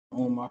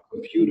on my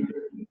computer.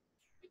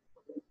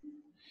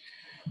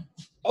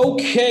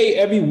 Okay,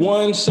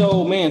 everyone.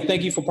 So, man,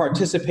 thank you for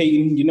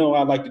participating. You know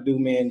what I like to do,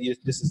 man.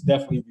 This is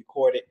definitely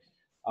recorded.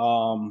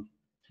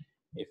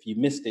 If you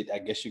missed it, I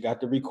guess you got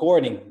the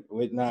recording.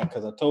 With not,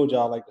 because I told you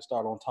I like to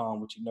start on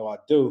time, which you know I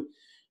do.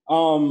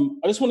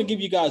 I just want to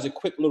give you guys a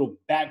quick little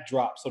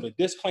backdrop. So the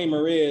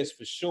disclaimer is,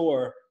 for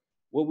sure,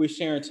 what we're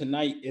sharing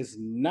tonight is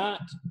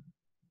not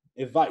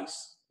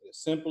advice.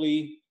 It's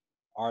simply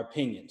our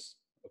opinions.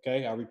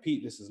 Okay, I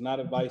repeat, this is not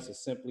advice.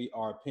 It's simply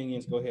our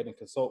opinions. Go ahead and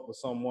consult with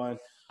someone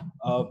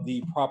of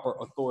the proper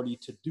authority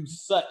to do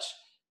such,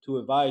 to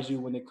advise you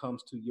when it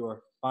comes to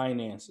your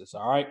finances.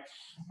 All right.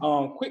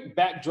 Quick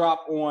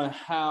backdrop on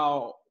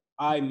how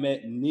I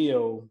met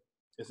Neil.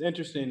 It's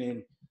interesting,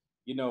 and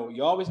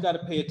you always got to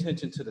pay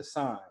attention to the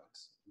signs.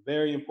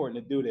 Very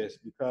important to do this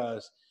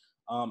because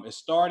it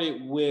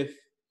started with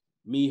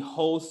me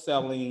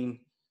wholesaling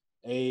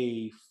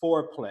a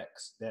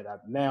fourplex that I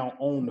now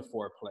own the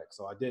fourplex,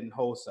 so I didn't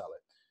wholesale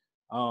it.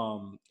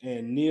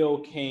 And Neil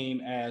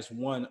came as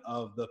one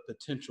of the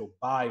potential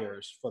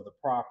buyers for the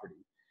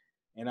property.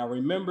 And I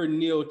remember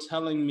Neil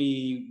telling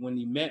me when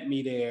he met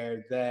me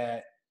there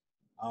that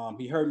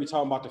he heard me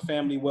talking about the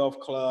Family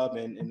Wealth Club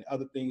and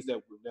other things that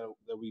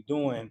we're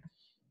doing.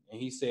 And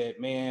he said,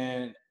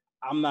 man,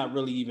 I'm not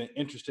really even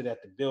interested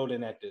at the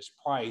building at this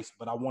price,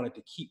 but I wanted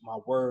to keep my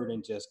word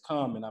and just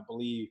come. And I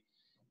believe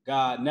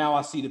God, now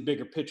I see the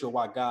bigger picture of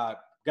why God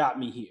got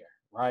me here,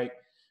 right?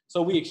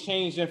 So we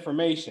exchanged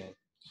information.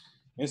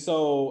 And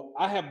so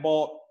I have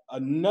bought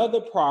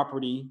another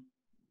property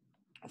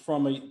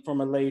from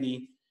a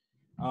lady,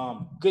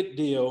 good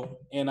deal.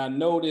 And I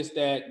noticed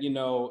that,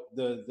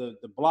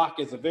 the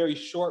block is a very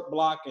short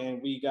block,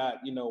 and we got,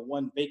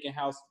 one vacant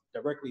house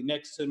directly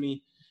next to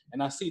me.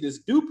 And I see this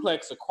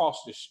duplex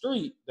across the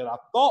street that I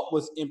thought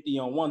was empty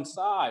on one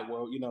side.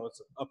 Well,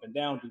 it's an up and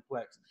down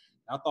duplex.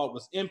 I thought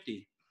was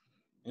empty.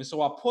 And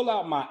so I pull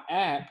out my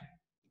app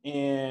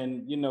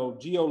and,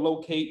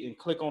 geolocate and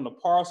click on the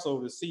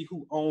parcel to see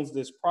who owns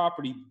this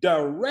property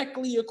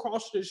directly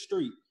across the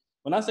street.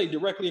 When I say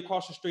directly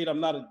across the street,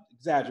 I'm not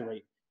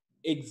exaggerating.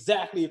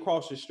 Exactly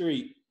across the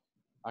street.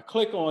 I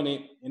click on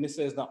it and it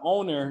says the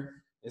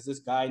owner is this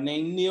guy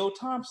named Neil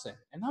Thompson.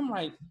 And I'm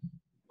like,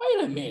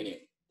 wait a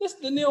minute. This is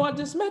the Neil, I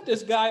just met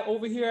this guy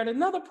over here at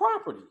another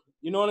property.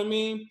 You know what I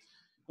mean?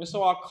 And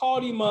so I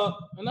called him up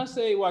and I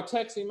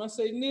text him, I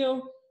say,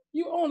 Neil,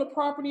 you own a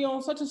property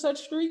on such and such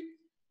street?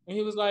 And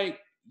he was like,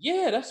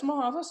 yeah, that's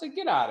mine. I said,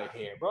 get out of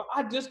here, bro.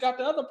 I just got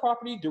the other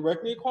property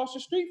directly across the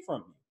street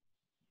from you.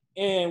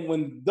 And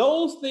when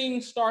those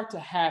things start to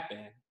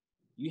happen,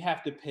 you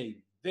have to pay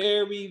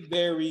very,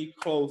 very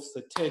close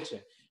attention.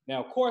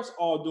 Now, of course,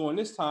 all during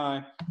this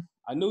time,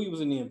 I knew he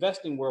was in the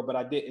investing world, but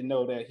I didn't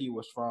know that he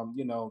was from,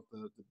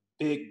 the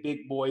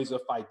big boys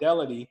of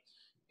Fidelity.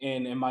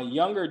 And in my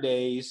younger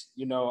days,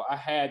 I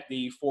had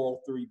the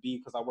 403B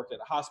because I worked at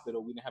a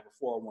hospital. We didn't have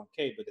a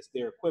 401k, but it's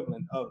their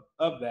equivalent of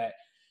that,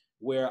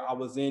 where I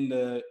was in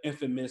the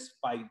infamous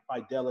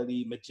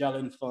Fidelity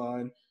Magellan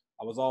Fund.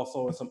 I was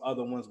also in some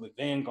other ones with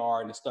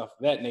Vanguard and stuff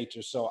of that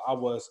nature. So I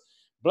was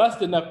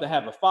blessed enough to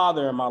have a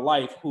father in my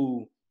life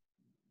who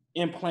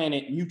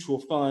implanted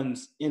mutual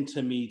funds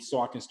into me so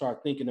I can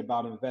start thinking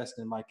about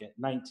investing like at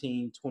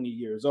 19, 20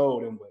 years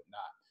old and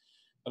whatnot.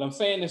 But I'm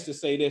saying this to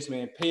say this,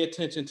 man, pay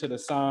attention to the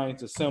signs,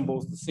 the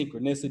symbols, the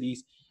synchronicities,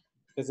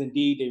 because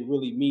indeed they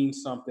really mean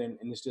something.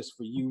 And it's just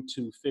for you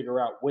to figure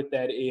out what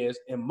that is.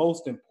 And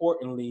most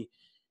importantly,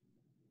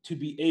 to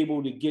be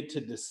able to get to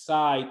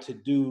decide to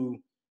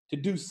do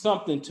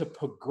something to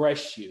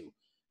progress you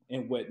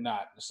and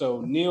whatnot.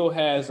 So Neil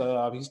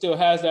he still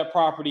has that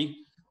property.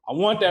 I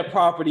want that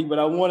property, but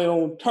I want it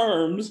on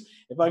terms.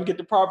 If I can get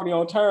the property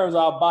on terms,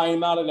 I'll buy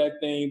him out of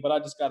that thing. But I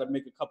just got to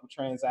make a couple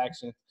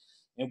transactions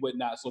and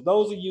whatnot. So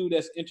those of you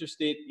that's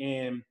interested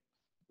in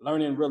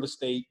learning real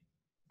estate,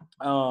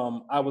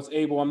 I'm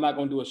not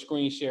going to do a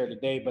screen share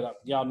today, but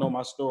y'all know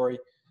my story.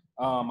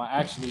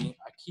 I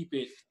keep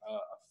it a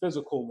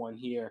physical one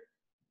here,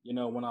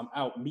 when I'm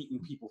out meeting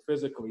people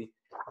physically.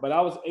 But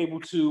I was able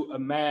to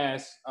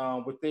amass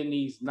within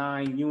these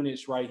 9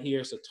 units right here.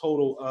 It's a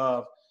total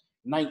of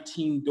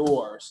 19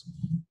 doors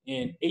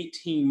in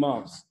 18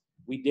 months.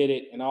 We did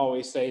it. And I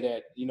always say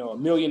that, a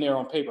millionaire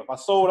on paper. If I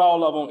sold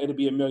all of them, it'd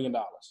be $1 million,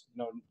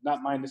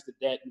 not minus the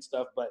debt and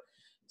stuff, but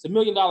it's $1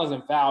 million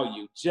in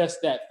value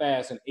just that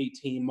fast in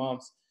 18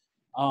 months.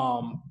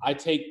 I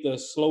take the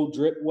slow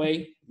drip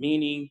way,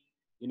 meaning,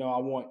 I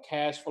want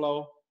cash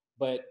flow.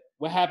 But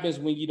what happens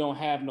when you don't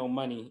have no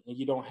money and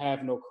you don't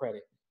have no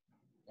credit?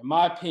 In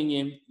my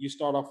opinion, you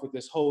start off with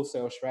this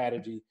wholesale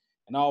strategy.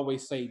 And I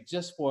always say,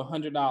 just for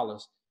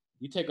 $100,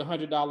 you take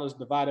 $100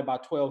 divided by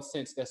 12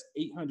 cents, that's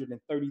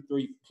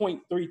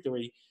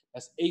 833.33.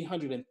 That's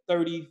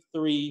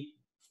 833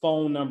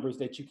 phone numbers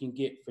that you can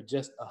get for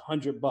just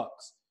 $100.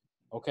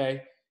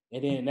 Okay.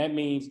 And then that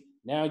means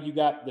now you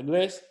got the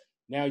list.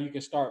 Now you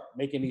can start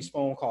making these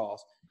phone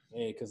calls.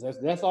 Because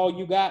that's all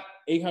you got.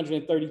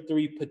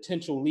 833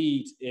 potential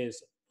leads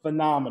is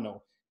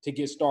phenomenal to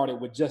get started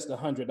with just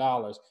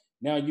 $100.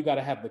 Now you got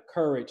to have the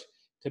courage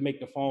to make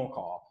the phone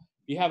call.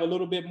 If you have a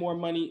little bit more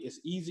money, it's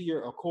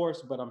easier, of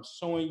course, but I'm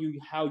showing you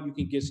how you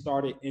can get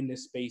started in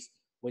this space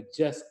with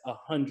just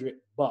 $100.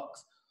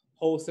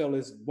 Wholesale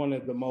is one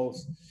of the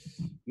most,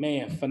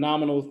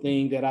 phenomenal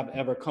thing that I've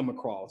ever come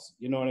across.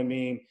 You know what I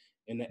mean?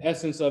 And the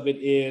essence of it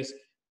is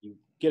you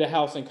get a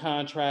house in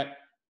contract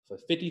for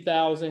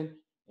 $50,000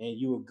 and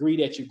you agree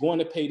that you're going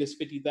to pay this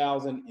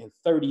 $50,000 in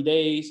 30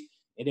 days.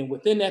 And then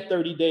within that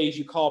 30 days,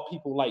 you call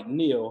people like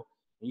Neil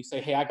and you say,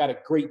 hey, I got a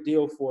great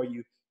deal for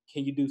you.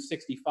 Can you do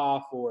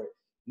 65 for it?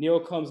 Neil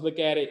comes look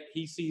at it.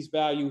 He sees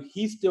value.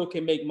 He still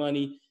can make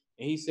money.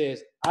 And he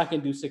says, I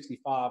can do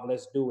 65.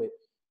 Let's do it.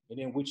 And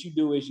then what you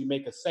do is you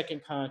make a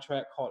second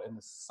contract called an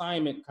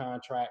assignment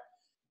contract.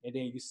 And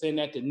then you send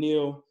that to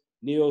Neil.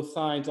 Neil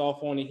signs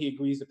off on it. He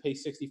agrees to pay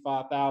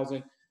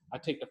 65,000. I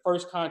take the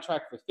first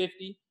contract for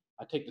 50.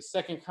 I take the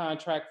second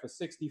contract for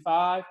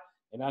 65.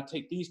 And I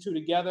take these two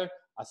together.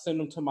 I send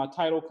them to my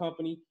title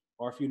company.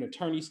 Or if you're an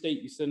attorney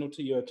state, you send them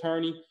to your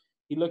attorney.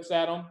 He looks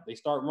at them. They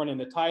start running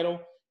the title.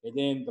 And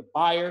then the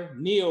buyer,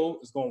 Neil,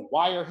 is going to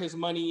wire his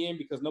money in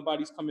because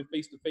nobody's coming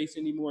face to face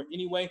anymore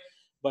anyway.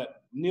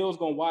 But Neil's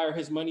going to wire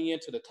his money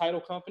into the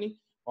title company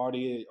or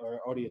the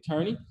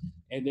attorney.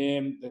 And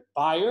then the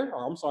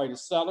the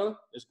seller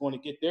is going to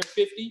get their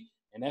 50,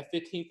 and that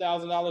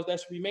 $15,000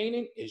 that's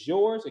remaining is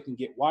yours. It can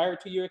get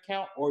wired to your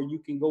account, or you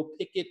can go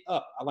pick it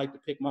up. I like to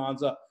pick mine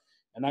up,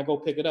 and I go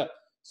pick it up.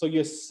 So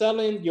you're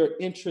selling your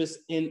interest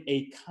in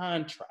a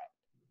contract.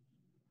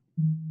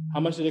 How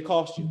much did it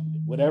cost you?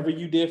 Whatever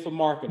you did for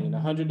marketing,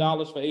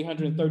 $100 for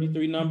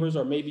 833 numbers,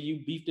 or maybe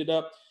you beefed it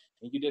up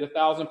and you did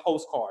 1,000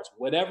 postcards.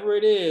 Whatever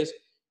it is,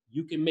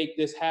 you can make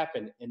this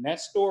happen. And that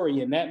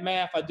story and that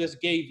math I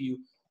just gave you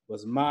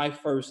was my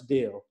first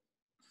deal.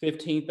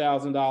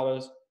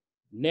 $15,000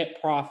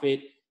 net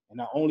profit.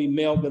 And I only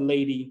mailed the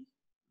lady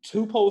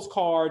 2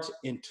 postcards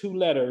and 2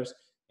 letters.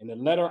 And the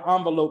letter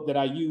envelope that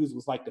I used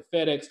was like the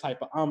FedEx type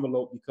of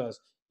envelope, because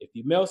if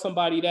you mail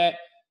somebody that,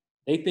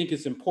 they think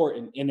it's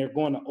important and they're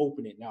going to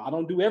open it. Now, I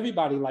don't do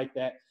everybody like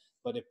that,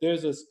 but if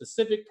there's a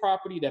specific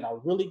property that I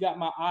really got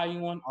my eye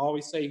on, I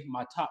always say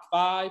my top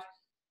 5,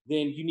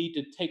 then you need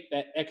to take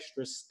that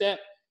extra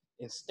step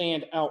and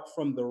stand out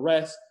from the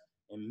rest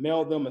and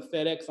mail them a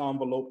FedEx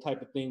envelope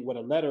type of thing with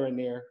a letter in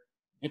there.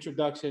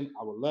 Introduction,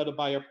 I would love to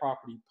buy your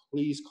property.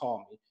 Please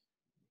call me.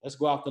 Let's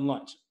go out to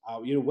lunch.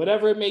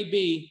 Whatever it may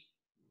be,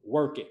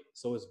 work it.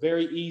 So it's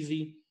very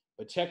easy.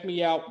 But check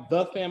me out,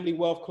 The Family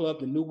Wealth Club,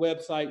 the new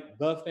website,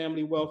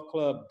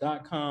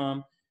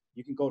 thefamilywealthclub.com.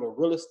 You can go to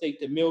Real Estate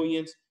to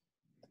Millions.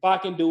 If I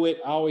can do it,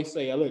 I always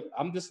say, look,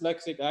 I'm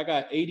dyslexic. I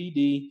got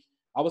ADD.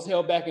 I was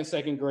held back in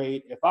 2nd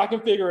grade. If I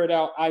can figure it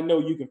out, I know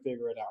you can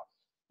figure it out.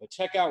 But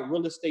check out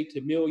Real Estate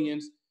to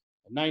Millions,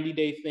 a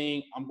 90-day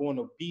thing. I'm going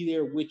to be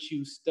there with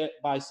you step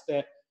by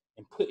step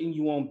and putting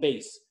you on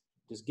base.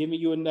 Just giving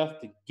you enough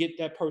to get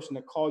that person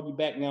to call you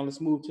back. Now let's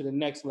move to the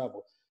next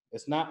level.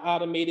 It's not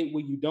automated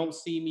where you don't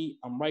see me.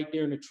 I'm right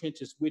there in the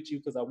trenches with you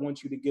because I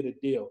want you to get a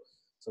deal.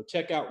 So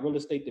check out Real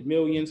Estate to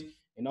Millions,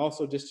 and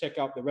also just check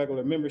out the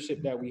regular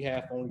membership that we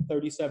have for only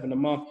 $37 a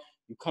month.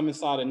 You come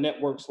inside of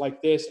networks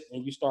like this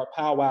and you start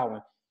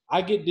powwowing.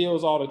 I get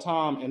deals all the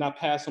time and I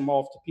pass them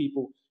off to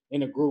people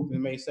in a group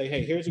and may say,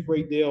 hey, here's a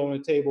great deal on the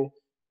table,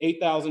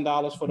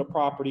 $8,000 for the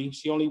property.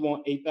 She only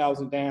want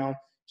 $8,000 down.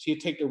 She'll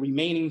take the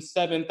remaining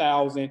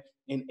 $7,000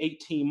 in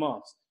 18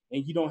 months.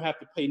 And you don't have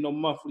to pay no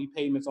monthly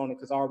payments on it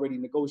because I already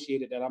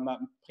negotiated that I'm not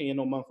paying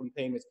no monthly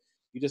payments.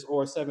 You just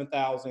owe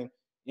 $7,000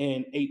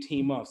 in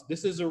 18 months.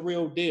 This is a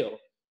real deal.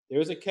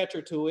 There's a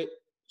catcher to it.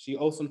 She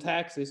owes some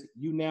taxes.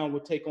 You now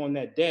will take on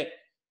that debt.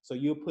 So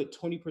you'll put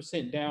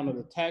 20% down of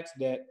the tax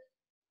debt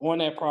on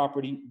that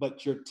property,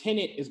 but your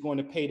tenant is going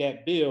to pay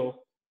that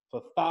bill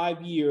for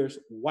 5 years,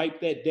 wipe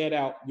that debt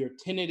out. Your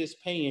tenant is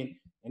paying.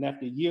 And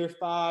after year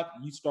 5,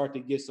 you start to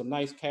get some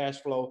nice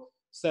cash flow.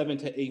 $700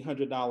 to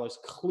 $800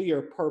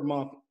 clear per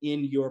month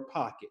in your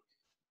pocket.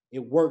 It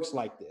works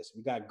like this.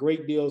 We got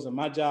great deals, and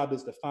my job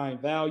is to find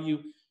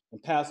value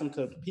and pass them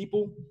to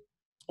people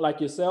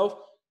like yourself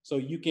so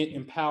you can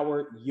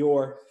empower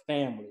your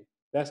family.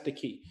 That's the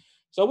key.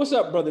 So what's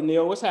up, Brother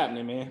Neil? What's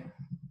happening, man?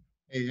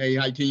 Hey,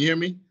 hi, can you hear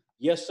me?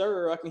 Yes,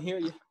 sir. I can hear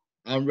you.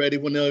 I'm ready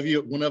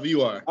whenever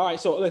you are. All right.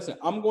 So listen,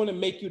 I'm going to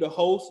make you the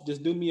host.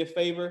 Just do me a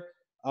favor.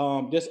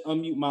 Just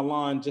unmute my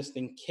line just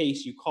in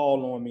case you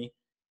call on me.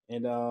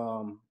 And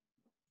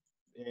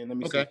let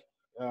me see.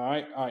 All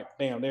right.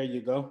 Bam, there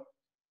you go.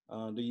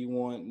 Do you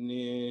want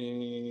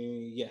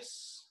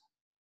yes?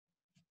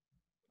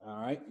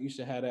 All right, you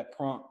should have that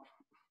prompt.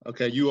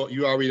 Okay, you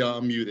already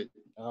unmuted.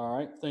 All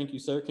right, thank you,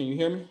 sir. Can you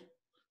hear me?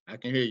 I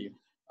can hear you.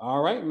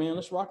 All right, man.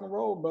 Let's rock and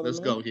roll, brother. Let's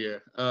go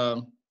here.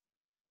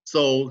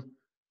 So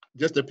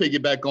just to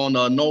piggyback on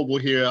Noble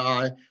here,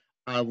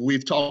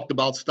 we've talked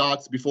about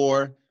stocks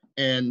before,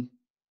 and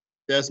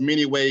there's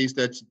many ways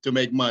to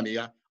make money.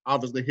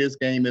 Obviously, his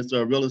game is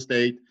real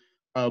estate,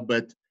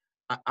 but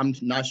I'm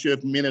not sure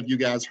if many of you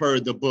guys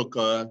heard the book,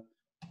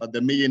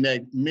 The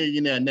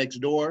Millionaire Next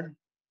Door.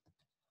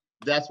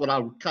 That's what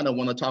I kind of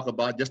want to talk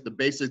about, just the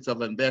basics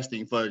of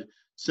investing for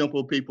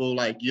simple people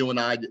like you and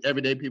I,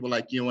 everyday people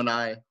like you and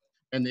I.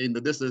 And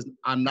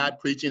I'm not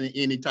preaching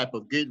any type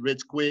of get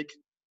rich quick.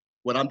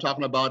 What I'm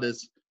talking about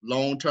is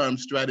long-term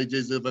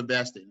strategies of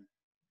investing.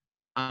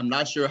 I'm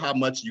not sure how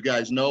much you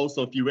guys know.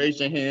 So if you raise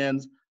your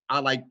hands, I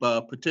like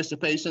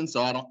participation.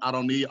 So I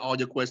don't need all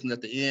your questions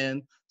at the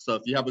end. So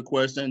if you have a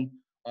question,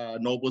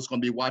 Noble's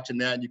going to be watching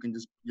that. And you can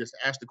just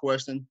ask the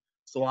question.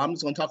 So I'm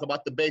just going to talk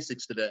about the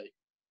basics today.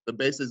 The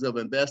basics of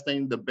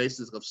investing, the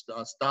basics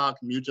of stock,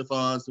 mutual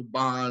funds,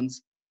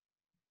 bonds.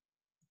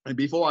 And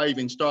before I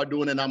even start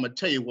doing it, I'm going to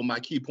tell you what my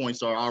key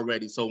points are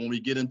already. So when we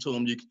get into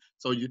them,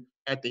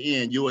 at the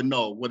end, you will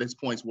know what his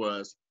points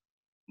was.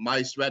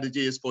 My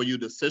strategy is for you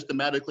to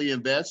systematically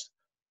invest.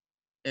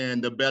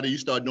 And the better you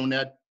start doing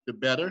that, the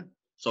better.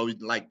 So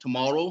like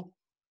tomorrow,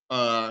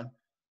 we're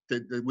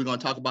going to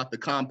talk about the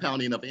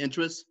compounding of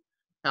interest,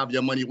 have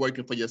your money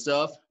working for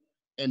yourself,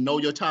 and know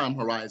your time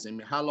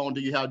horizon. How long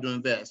do you have to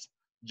invest?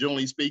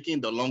 Generally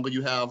speaking, the longer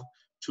you have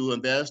to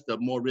invest, the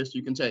more risk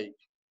you can take.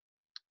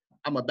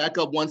 I'm gonna back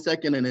up 1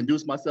 second and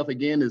introduce myself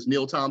again as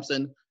Neil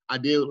Thompson. I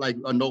did, like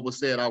Noble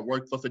said, I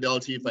worked for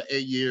Fidelity for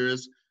 8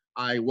 years.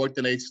 I worked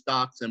in a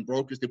stocks and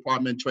brokers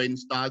department, trading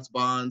stocks,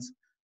 bonds.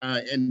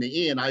 In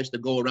the end, I used to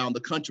go around the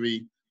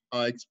country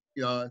and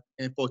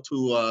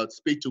to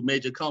speak to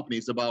major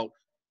companies about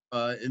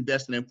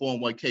investing in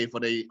 401k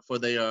for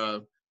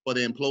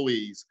their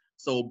employees.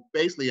 So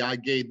basically, I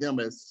gave them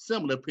a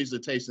similar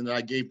presentation that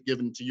I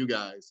given to you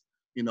guys.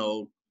 You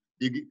know,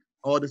 in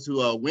order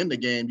to win the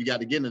game, you got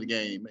to get in the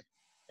game.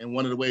 And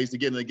one of the ways to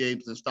get in the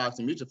games in stocks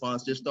and mutual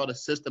funds, just started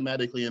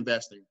systematically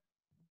investing.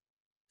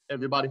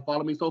 Everybody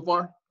follow me so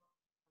far?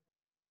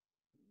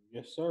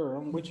 Yes, sir.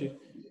 I'm with you.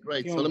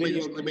 Great. So let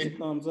me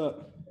thumbs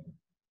up.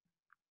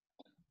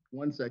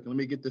 1 second. Let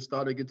me get this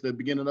started, get to the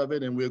beginning of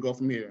it, and we'll go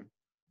from here.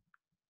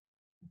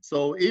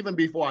 So even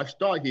before I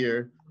start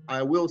here,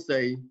 I will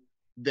say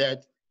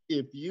that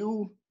if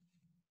you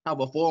have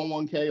a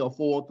 401k or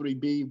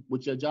 403b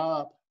with your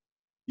job,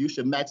 you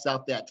should max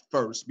out that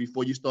first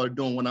before you start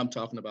doing what I'm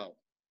talking about.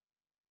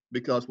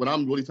 Because what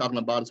I'm really talking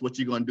about is what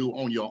you're going to do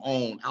on your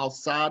own,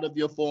 outside of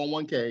your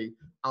 401k,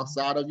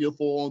 outside of your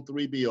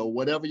 403b, or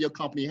whatever your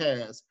company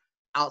has.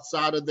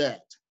 Outside of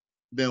that,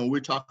 then we're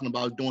talking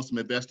about doing some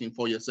investing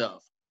for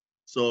yourself.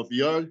 So if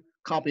your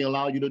company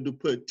allows you to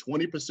put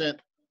 20%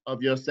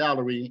 of your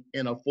salary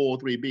in a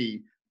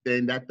 403b,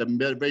 then at the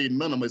very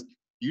minimum is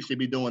you should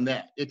be doing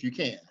that if you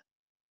can,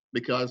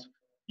 because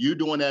you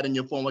doing that in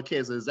your 401k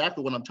is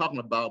exactly what I'm talking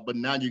about. But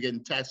now you're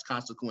getting tax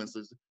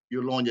consequences.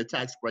 You're lowering your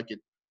tax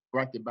bracket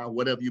by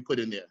whatever you put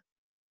in there.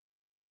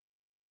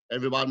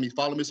 Everybody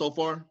follow me so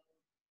far?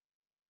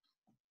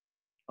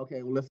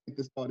 Okay, well, let's get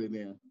this started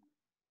then.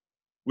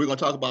 We're going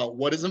to talk about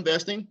what is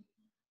investing,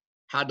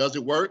 how does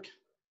it work,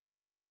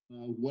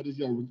 what is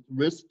your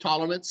risk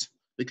tolerance,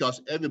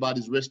 because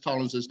everybody's risk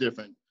tolerance is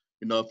different.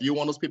 You know, if you're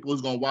one of those people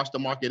who's going to watch the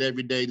market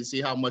every day to see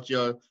how much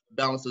your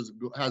balance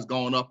has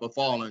gone up or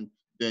fallen,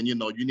 then, you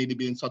know, you need to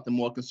be in something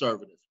more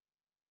conservative.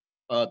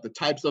 The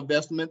types of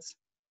investments,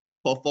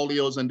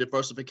 portfolios, and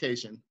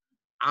diversification.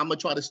 I'm gonna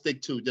try to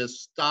stick to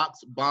just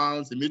stocks,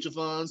 bonds, and mutual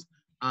funds.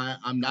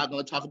 I'm not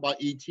gonna talk about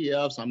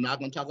ETFs. I'm not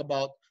gonna talk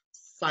about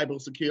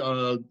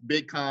cybersecurity,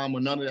 Bitcoin,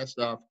 or none of that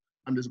stuff.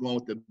 I'm just going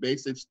with the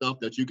basic stuff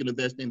that you can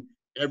invest in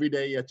every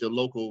day at your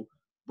local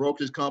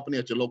brokerage company,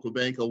 at your local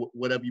bank, or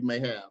whatever you may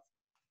have.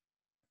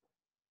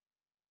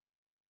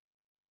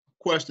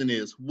 Question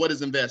is, what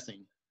is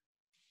investing?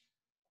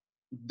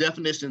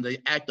 Definition: the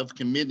act of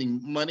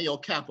committing money or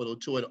capital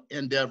to an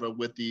endeavor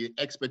with the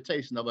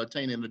expectation of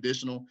attaining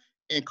additional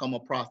income or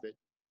profit.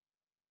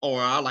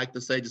 Or I like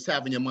to say, just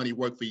having your money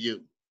work for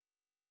you.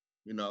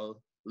 You know,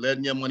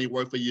 letting your money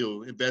work for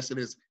you. Investing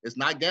it's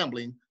not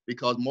gambling,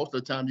 because most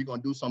of the time you're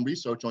going to do some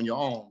research on your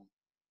own.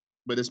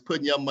 But it's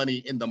putting your money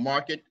in the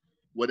market,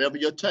 whatever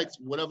your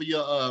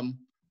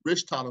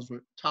risk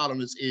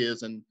tolerance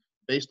is, and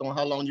based on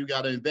how long you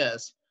got to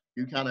invest,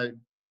 you kind of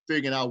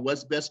figuring out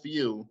what's best for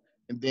you.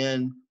 And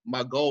then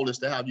my goal is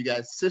to have you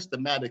guys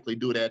systematically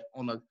do that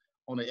on an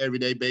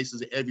everyday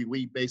basis, every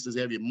week basis,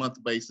 every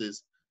month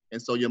basis. And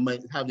so you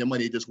might have your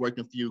money just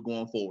working for you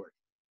going forward.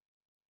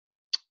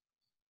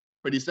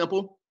 Pretty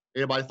simple.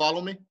 Everybody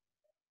follow me?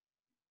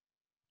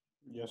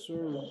 Yes,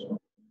 sir.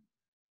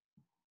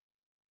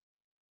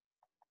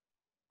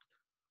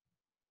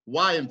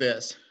 Why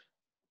invest?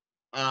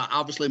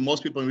 Obviously,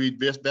 most people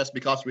invest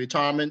because of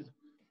retirement.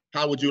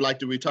 How would you like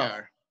to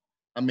retire?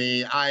 I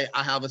mean, I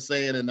have a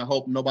saying, and I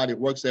hope nobody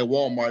works at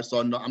Walmart, so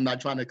I'm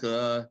not trying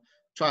to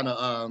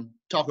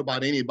talk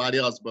about anybody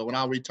else. But when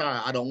I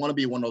retire, I don't want to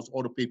be one of those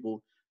older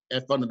people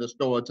in front of the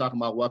store talking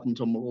about "Welcome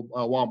to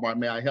Walmart.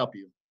 May I help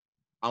you?"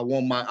 I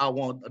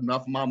want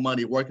enough of my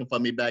money working for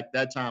me back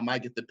that time. I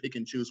get to pick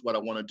and choose what I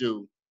want to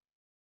do.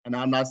 And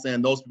I'm not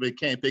saying those people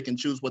can't pick and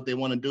choose what they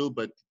want to do,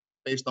 but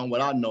based on what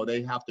I know,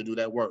 they have to do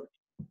that work.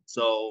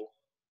 So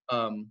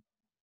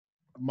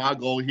my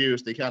goal here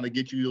is to kind of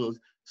get you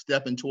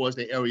stepping towards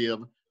the area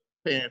of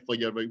paying for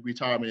your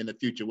retirement in the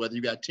future, whether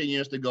you got 10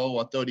 years to go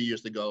or 30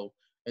 years to go.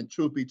 And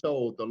truth be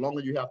told, the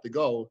longer you have to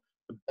go,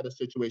 the better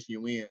situation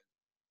you're in.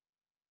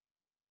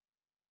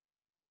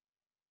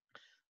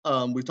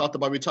 We talked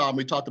about retirement.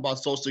 We talked about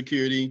Social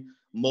Security.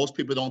 Most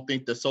people don't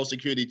think the Social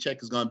Security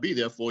check is going to be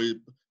there for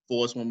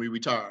us when we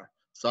retire.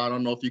 So I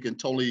don't know if you can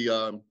totally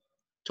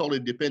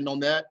depend on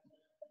that.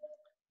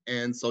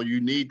 And so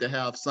you need to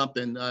have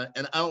something.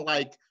 And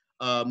unlike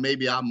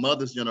maybe our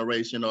mother's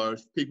generation or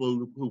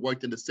people who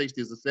worked in the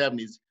 60s and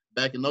 70s,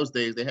 back in those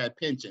days, they had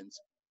pensions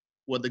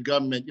where the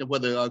government, where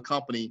the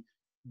company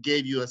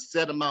gave you a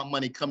set amount of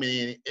money coming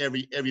in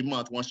every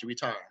month once you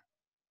retire.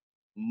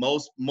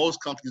 Most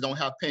companies don't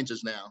have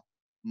pensions now.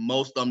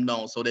 Most of them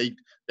don't. So they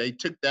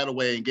took that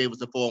away and gave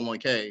us a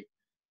 401k.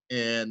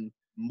 And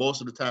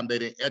most of the time they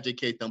didn't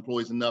educate the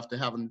employees enough to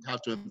have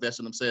to invest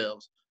in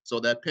themselves. So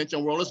that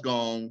pension world is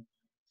gone.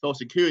 Social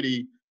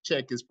Security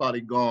check is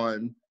probably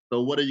gone.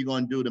 So what are you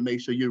going to do to make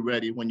sure you're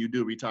ready when you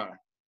do retire?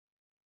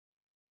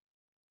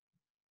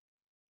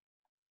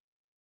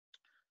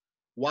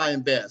 Why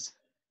invest?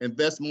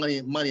 Invest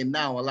money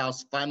now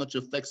allows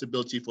financial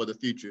flexibility for the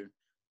future.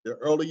 The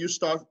earlier you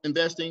start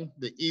investing,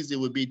 the easier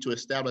it would be to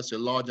establish a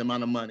large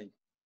amount of money.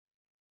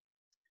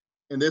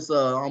 And this,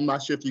 I'm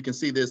not sure if you can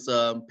see this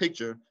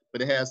picture,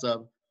 but it has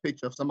a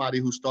picture of somebody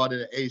who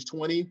started at age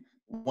 20,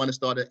 one that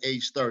started at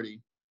age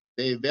 30.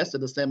 They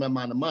invested the same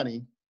amount of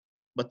money,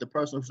 but the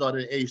person who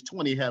started at age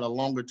 20 had a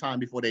longer time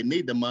before they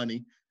need the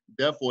money.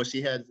 Therefore,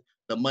 she had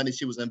the money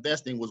she was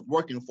investing was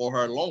working for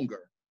her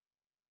longer.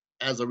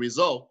 As a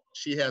result,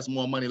 she has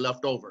more money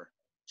left over.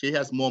 She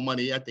has more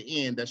money at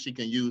the end that she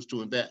can use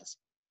to invest.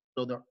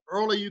 So the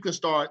earlier you can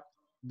start,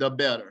 the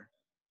better.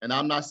 And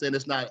I'm not saying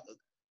it's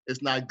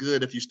not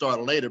good if you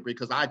start later,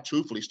 because I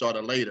truthfully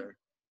started later.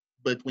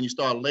 But when you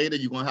start later,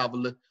 you're gonna have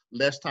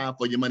less time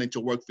for your money to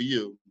work for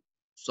you.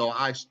 So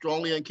I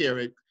strongly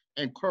encourage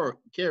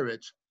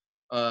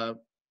the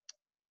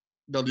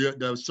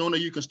sooner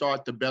you can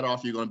start, the better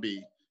off you're gonna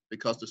be,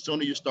 because the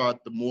sooner you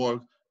start, the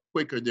more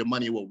quicker the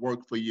money will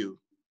work for you.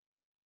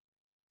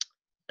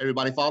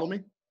 Everybody follow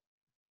me?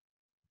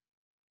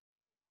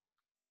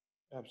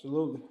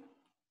 Absolutely.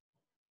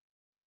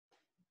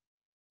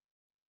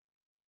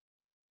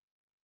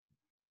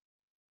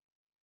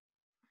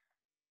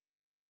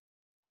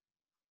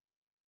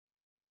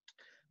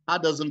 How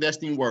does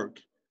investing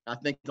work? I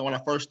think when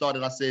I first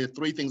started, I said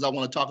 3 things I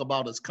want to talk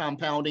about is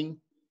compounding.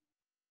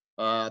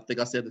 I think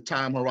I said the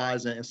time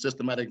horizon and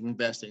systematic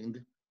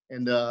investing.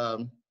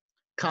 And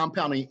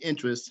compounding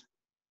interest,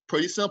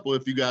 pretty simple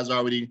if you guys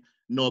already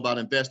know about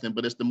investing,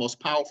 but it's the most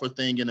powerful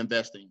thing in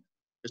investing.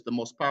 It's the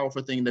most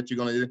powerful thing that you're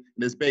going to do,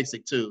 and it's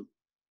basic too,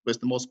 but it's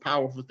the most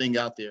powerful thing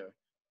out there.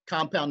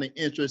 Compounding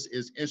interest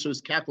is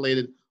interest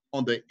calculated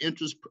on the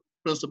interest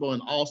principal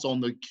and also on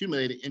the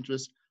accumulated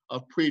interest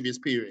of previous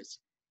periods.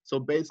 So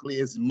basically,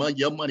 it's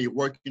your money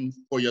working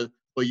for you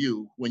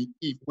when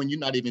you're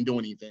not even doing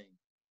anything.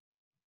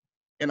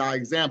 In our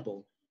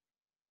example,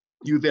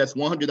 you invest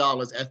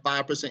 $100 at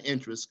 5%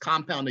 interest,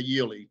 compounded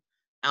yearly.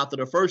 After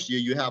the first year,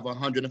 you have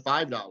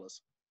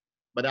 $105.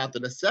 But after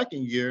the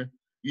second year,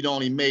 you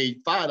only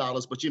made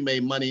 $5, but you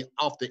made money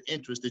off the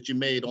interest that you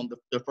made on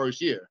the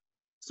first year.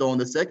 So in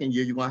the second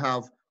year, you're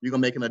gonna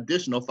make an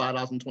additional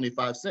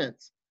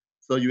 $5.25.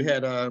 So you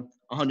had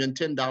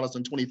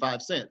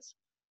 $110.25.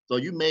 So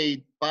you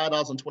made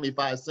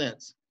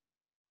 $5.25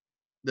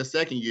 the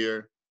second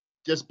year,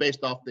 just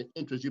based off the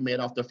interest you made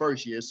off the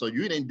first year. So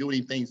you didn't do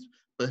anything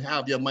but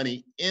have your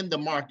money in the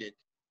market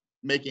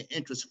making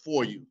interest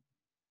for you.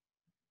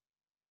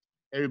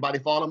 Everybody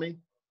follow me?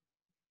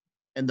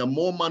 And the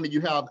more money you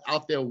have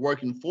out there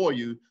working for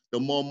you, the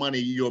more money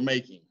you're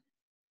making.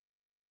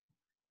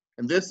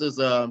 And this is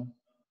a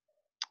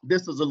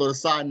little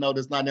side note.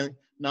 It's not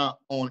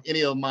on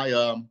any of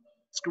my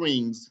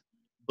screens,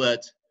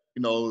 but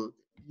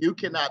you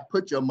cannot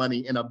put your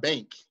money in a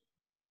bank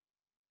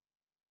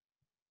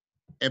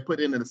and put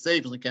it in a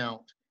savings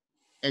account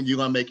and you're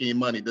gonna make any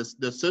money.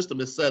 The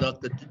system is set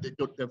up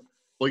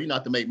for you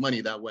not to make money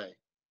that way.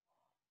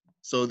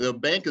 So the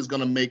bank is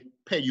gonna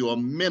pay you a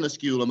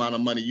minuscule amount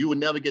of money. You will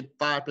never get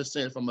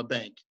 5% from a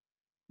bank.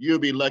 You'll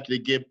be lucky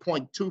to get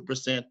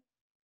 0.2%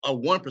 or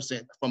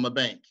 1% from a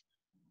bank.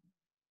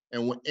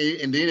 And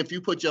then if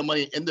you put your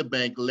money in the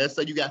bank, let's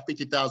say you got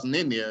 50,000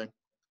 in there,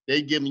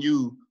 they giving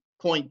you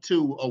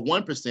 0.2 or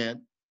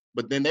 1%,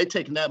 but then they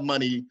taking that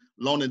money,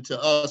 loaning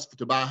to us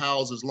to buy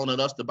houses, loaning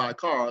us to buy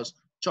cars,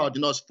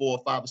 charging us 4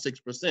 or 5 or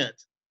 6%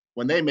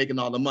 when they making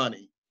all the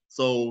money.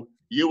 So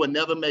you would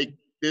never make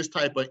this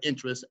type of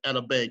interest at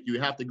a bank. You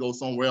have to go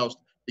somewhere else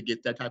to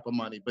get that type of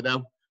money. But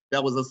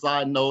that was a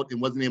side note. It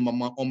wasn't even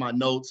on my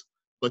notes,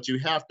 but you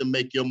have to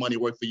make your money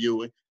work for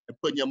you, and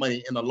putting your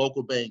money in a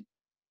local bank,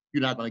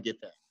 you're not going to get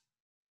that.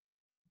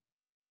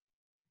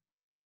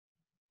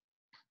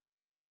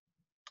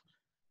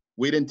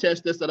 We didn't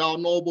test this at all,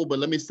 Noble, but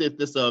let me see if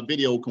this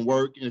video can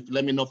work. And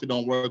let me know if it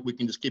don't work, we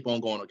can just keep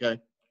on going, okay?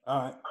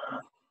 All right.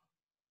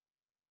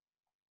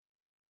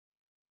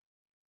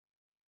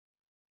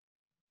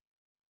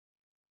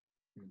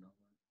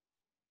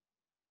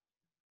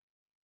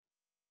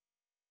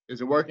 Is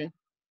it working?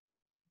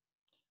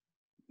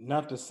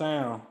 Not the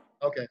sound.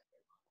 Okay.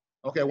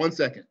 Okay, 1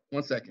 second.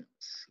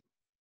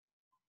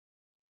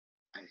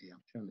 I'm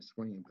sharing the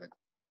screen, but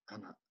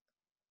I'm not.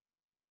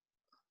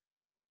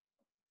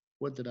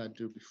 What did I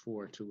do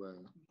before to go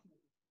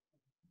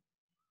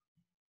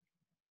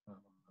back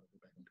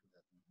into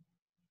that?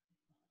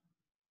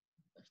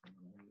 That's not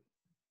gonna work.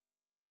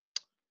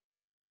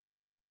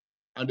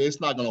 And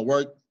it's not going to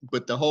work,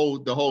 but the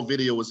whole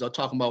video was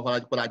talking about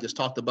what I just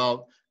talked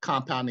about,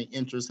 compounding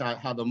interest,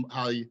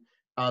 how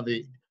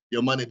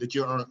your money that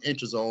you earn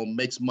interest on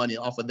makes money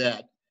off of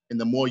that, and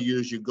the more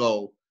years you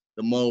go,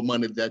 the more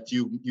money that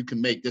you can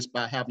make just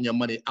by having your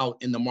money out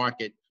in the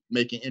market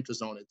making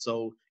interest on it.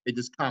 So it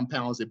just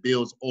compounds, it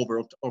builds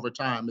over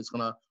time. It's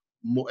gonna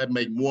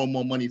make more and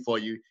more money for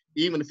you,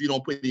 even if you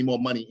don't put any more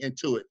money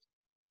into it.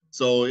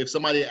 So if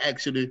somebody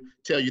actually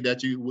tell you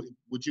that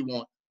what you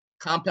want,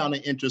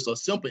 compounding interest or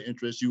simple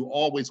interest, you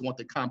always want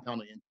the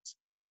compounding interest,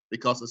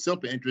 because the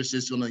simple interest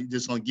is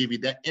just gonna give you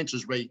that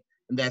interest rate,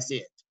 and that's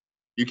it.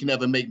 You can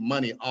never make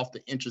money off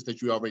the interest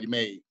that you already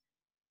made.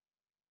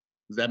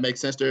 Does that make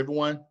sense to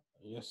everyone?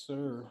 Yes,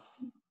 sir.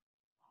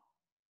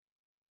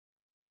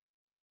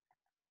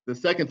 The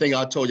second thing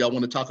I told you I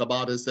want to talk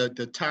about is the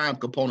time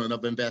component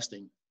of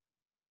investing.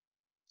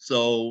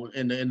 So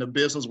in the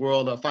business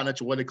world,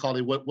 financial, what they call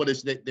it, what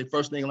is the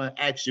first thing I'm gonna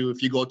ask you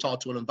if you go talk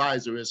to an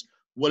advisor is,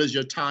 what is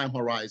your time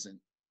horizon?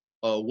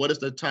 What is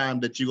the time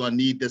that you're gonna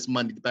need this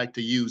money back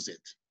to use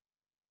it?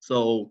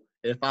 So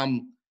if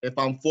I'm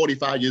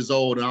 45 years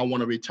old and I want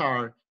to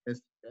retire at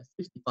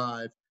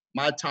 65,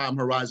 my time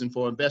horizon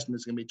for investment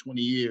is gonna be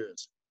 20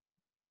 years.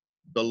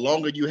 The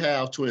longer you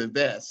have to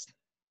invest,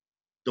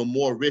 the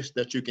more risk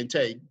that you can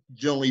take,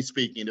 generally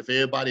speaking. If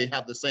everybody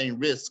have the same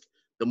risk,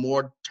 the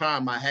more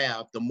time I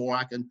have, the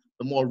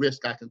more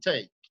risk I can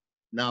take.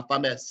 Now, if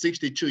I'm at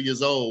 62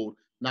 years old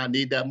and I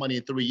need that money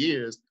in 3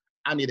 years,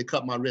 I need to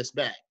cut my risk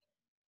back.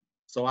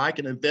 So I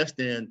can invest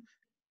in,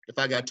 if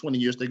I got 20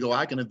 years to go,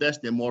 I can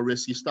invest in more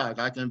risky stock.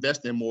 I can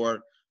invest in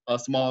more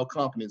small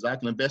companies. I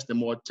can invest in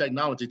more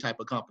technology type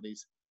of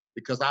companies,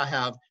 because I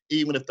have,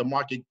 even if the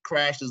market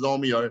crashes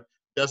on me or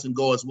doesn't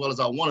go as well as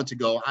I want it to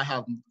go, I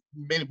have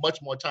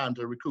much more time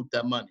to recoup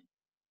that money.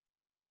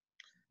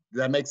 Does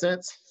that make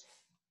sense?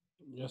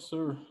 Yes,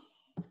 sir.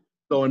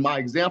 So in my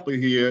example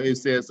here, it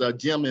says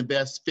Jim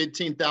invests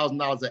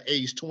 $15,000 at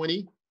age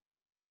 20,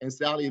 and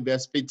Sally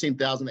invests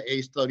 $15,000 at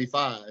age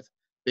 35.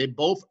 They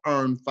both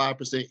earn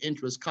 5%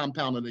 interest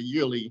compounded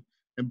yearly,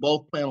 and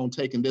both plan on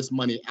taking this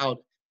money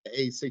out at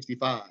age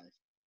 65.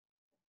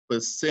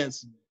 But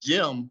since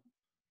Jim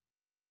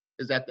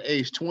is at the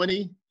age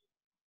 20,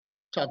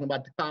 talking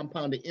about the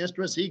compounded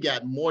interest, he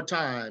got more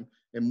time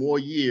and more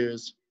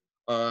years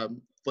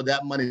for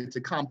that money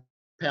to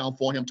compound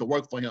for him, to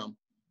work for him.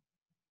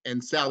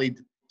 And Sally,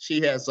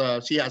 she has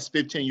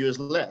 15 years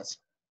less.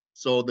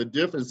 So the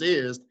difference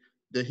is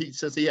that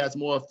since he has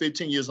more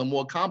 15 years or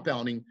more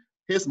compounding,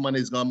 his money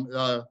is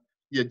gonna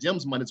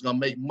Jim's money is gonna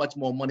make much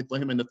more money for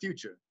him in the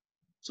future.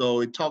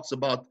 So it talks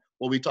about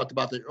what we talked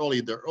about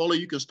earlier. The earlier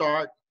you can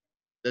start,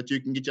 that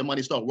you can get your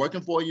money start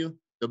working for you,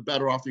 the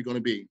better off you're gonna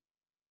be.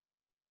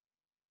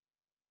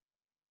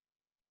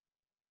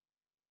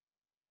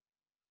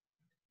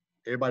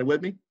 Everybody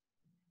with me?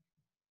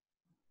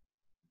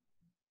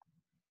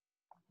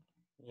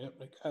 Yep,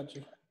 they got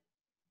you.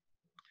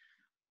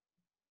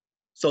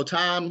 So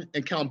time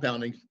and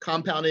compounding.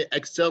 Compounding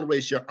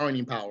accelerates your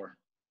earning power.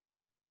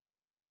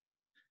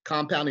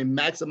 Compounding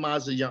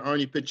maximizes your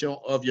earning picture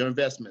of your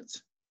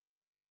investments.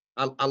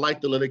 I like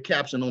the little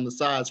caption on the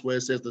sides where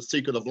it says the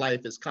secret of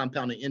life is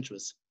compounding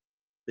interest,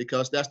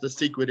 because that's the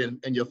secret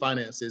in your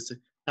finances,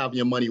 having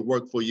your money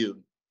work for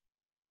you.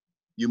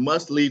 You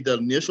must leave the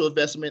initial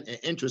investment and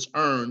interest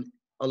earned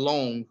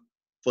alone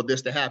for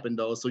this to happen,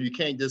 though. So you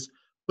can't just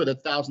put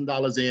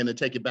 $1,000 in and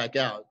take it back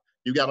out.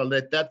 You got to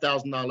let that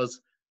 $1,000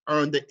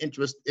 earn the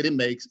interest it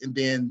makes, and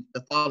then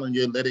the following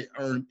year let it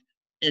earn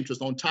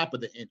interest on top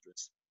of the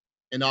interest.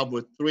 And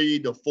over 3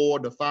 to 4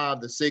 to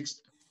 5 to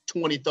 6,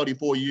 20,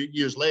 34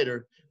 years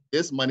later,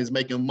 this money is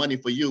making money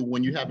for you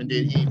when you haven't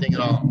did anything at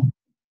all.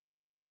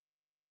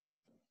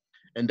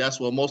 And that's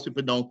what most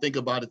people don't think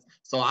about it.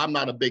 So I'm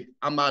not a big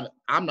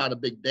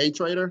day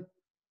trader.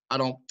 I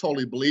don't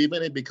totally believe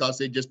in it, because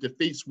it just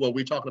defeats what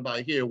we're talking about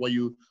here, where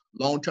you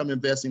long-term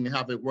investing and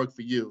have it work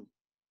for you.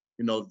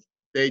 You know,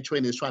 day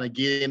trading is trying to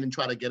get in and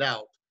try to get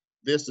out.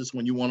 This is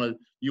when you want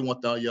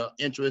your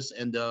interest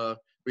and the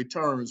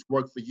returns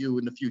work for you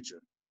in the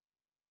future.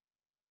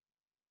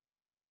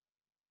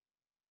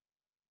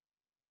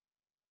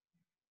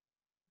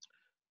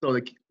 So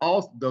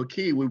the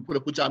key,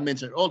 which I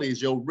mentioned earlier,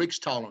 is your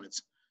risk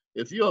tolerance.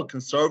 If you're a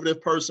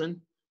conservative person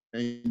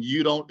and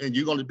you're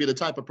going to be the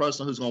type of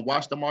person who's going to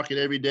watch the market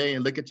every day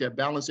and look at your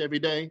balance every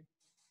day,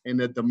 and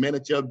that the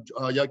minute your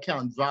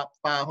account drops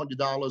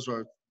 $500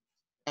 or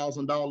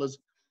 $1,000,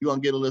 you're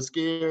going to get a little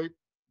scared,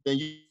 then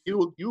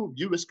you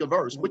risk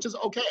averse, which is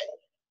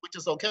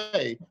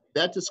okay.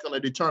 That's just going to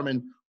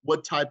determine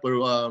what type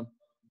of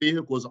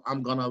vehicles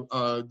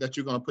that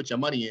you're going to put your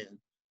money in.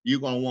 You're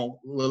going to want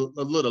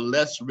a little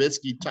less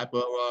risky type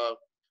of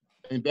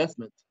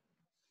investment.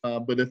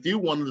 But if you're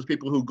one of those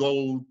people who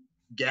go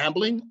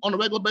gambling on a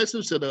regular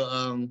basis to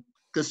the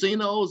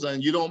casinos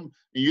and you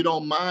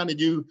don't mind, and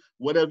you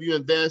whatever you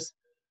invest,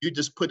 you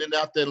just put it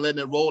out there,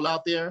 letting it roll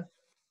out there,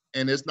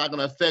 and it's not going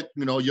to affect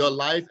your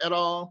life at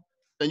all,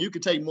 then you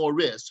can take more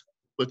risks.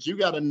 But you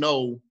got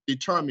to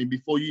determine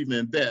before you even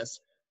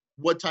invest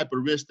what type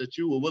of risk that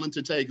you are willing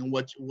to take and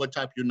what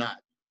type you're not.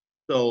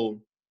 So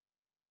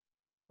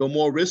the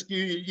more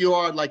risky you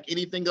are, like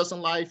anything else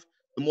in life,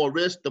 the more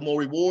risk, the more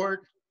reward.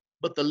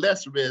 But the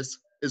less risk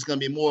is going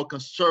to be more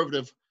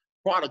conservative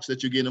products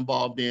that you get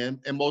involved in,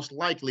 and most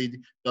likely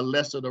the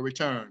lesser the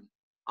return.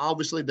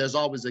 Obviously, there's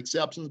always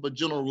exceptions, but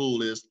general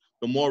rule is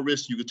the more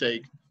risk you can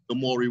take, the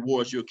more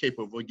rewards you're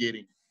capable of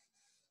getting.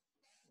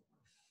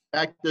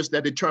 Factors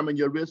that determine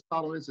your risk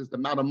tolerance is the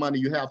amount of money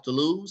you have to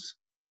lose.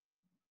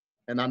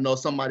 And I know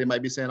somebody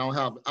might be saying,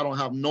 I don't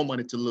have no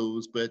money to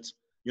lose, but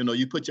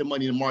you put your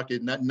money in the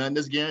market, none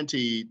is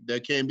guaranteed. There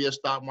can be a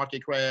stock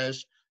market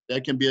crash.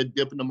 There can be a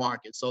dip in the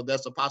market. So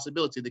that's a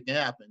possibility that can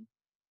happen.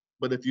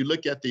 But if you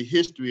look at the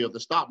history of the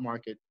stock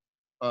market,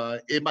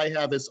 it might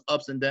have its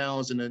ups and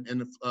downs and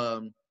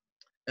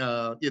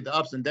the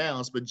ups and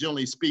downs, but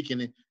generally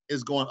speaking,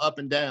 it's going up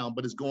and down,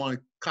 but it's going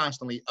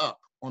constantly up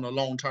on a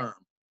long term.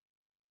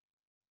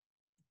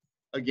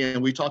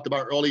 Again, we talked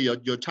about earlier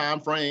your time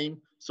frame.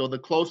 So the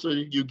closer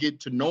you get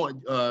to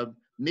knowing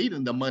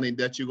needing the money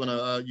that you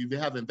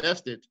have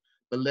invested,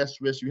 the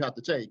less risk you have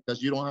to take,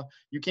 because you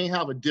can't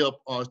have a dip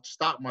or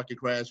stock market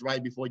crash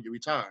right before you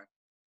retire.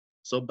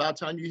 So by the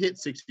time you hit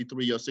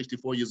 63 or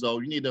 64 years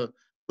old, you need to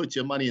put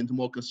your money into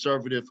more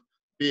conservative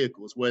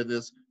vehicles, whether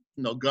it's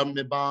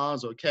government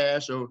bonds or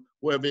cash or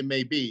wherever it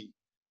may be,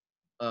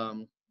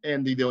 and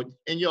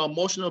your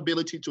emotional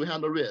ability to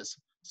handle risk.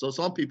 So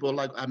some people,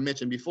 like I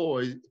mentioned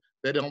before,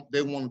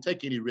 they want to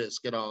take any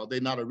risk at all.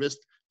 They're not a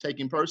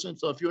risk-taking person.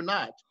 So if you're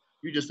not,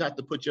 you just have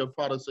to put your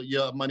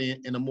money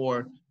in a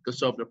more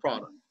conservative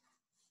product.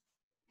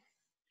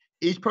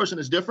 Each person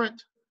is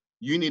different.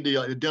 You need to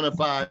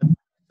identify.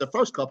 The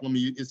first couple of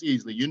them is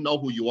easily. You know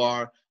who you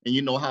are, and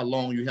you know how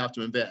long you have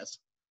to invest.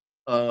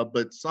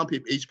 But some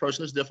people, each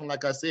person is different,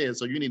 like I said.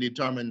 So you need to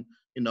determine,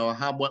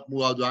 what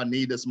more do I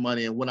need this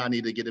money and when I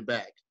need to get it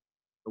back.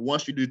 But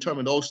once you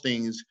determine those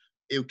things,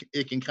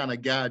 it can kind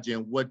of guide you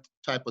in what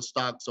type of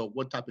stocks or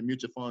what type of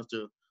mutual funds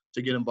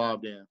to get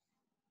involved in.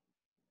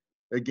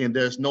 Again,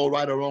 there's no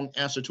right or wrong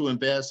answer to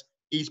invest.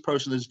 Each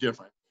person is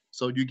different.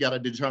 So you got to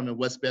determine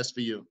what's best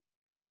for you.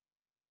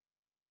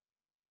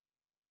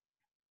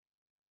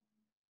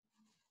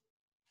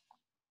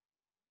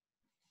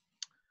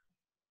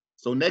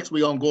 So next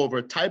we're gonna go over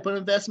type of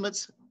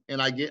investments.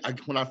 And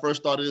when I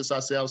first started this, I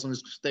said I was gonna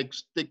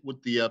stick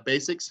with the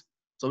basics.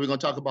 So we're gonna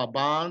talk about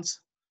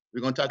bonds, we're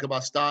gonna talk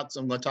about stocks,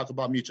 I'm gonna talk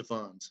about mutual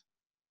funds.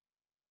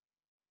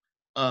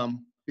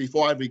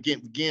 Before I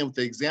begin with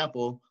the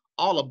example,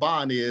 all a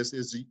bond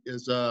is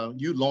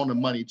you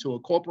loaning money to a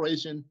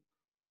corporation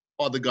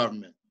or the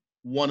government,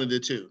 one of the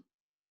two.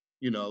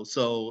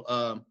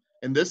 So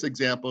in this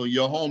example,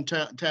 your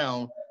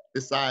hometown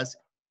decides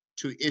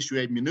to issue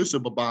a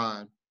municipal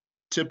bond.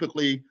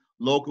 Typically,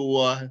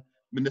 local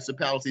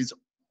municipalities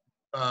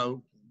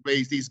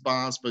raise these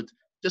bonds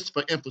just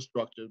for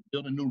infrastructure,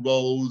 building new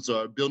roads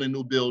or building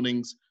new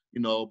buildings,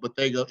 but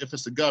if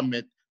it's the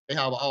government, they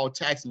have all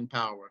taxing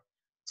power.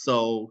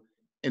 So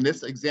in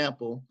this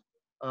example,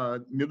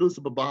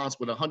 municipal bonds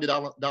with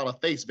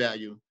 $100 face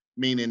value,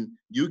 meaning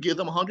you give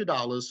them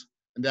 $100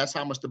 and that's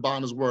how much the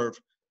bond is worth.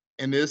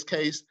 In this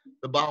case,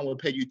 the bond will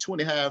pay you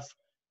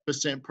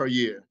 2.5% per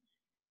year.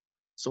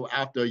 So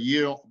after a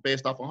year,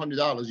 based off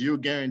 $100, you're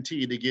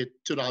guaranteed to get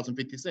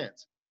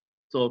 $2.50.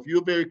 So if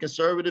you're very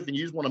conservative and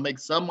you just want to make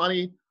some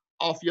money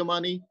off your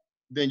money,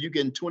 then you're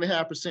getting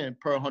 2.5%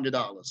 per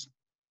 $100.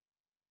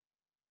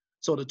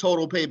 So the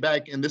total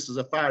payback, and this is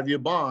a 5-year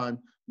bond,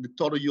 the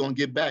total you're gonna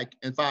get back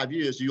in 5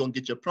 years, you're gonna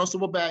get your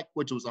principal back,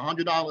 which was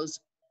 $100,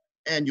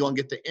 and you're gonna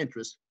get the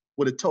interest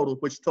which total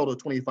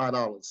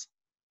 $25.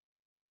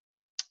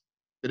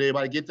 Did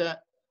everybody get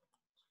that?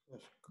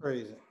 That's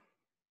crazy.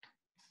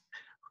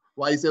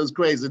 Why you say it was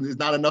crazy? It's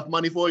not enough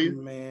money for you?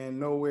 Man,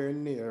 nowhere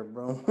near,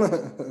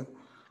 bro.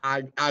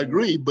 I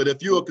agree, but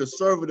if you're a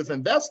conservative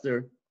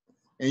investor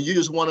and you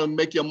just want to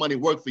make your money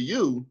work for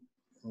you,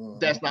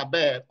 that's not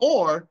bad.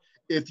 Or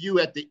if you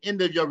at the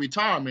end of your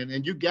retirement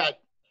and you got,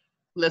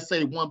 let's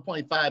say,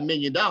 $1.5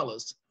 million.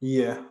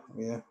 Yeah.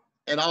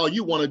 And all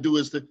you want to do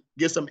is to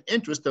get some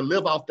interest to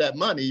live off that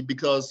money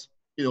because,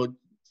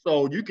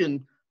 so you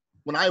can,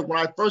 when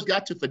I first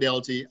got to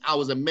Fidelity, I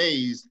was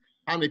amazed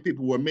how many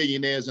people were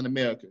millionaires in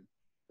America,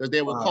 because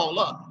they would call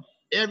up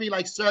every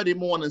Saturday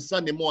morning,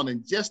 Sunday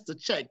morning, just to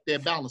check their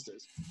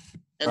balances.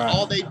 And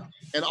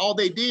all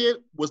they did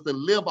was to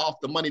live off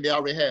the money they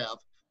already have.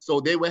 So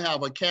they would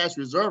have a cash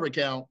reserve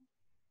account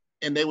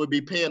and they would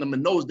be paying them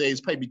in those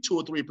days, maybe 2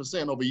 or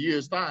 3% over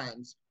years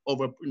times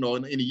in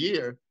a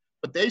year.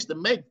 But they used to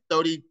make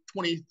 $30,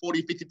 $20,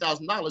 $40,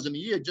 $50,000 in a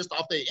year just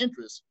off their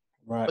interest.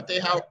 Right. But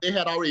they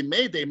had already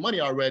made their money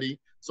already.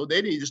 So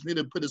they just need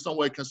to put it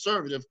somewhere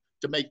conservative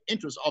to make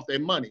interest off their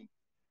money.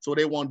 So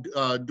they weren't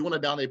doing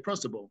it down their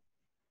principal.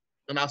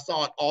 And I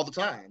saw it all the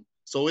time.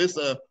 So it's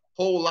a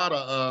whole lot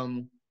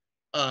of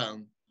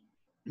um,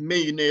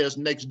 millionaires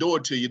next door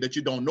to you that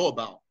you don't know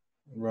about.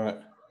 Right.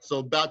 So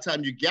about the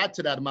time you got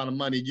to that amount of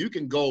money, you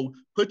can go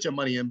put your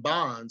money in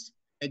bonds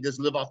and just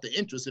live off the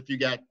interest if you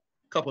got a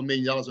couple $1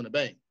 million in the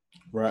bank.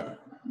 Right.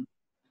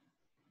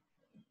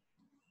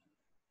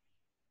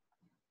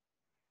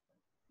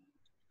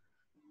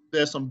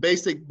 There's some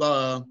basic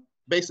bonds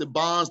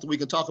that we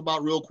can talk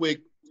about real quick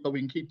so we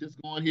can keep this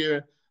going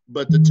here.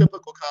 But the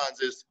typical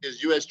kinds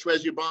is U.S.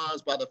 Treasury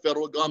bonds by the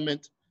federal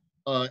government,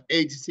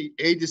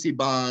 agency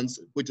bonds,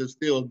 which is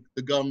still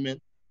the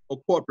government, or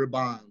corporate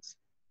bonds.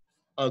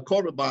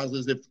 Corporate bonds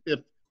is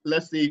if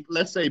let's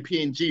say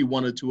P&G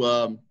wanted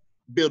to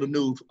build a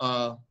new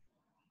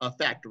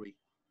factory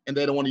and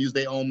they don't want to use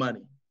their own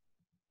money,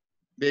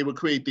 they would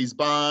create these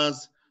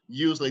bonds.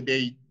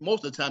 Usually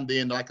most of the time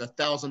they're in like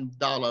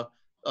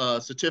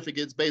 $1,000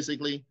 certificates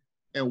basically.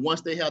 And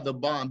once they have the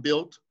bond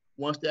built,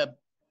 once that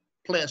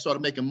plant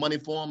started making money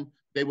for them,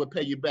 they would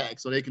pay you back.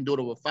 So they can do it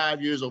over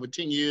 5 years, over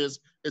 10 years.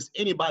 It's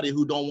anybody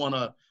who don't want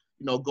to,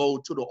 go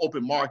to the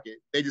open market.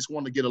 They just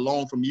want to get a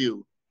loan from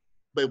you.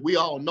 But we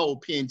all know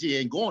P&G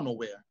ain't going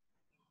nowhere.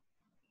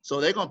 So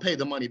they're going to pay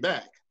the money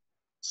back.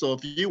 So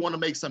if you want to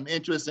make some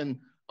interest in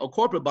a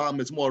corporate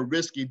bond, it's more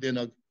risky than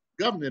a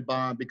government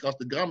bond because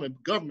the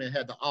government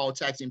had the all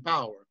taxing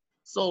power.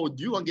 So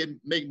you're going to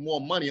make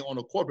more money on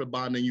a corporate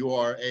bond than you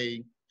are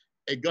a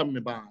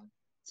government bond.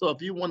 So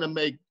if you want to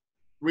make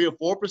 3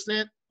 or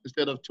 4%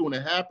 instead of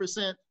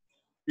 2.5%,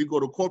 you go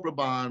to corporate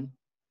bond,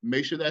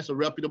 make sure that's a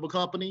reputable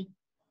company,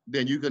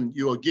 then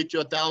you'll get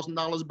your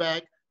 $1,000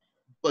 back,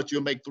 but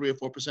you'll make 3 or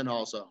 4%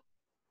 also.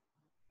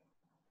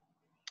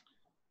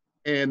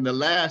 And the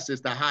last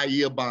is the high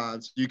yield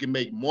bonds. You can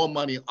make more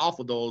money off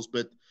of those,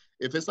 but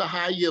if it's a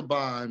high yield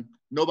bond,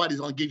 nobody's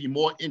gonna give you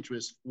more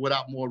interest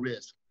without more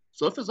risk.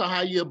 So if it's a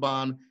high yield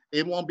bond,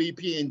 it won't be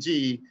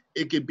P&G.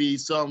 It could be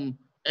some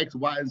X,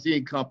 Y, and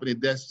Z company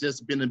that's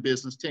just been in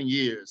business 10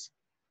 years.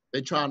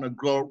 They're trying to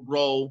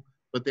grow,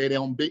 but they're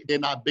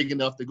not big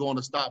enough to go on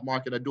the stock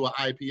market or do an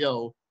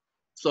IPO.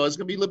 So it's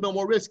gonna be a little bit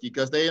more risky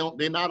because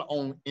they're not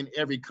owned in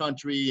every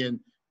country and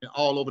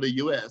all over the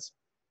US.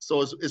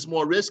 So it's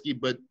more risky,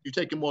 but you're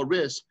taking more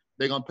risk,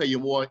 they're gonna pay you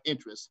more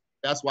interest.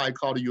 That's why I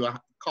called it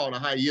a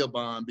high yield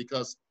bond,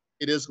 because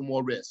it is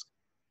more risk.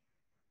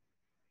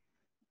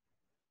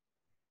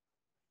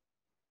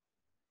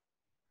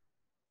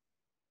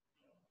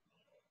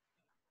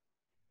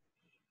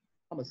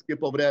 I'm gonna skip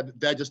over that.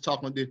 That just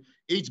talking about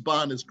each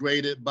bond is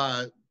graded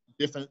by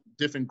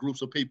different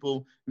groups of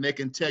people, and they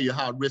can tell you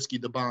how risky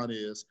the bond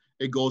is.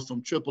 It goes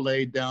from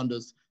AAA down to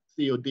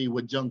COD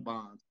with junk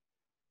bonds.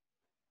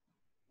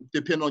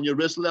 Depending on your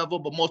risk level,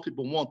 but most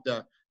people want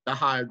the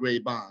higher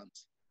grade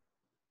bonds.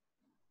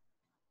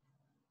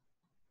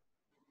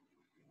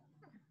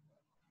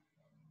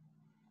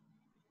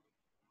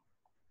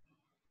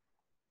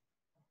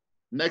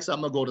 Next,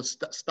 I'm gonna go to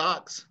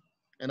stocks,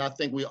 and I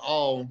think we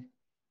all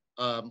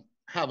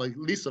have at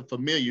least a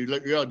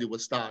familiarity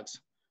with stocks.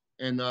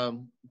 And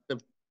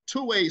the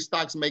 2 ways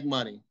stocks make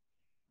money.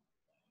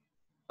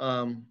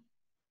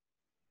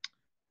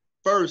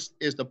 First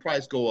is the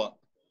price go up.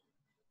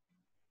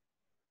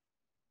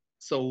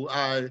 So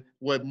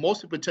what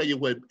most people tell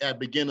you at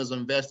beginners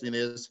investing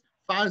is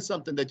find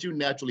something that you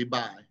naturally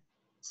buy.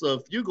 So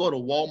if you go to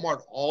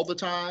Walmart all the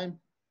time,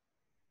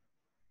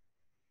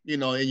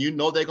 and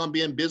they're going to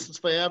be in business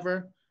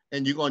forever,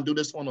 and you're going to do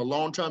this on a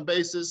long-term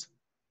basis,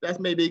 that's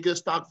maybe a good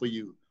stock for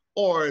you.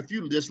 Or if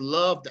you just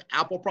love the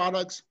Apple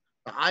products,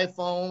 the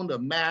iPhone, the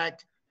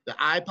Mac, the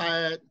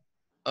iPad,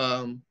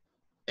 and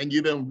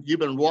you've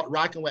been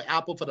rocking with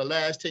Apple for the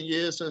last 10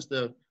 years since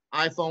the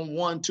iPhone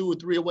 1, 2, or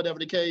 3, or whatever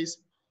the case,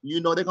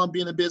 they're going to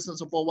be in the business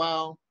for a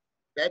while,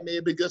 that may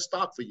be a good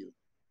stock for you.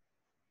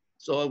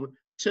 So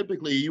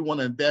typically you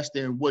want to invest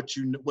in what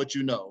you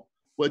know.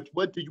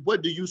 What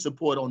do you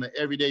support on an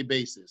everyday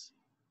basis?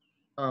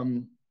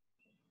 And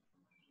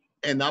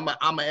I'm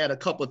gonna add a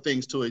couple of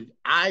things to it.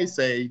 I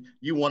say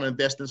you want to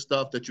invest in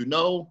stuff that you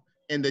know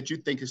and that you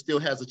think it still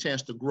has a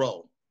chance to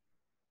grow,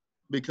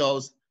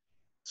 because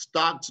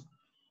stocks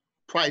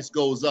price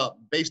goes up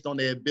based on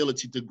their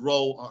ability to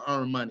grow or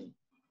earn money.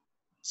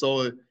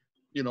 So,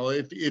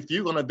 if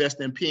you're going to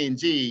invest in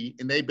P&G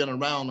and they've been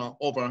around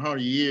over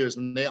 100 years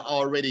and they're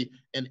already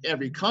in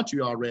every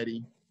country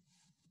already,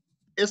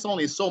 it's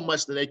only so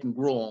much that they can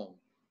grow on.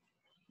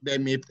 I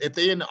mean, if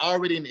they're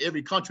already in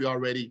every country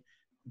already,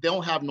 they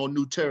don't have no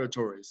new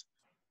territories.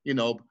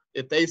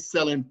 If they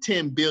selling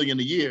 10 billion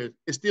a year,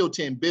 it's still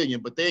 10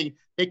 billion, but they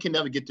can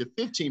never get to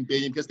 15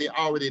 billion because they're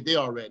already there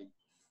already.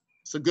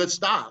 It's a good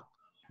stock.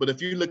 But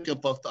if you're looking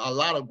for a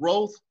lot of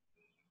growth,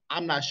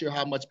 I'm not sure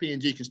how much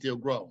P&G can still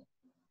grow.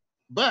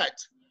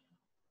 But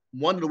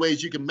one of the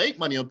ways you can make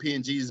money on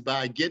P&G is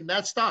by getting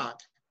that stock,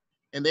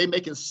 and they're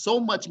making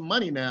so much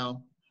money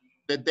now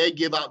that they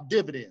give out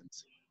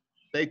dividends.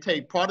 They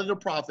take part of the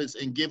profits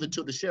and give it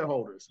to the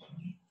shareholders.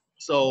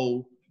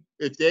 So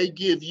if they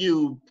give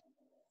you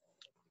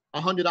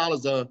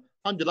 $100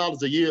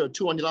 a year,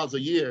 $200 a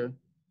year,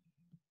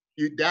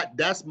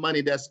 that's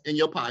money that's in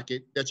your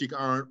pocket that you can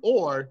earn,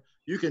 or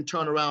you can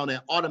turn around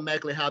and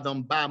automatically have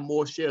them buy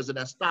more shares of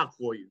that stock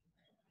for you.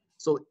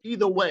 So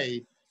either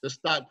way, the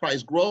stock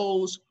price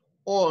grows,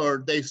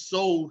 or they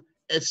so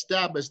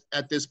established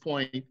at this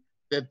point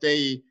that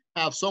they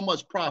have so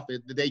much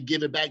profit that they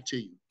give it back to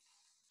you.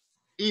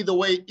 Either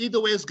way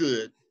is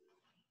good.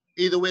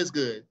 Either way is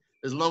good,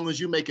 as long as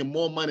you're making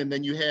more money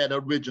than you had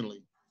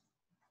originally.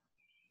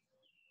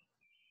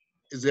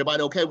 Is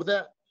everybody okay with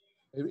that?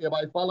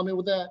 Everybody follow me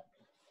with that?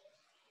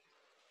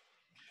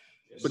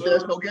 Yes, But sir.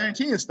 there's no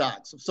guarantee in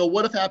stocks. So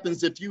what if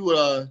happens if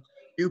you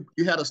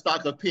you had a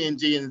stock of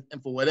P&G and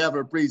for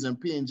whatever reason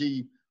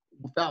P&G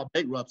filed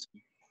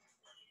bankruptcy?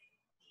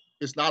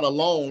 It's not a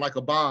loan like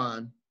a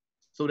bond,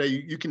 so that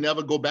you can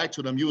never go back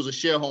to them. You was a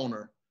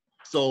shareholder.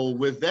 So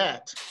with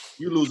that,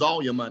 you lose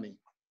all your money.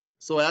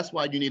 So that's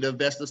why you need to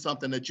invest in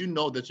something that you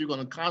know that you're going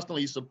to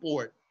constantly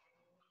support,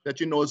 that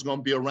you know is going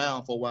to be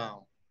around for a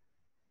while.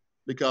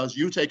 Because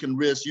you taking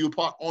risks, you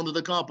part owner of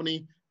the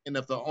company, and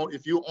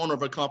if you owner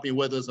of a company,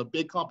 whether it's a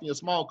big company or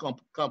small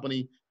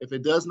company, if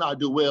it does not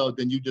do well,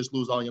 then you just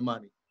lose all your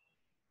money.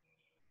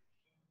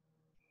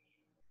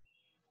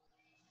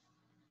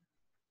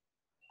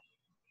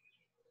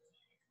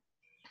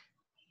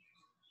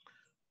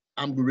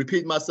 I'm going to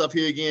repeat myself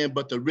here again,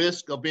 but the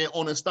risk of being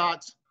owning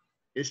stocks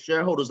is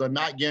shareholders are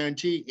not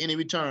guaranteed any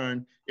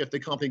return if the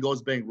company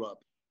goes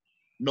bankrupt.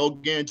 No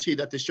guarantee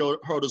that the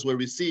shareholders will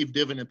receive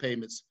dividend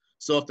payments.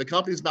 So if the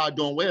company's not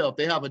doing well, if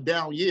they have a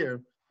down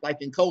year, like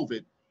in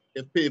COVID,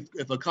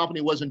 if a company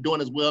wasn't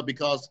doing as well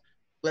because,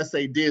 let's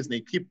say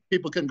Disney,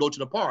 people couldn't go to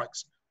the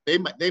parks,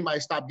 they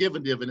might stop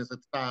giving dividends at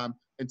the time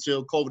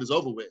until COVID is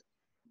over with.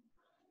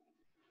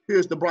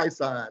 Here's the bright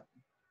side.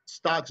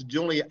 Stocks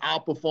generally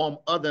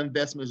outperform other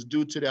investments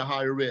due to their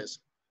higher risk.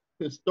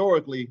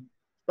 Historically,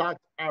 stocks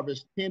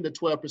average 10 to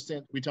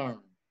 12% return.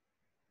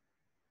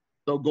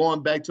 So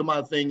going back to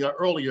my thing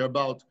earlier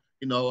about,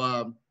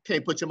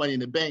 can't put your money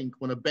in the bank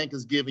when a bank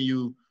is giving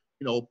you,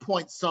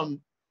 point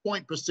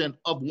percent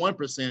of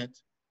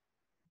 1%.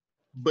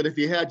 But if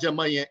you had your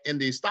money in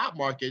the stock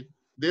market,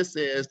 this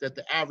says that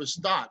the average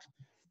stock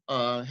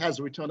has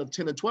a return of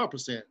 10 to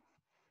 12%.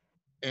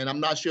 And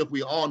I'm not sure if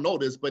we all know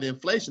this, but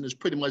inflation is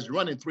pretty much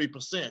running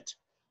 3%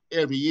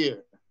 every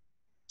year.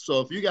 So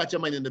if you got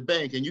your money in the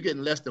bank and you're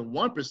getting less than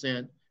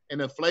 1%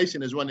 and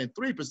inflation is running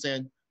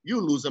 3%,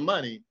 you're losing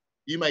money.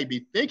 You might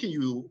be thinking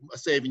you are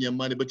saving your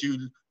money, but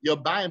your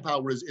buying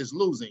power is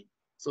losing.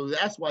 So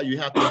that's why you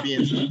have to be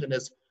in something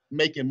that's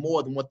making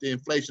more than what the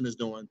inflation is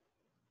doing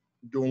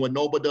what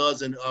Noble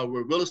does in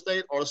real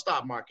estate or the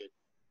stock market.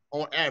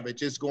 On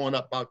average, it's going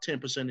up about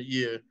 10% a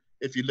year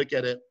if you look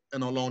at it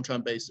on a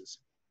long-term basis.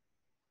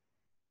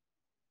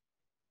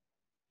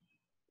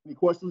 Any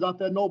questions out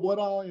there, Noble, at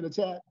all in the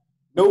chat?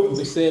 Nope,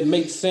 they said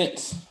makes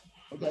sense.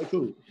 Okay,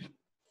 cool.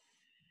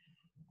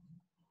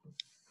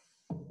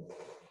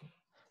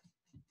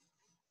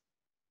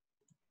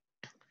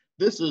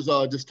 This is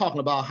just talking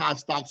about how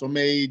stocks are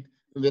made.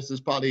 And this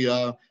is probably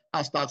how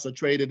stocks are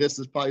traded. This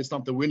is probably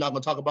something we're not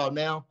going to talk about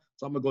now.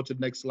 So I'm going to go to the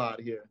next slide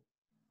here.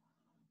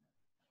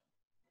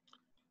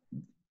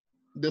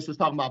 This is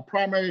talking about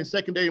primary and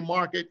secondary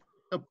market.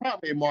 The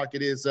primary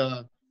market is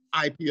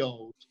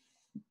IPOs.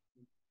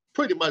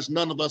 Pretty much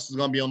none of us is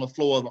going to be on the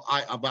floor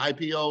of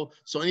IPO.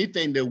 So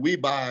anything that we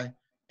buy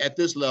at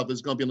this level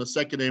is going to be on the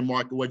secondary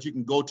market, where you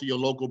can go to your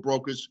local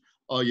brokers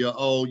or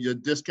your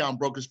discount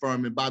brokerage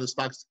firm and buy the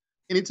stocks.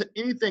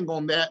 Anything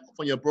on that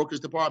from your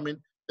brokerage department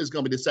is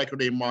going to be the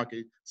secondary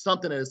market,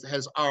 something that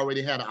has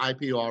already had an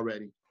IPO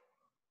already.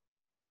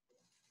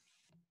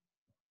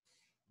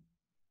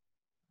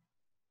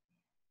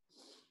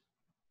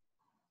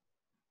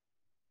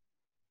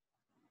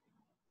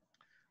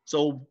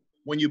 So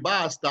when you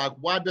buy a stock,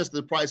 why does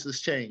the prices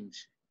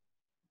change?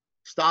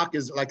 Stock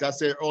is, like I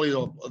said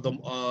earlier,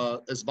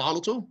 it's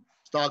volatile.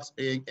 Stocks,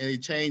 and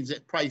it changes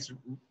price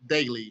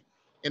daily.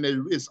 And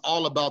it's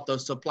all about the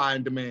supply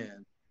and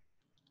demand.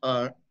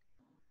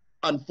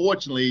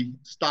 Unfortunately,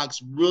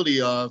 stocks really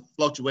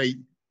fluctuate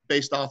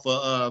based off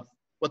of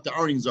what the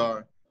earnings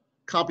are.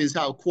 Companies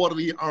have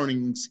quarterly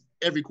earnings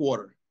every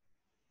quarter.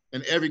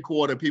 And every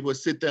quarter, people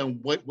sit there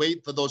and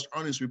wait for those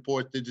earnings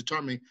reports to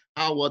determine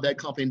how well that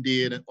company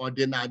did or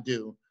did not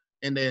do.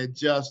 And they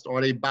adjust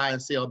or they buy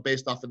and sell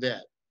based off of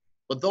that.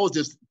 But those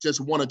just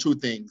one or two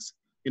things,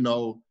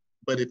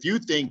 But if you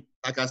think,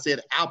 like I said,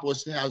 Apple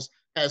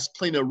has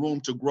plenty of room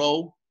to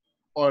grow,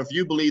 or if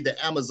you believe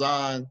that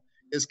Amazon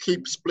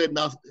keep splitting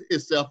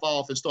itself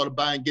off and started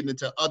getting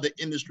into other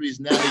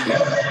industries now,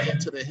 they get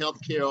into the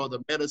healthcare or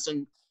the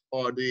medicine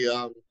or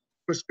the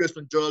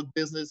prescription drug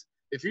business.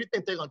 If you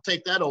think they're going to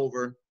take that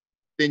over,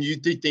 then you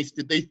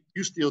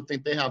still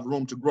think they have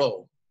room to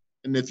grow.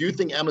 And if you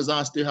think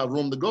Amazon still have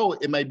room to grow,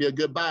 it may be a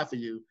good buy for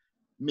you.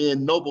 Me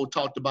and Noble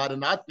talked about it,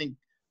 and I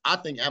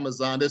think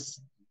Amazon,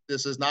 this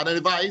is not an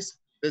advice,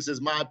 this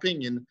is my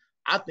opinion.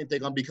 I think they're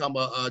going to become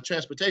a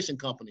transportation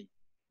company.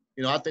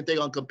 I think they're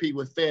going to compete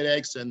with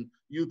FedEx and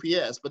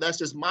UPS, but that's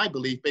just my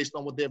belief based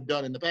on what they've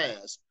done in the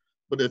past.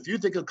 But if you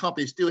think a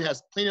company still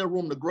has plenty of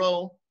room to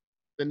grow,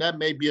 then that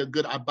may be a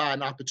good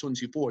buying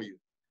opportunity for you.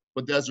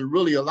 But there's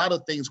really a lot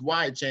of things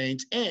why it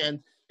changed, and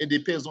it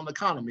depends on the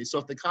economy. So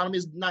if the economy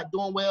is not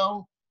doing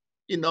well,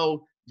 you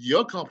know,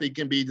 your company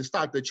can be, the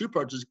stock that you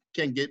purchase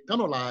can get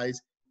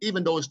penalized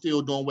even though it's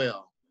still doing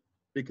well.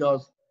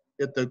 Because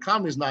if the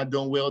economy is not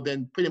doing well,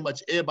 then pretty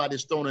much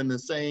everybody's thrown in the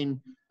same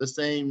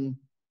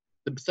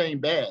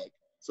bag.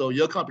 So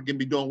your company can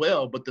be doing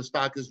well, but the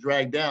stock is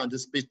dragged down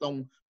just based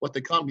on what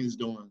the company is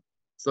doing.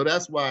 So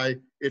that's why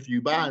if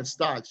you buy in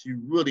stocks, you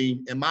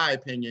really, in my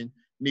opinion,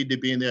 need to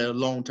be in there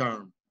long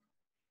term.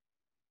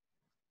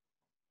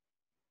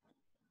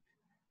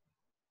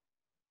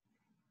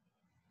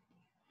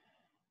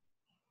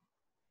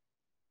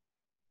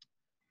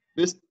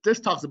 This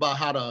talks about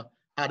how to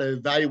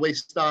evaluate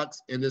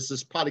stocks, and this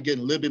is probably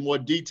getting a little bit more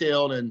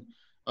detailed and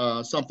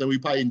something we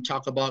probably can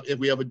talk about if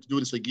we ever do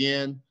this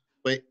again.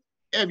 But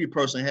every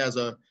person has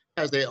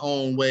their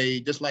own way,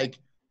 just like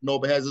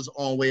Noble has his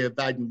own way of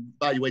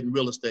evaluating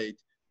real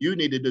estate. You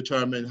need to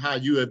determine how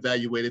you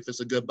evaluate if it's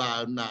a good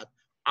buy or not.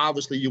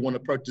 Obviously, you want to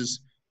purchase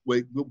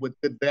with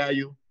good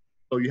value,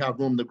 so you have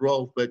room to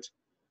grow. But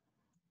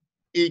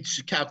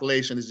each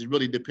calculation is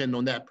really dependent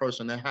on that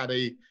person and how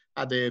they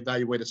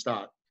evaluate a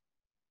stock.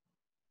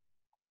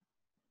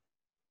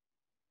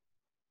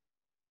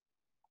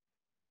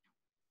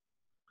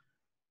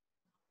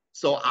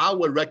 So I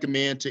would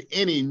recommend to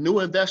any new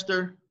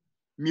investor,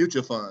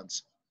 mutual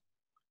funds.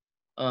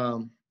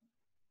 And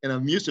a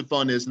mutual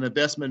fund is an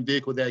investment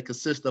vehicle that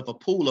consists of a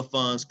pool of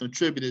funds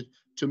contributed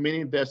to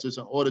many investors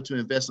in order to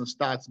invest in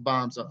stocks,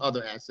 bonds, or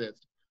other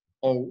assets.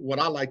 Or what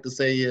I like to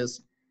say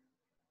is,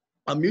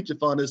 a mutual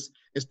fund is,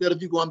 instead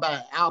of you going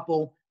by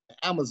Apple,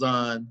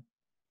 Amazon,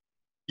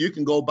 you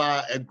can go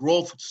buy a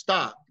growth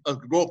stock, a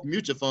growth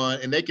mutual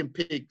fund, and they can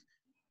pick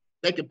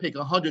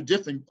 100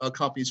 different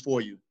companies for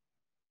you.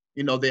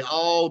 You know, they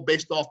all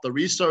based off the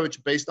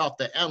research, based off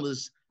the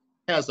analysts,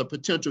 has a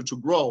potential to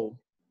grow.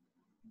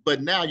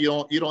 But now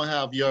you don't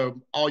have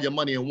all your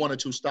money in one or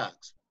two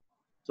stocks.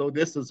 So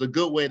this is a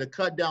good way to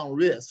cut down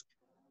risk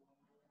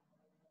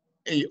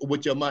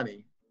with your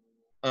money.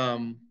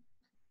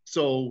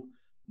 So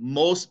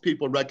most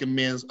people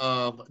recommend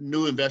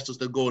new investors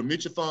to go in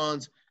mutual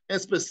funds,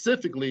 and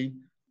specifically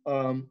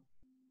an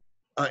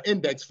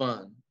index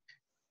fund.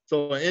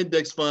 So an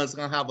index fund is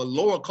going to have a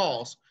lower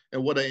cost,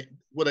 and what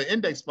an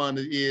index fund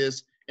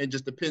is, and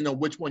just depending on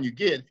which one you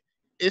get,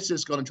 it's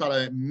just going to try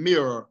to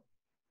mirror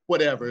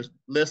whatever.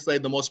 Let's say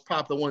the most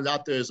popular one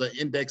out there is an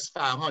index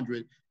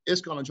 500. It's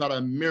going to try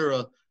to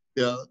mirror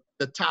the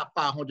top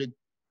 500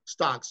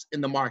 stocks in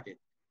the market.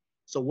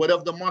 So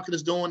whatever the market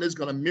is doing is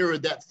going to mirror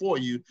that for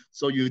you.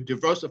 So you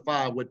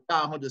diversify with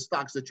 500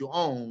 stocks that you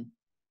own.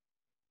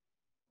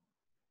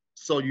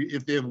 So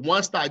if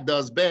one stock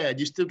does bad,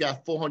 you still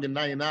got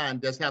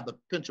 499 that's have the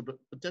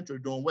potential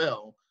of doing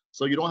well.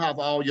 So you don't have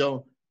all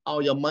your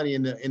money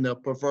in the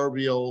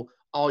proverbial,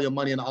 all your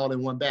money in all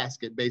in one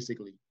basket,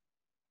 basically.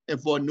 And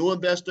for a new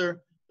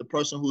investor, the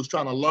person who's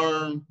trying to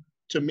learn,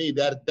 to me,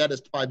 that is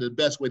probably the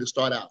best way to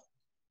start out.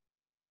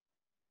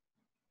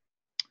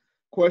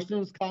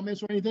 Questions,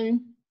 comments, or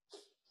anything?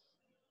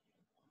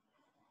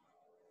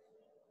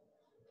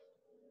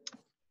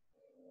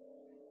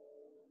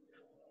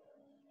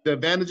 The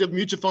advantage of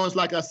mutual funds,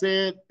 like I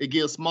said, it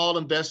gives small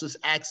investors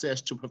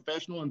access to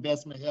professional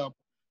investment help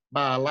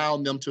by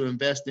allowing them to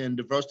invest in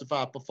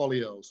diversified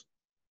portfolios.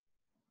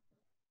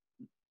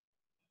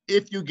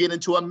 If you get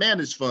into a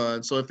managed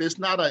fund, so if it's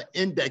not an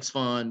index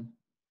fund,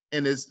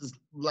 and it's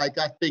like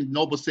I think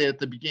Noble said at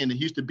the beginning,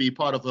 he used to be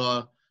part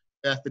of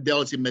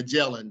Fidelity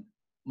Magellan.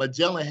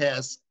 Magellan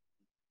has,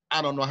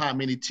 I don't know how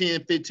many,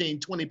 10, 15,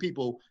 20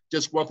 people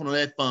just working on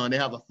that fund. They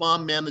have a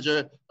fund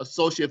manager,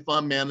 associate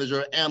fund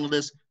manager,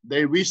 analyst.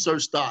 They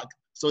research stock.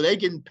 So they're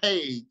getting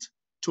paid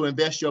to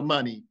invest your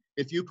money.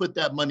 If you put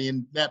that money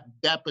in that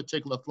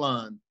particular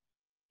fund,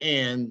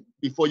 and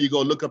before you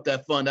go look up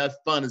that fund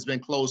has been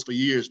closed for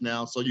years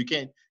now, so you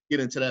can't get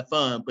into that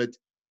fund. But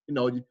you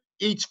know,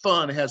 each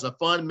fund has a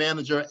fund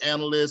manager,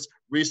 analyst,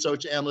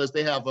 research analyst.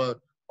 They have a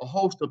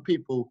host of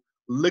people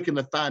looking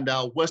to find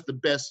out what's the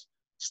best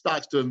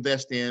stocks to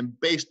invest in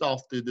based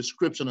off the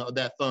description of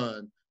that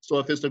fund. So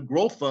if it's a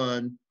growth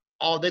fund,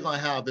 all they're gonna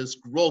have is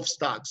growth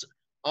stocks.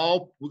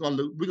 We're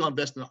gonna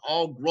invest in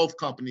all growth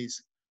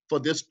companies for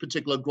this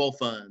particular growth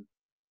fund.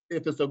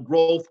 If it's a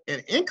growth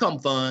and income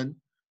fund,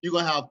 you're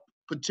gonna have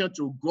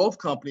potential growth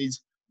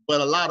companies,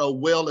 but a lot of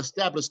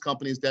well-established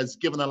companies that's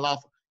giving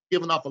off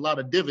a lot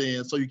of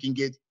dividends, so you can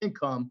get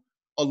income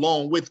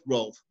along with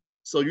growth.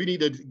 So you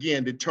need to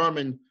again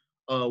determine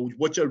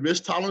what your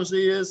risk tolerance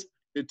is,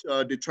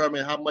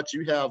 determine how much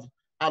you have,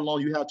 how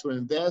long you have to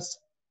invest,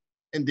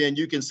 and then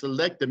you can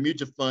select the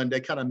mutual fund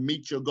that kind of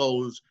meet your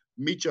goals,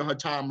 meet your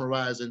time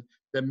horizon,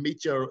 that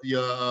meet your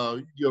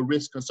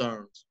risk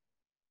concerns.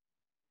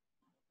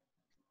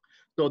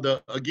 So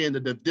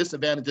the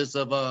disadvantages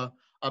of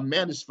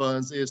managed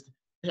funds is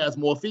it has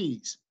more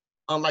fees.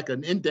 Unlike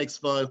an index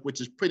fund, which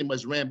is pretty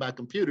much ran by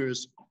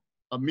computers,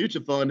 a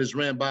mutual fund is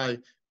ran by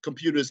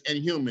computers and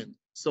human.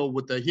 So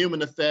with the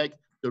human effect,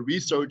 the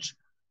research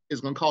is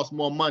going to cost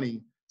more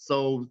money.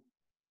 So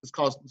it's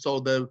cost. So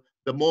the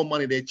more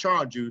money they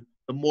charge you,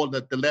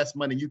 the less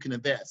money you can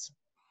invest.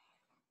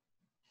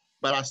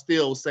 But I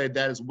still say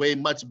that is way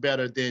much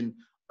better than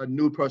a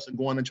new person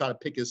going and try to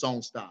pick his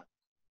own stock.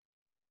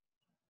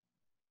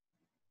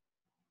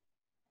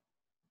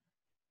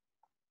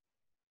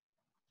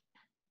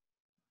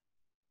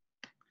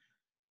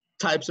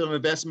 Types of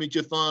investment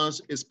mutual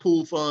funds is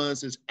pool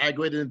funds, is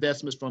aggregated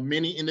investments from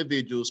many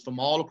individuals from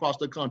all across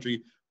the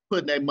country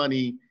putting their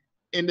money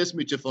in this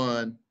mutual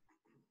fund.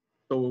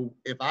 So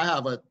if I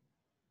have a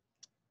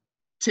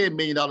 $10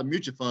 million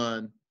mutual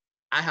fund,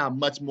 I have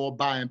much more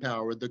buying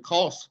power. The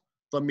cost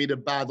for me to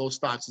buy those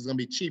stocks is going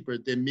to be cheaper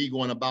than me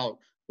going out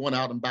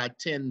and buy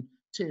 10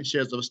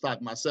 shares of a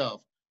stock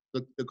myself.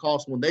 The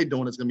cost when they're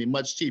doing it is going to be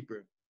much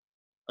cheaper.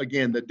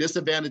 Again, the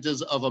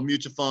disadvantages of a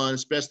mutual fund,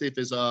 especially if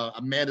it's a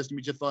managed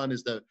mutual fund,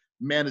 is the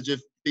manager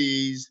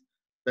fees,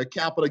 the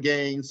capital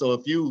gains. So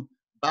if you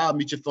buy a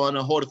mutual fund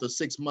and hold it for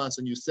 6 months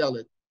and you sell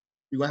it,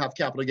 you're going to have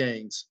capital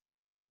gains.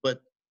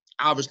 But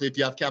obviously, if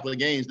you have capital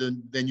gains,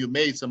 then you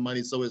made some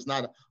money, so it's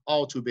not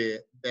all too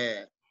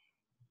bad.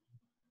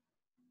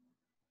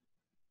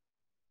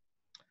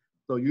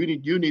 So you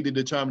need to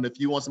determine if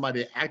you want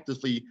somebody to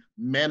actively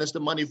manage the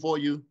money for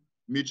you,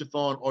 mutual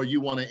fund, or you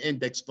want an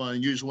index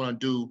fund. You just want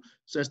to do,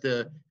 since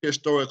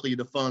historically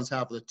the funds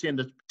have a 10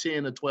 to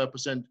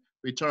 12%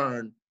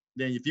 return,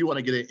 then if you want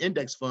to get an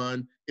index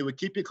fund, it would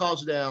keep your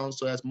costs down,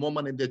 so that's more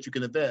money that you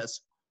can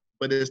invest,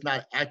 but it's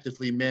not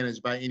actively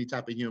managed by any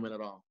type of human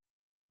at all.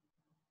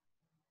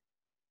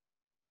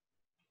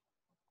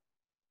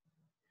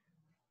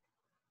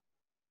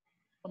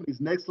 Some of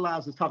these next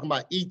slides is talking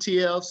about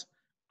ETFs.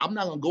 I'm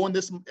not going to go in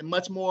this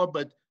much more,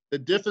 but the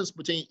difference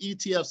between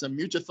ETFs and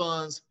mutual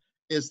funds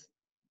is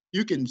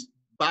you can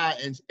buy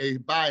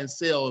and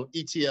sell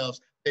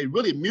ETFs. They're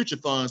really mutual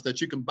funds that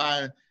you can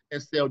buy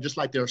and sell just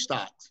like they're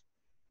stocks.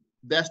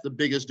 That's the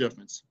biggest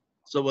difference.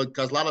 So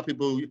because a lot of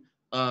people,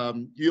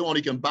 you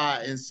only can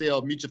buy and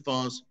sell mutual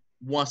funds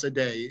once a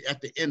day at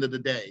the end of the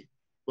day.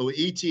 But with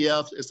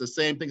ETFs, it's the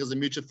same thing as a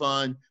mutual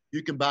fund.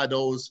 You can buy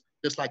those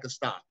just like a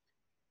stock.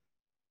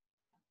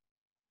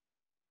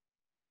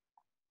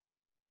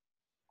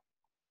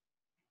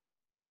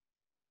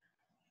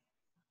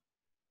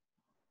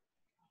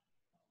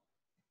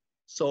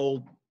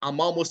 So I'm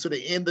almost to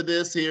the end of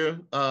this here.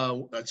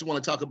 I just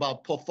want to talk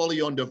about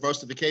portfolio and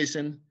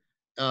diversification.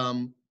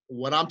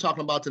 What I'm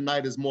talking about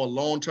tonight is more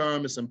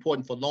long-term. It's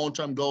important for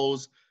long-term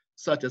goals,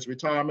 such as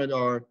retirement,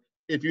 or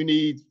if you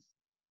need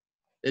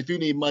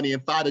money in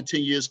 5 to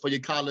 10 years for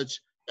your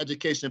college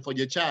education for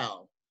your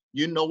child.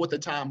 You know what the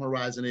time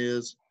horizon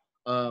is,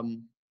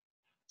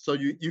 so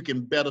you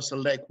can better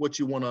select what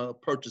you want to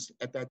purchase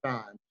at that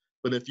time.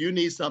 But if you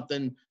need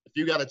something, if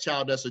you got a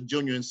child that's a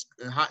junior in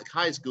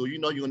high school, you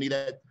know you're gonna need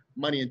that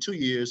money in 2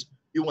 years.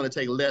 You want to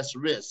take less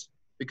risk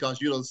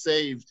because you don't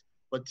saved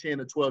for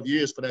 10 or 12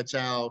 years for that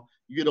child.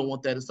 You don't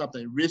want that as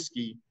something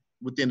risky.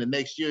 Within the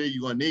next year,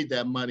 you're gonna need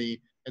that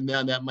money, and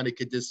now that money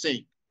could just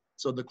sink.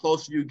 So the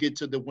closer you get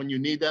to when you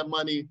need that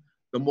money,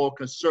 the more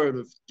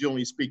conservative,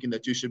 generally speaking,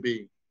 that you should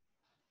be.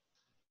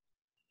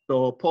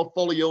 So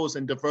portfolios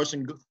and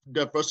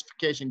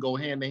diversification go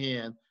hand in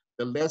hand.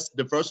 The less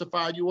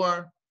diversified you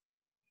are,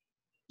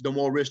 the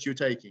more risk you're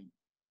taking.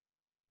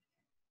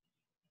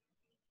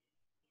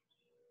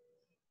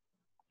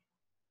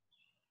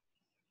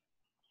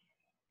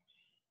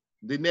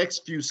 The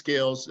next few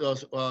scales,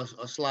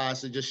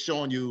 slides are just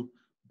showing you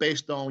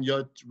based on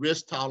your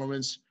risk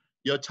tolerance,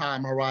 your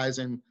time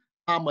horizon,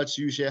 how much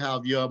you should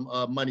have your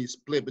money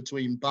split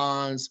between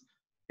bonds,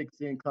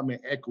 fixed income, and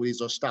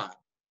equities or stock.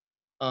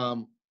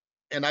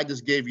 And I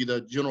just gave you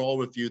the general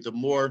overview. The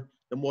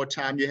more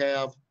time you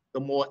have, the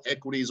more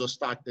equities or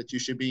stock that you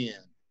should be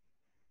in.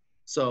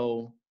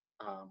 So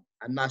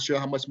I'm not sure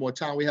how much more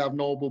time we have,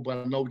 Noble, but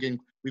I know we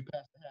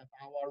passed the half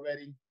hour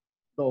already.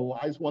 So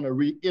I just want to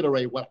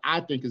reiterate what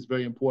I think is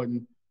very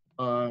important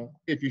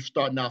if you're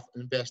starting off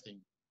investing.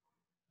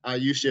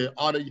 You should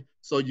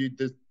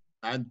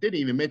I didn't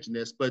even mention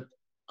this, but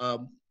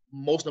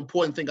most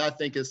important thing I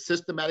think is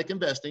systematic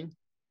investing,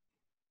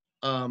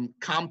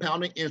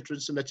 compounding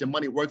interest so that your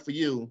money work for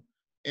you.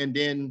 And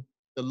then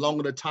the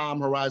longer the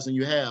time horizon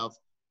you have,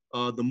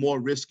 the more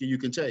risky you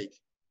can take.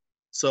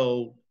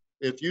 So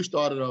if you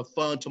started a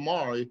fund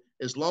tomorrow,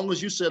 as long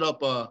as you set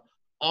up a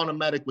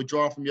automatic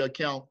withdrawal from your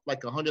account,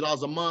 like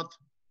 $100 a month,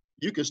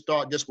 you can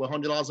start just with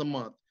 $100 a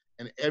month.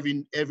 And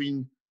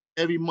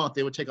every month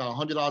they would take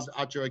 $100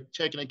 out your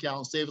checking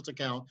account, savings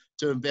account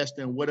to invest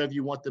in whatever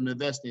you want them to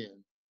invest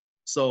in.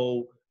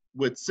 So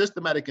with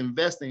systematic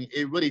investing,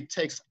 it really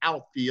takes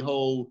out the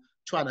whole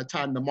trying to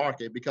time the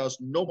market, because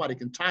nobody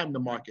can time the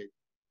market.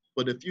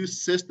 But if you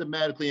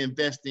systematically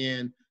invest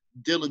in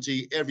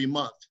diligently every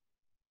month,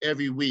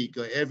 every week,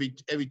 or every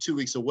 2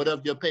 weeks, or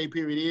whatever your pay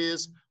period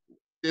is,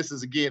 this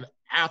is again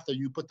after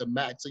you put the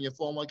max in your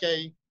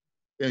 401k,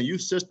 then you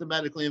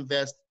systematically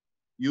invest.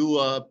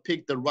 You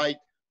pick the right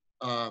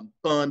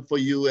fund for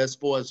you as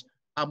far as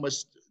how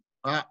much,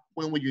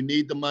 when will you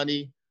need the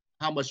money,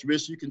 how much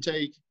risk you can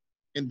take,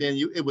 and then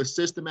it was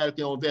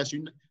systematically invest.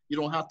 You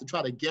don't have to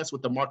try to guess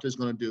what the market is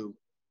going to do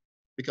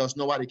because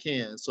nobody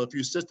can. So if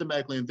you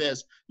systematically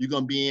invest, you're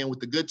going to be in with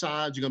the good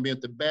times, you're going to be in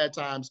with the bad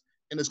times,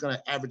 and it's going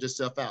to average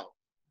itself out.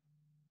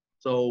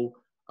 So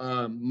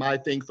my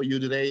thing for you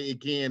today,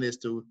 again, is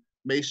to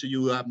make sure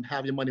you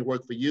have your money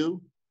work for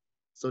you.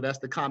 So that's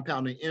the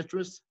compounding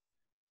interest.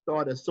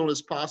 Start as soon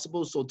as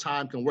possible so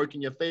time can work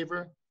in your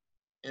favor,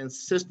 and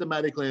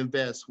systematically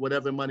invest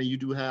whatever money you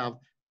do have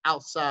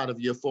outside of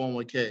your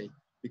 401k,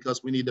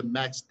 because we need to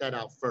max that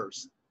out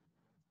first.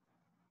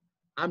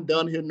 I'm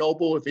done here,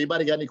 Noble. If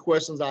anybody got any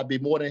questions, I'd be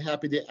more than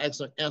happy to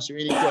answer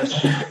any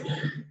questions.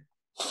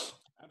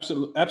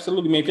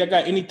 Absolutely, man. If y'all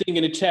got anything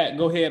in the chat,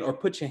 go ahead or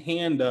put your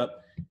hand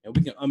up and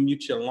we can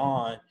unmute your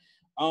line.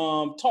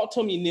 Talk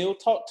to me, Neil.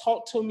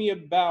 Talk to me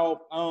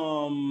about,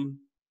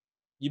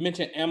 you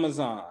mentioned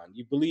Amazon.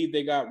 You believe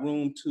they got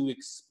room to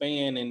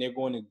expand and they're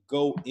going to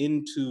go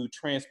into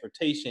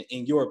transportation,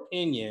 in your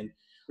opinion.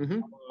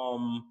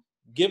 Mm-hmm.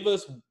 Give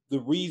us the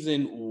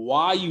reason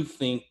why you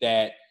think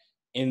that,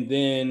 and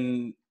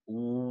then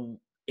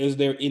is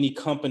there any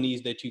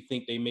companies that you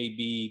think they may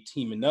be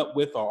teaming up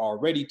with or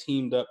already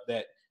teamed up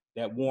that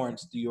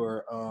warrants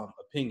your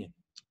opinion?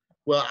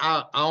 Well,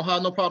 I don't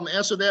have no problem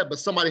answering that, but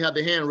somebody had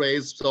their hand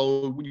raised.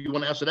 So you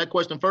want to answer that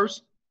question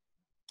first?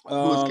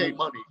 Who is K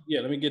Money? Yeah,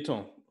 let me get to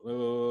him.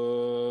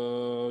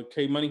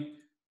 K Money.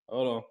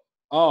 Hold on.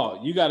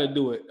 Oh, you got to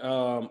do it.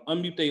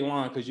 Unmute their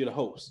line because you're the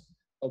host.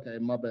 Okay,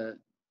 my bad.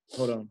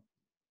 Hold on.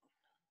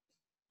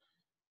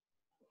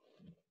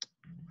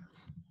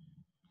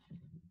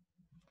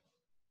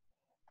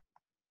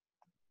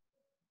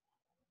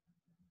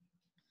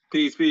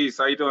 Peace.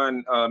 How you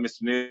doing,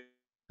 Mr. Neil?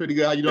 Pretty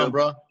good. How you doing,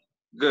 bro?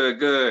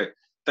 Good.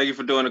 Thank you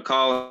for doing the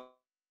call.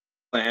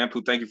 And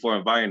Ampu, thank you for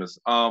inviting us.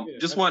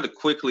 Just wanted to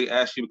quickly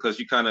ask you, because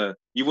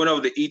you went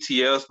over the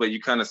ETFs, but you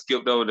kind of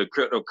skipped over the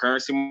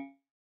cryptocurrency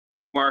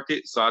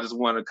market. So I just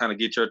want to kind of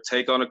get your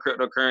take on the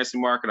cryptocurrency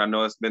market. I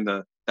know it's been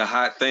the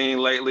hot thing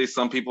lately.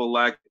 Some people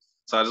like it.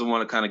 So I just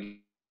want to kind of give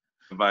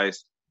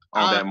advice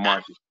on that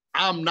market.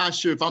 I'm not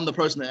sure if I'm the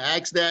person to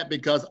ask that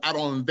because I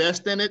don't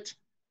invest in it.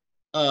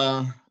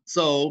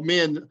 So me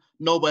and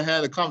Nova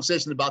had a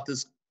conversation about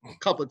this a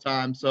couple of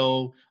times.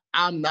 So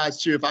I'm not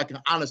sure if I can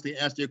honestly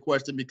answer your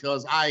question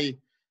because I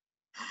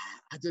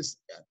just,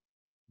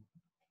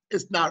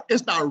 it's not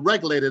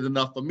regulated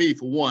enough for me,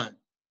 for one.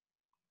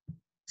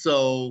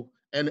 So,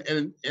 and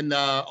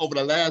over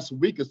the last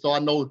week or so, I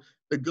know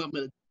the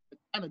government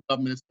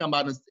has come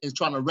out and is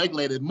trying to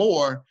regulate it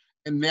more,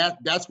 and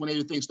that's when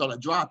everything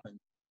started dropping.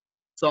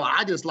 So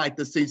I just like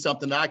to see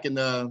something that I can,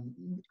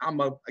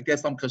 I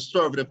guess I'm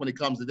conservative when it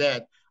comes to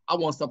that. I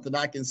want something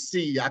I can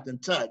see, I can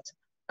touch.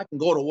 I can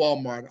go to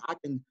Walmart, I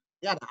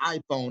got an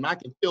iPhone, I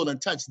can feel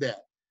and touch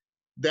that.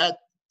 That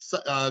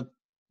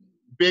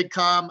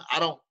Bitcoin,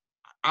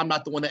 I'm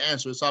not the one to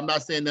answer it. So I'm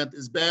not saying that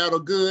it's bad or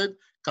good,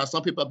 because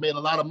some people have made a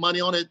lot of money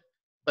on it,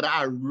 but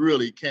I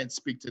really can't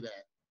speak to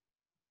that.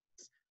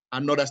 I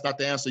know that's not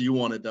the answer you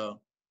wanted, though.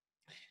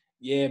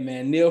 Yeah,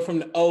 man. Neil from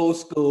the old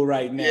school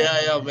right now.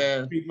 Yeah,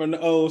 man. He from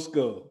the old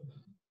school.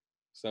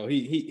 So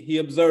he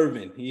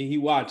observing. He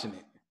watching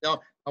it.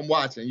 No, I'm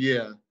watching,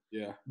 yeah.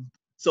 Yeah.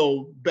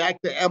 So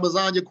back to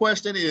Amazon, your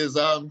question is,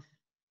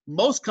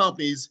 most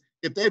companies,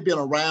 if they've been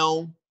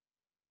around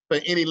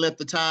for any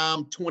length of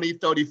time, 20,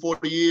 30,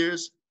 40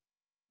 years,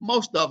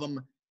 most of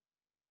them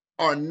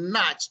are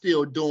not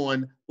still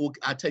doing, well,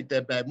 I take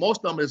that back.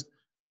 Most of them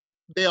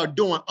they are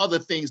doing other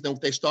things than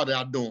what they started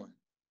out doing.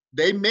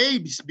 They may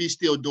be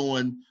still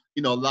doing,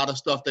 a lot of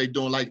stuff they're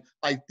doing, like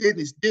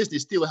Disney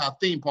still have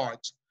theme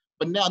parks,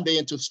 but now they're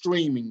into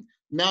streaming.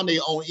 Now they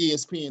own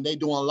ESPN. They're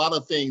doing a lot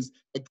of things.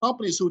 The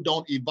companies who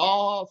don't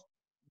evolve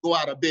go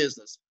out of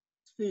business.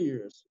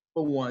 Sears,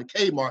 for one,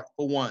 Kmart,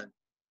 for one.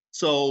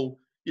 So,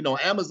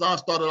 Amazon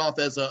started off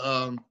as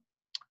a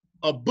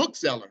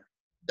bookseller.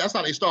 That's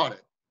how they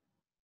started.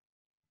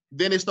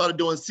 Then they started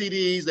doing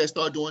CDs. They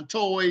started doing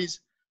toys.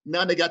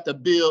 Now they got the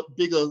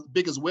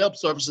biggest web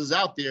services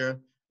out there.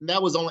 And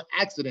that was on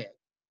accident.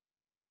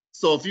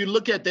 So if you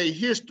look at their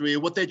history,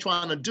 what they're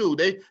trying to do,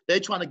 they're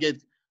trying to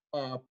get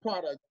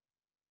product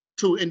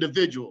to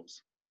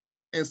individuals.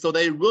 And so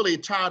they really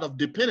tired of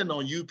depending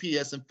on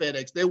UPS and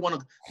FedEx. They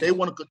want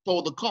to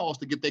control the cost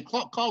to get their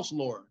costs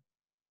lower.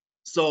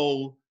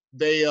 So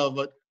they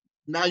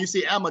now you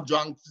see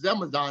Amazon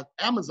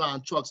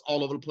trucks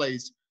all over the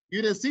place.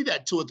 You didn't see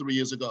that 2 or 3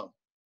 years ago.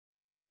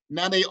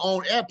 Now they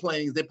own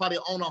airplanes. They probably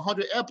own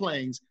 100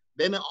 airplanes.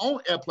 They didn't own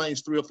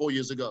airplanes 3 or 4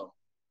 years ago.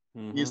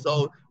 Mm-hmm.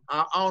 So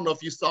I don't know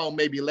if you saw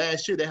maybe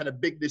last year they had a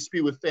big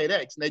dispute with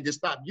FedEx and they just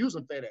stopped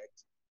using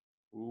FedEx.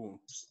 Ooh.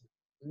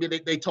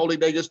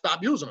 They just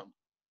stopped using them.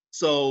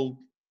 So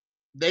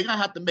they're gonna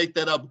have to make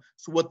that up.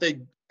 So what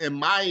in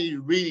my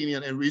reading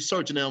and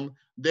researching them,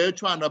 they're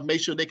trying to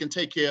make sure they can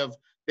take care of,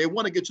 they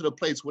want to get to the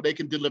place where they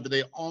can deliver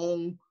their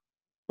own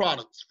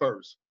products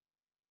first.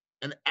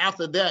 And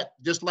after that,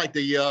 just like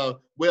the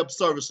web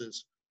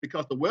services,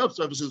 because the web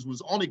services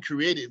was only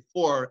created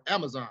for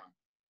Amazon,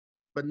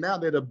 but now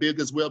they're the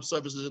biggest web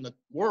services in the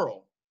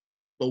world.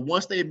 But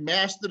once they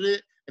mastered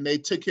it, and they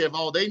took care of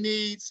all their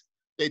needs,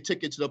 they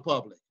took it to the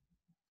public.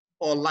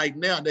 Or like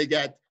now, they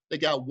got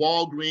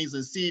Walgreens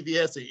and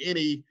CVS and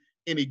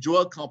any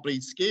drug company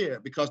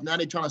scared because now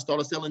they're trying to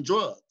start selling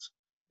drugs.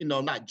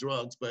 Not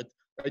drugs, but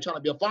they're trying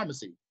to be a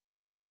pharmacy.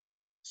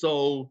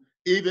 So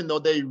even though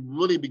they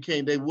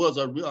was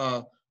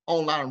a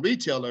online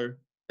retailer,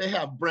 they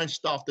have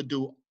branched off to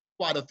do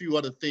quite a few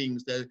other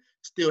things that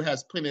still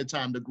has plenty of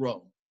time to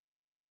grow.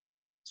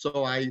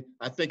 So I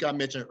think I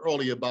mentioned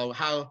earlier about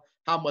how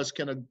much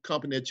can a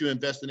company that you're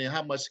investing in,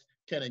 how much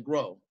can it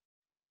grow?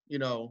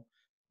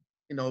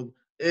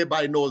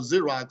 Everybody knows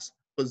Xerox,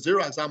 but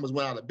Xerox almost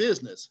went out of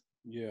business.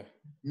 Yeah.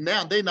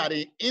 Now they're not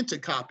into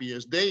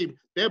copiers.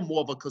 They're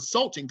more of a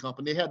consulting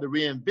company. They had to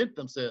reinvent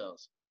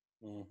themselves.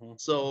 Mm-hmm.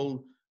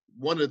 So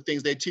one of the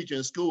things they teach you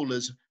in school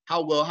is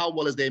how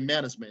well is their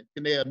management?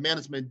 Can their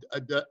management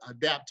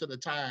adapt to the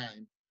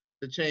time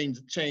to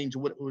change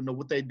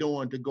what they're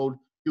doing to go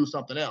do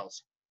something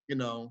else?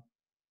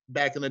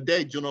 Back in the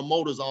day, General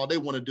Motors, all they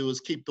want to do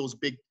is keep those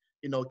big,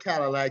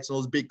 Cadillacs and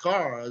those big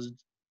cars.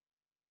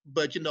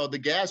 But the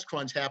gas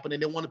crunch happened,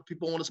 and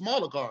people wanted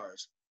smaller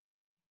cars.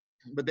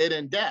 But they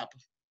didn't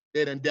adapt.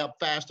 They didn't adapt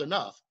fast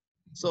enough.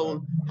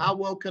 So how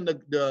well can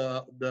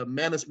the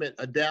management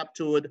adapt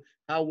to it?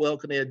 How well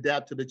can they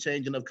adapt to the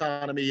change in the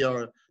economy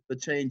or the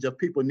change of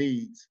people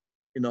needs?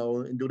 And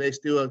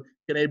can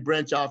they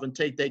branch off and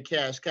take their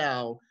cash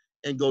cow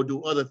and go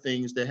do other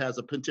things that has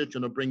a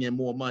potential to bring in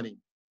more money?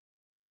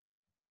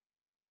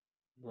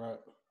 Right.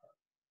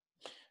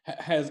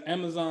 Has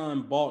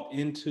Amazon bought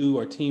into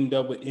or teamed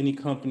up with any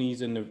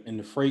companies in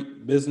the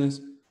freight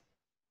business?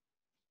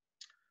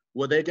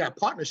 Well, they got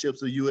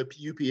partnerships with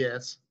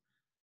UPS,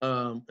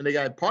 and they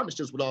got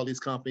partnerships with all these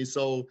companies.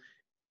 So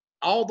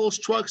all those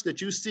trucks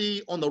that you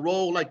see on the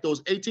road, like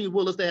those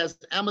 18-wheelers that has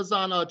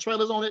Amazon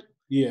trailers on it,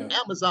 yeah,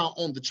 Amazon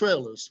owns the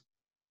trailers,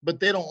 but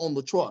they don't own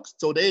the trucks.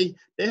 So they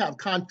have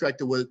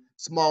contracted with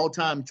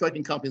small-time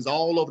trucking companies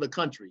all over the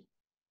country.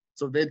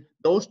 So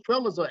those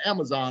trailers are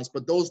Amazon's,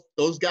 but those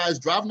guys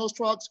driving those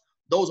trucks,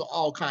 those are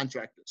all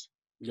contractors.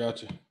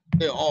 Gotcha.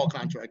 They're all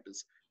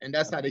contractors. And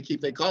that's how they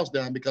keep their costs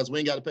down, because we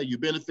ain't got to pay you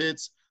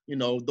benefits.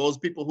 Those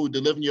people who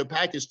deliver your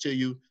package to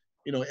you,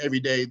 every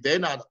day, they're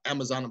not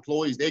Amazon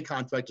employees, they're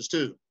contractors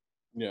too.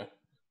 Yeah,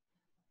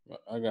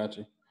 I got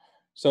you.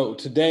 So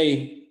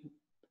today,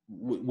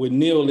 what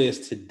Neil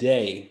is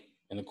today,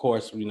 and of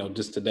course,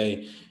 just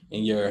today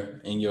in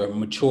your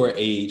mature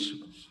age,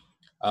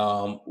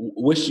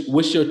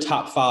 what's your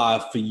top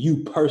 5 for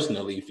you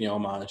personally, if you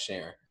don't mind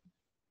sharing?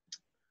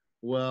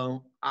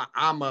 Well,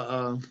 I'm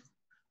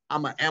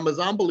an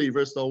Amazon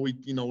believer, so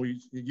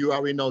you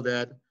already know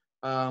that.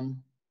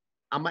 I'm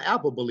an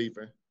Apple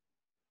believer.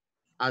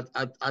 I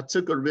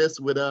took a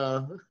risk with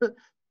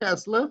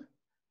Tesla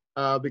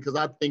because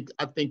I think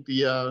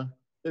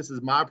this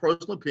is my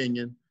personal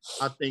opinion.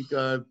 I think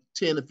 10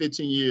 to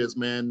 15 years,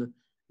 man,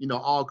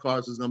 all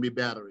cars is gonna be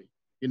battery.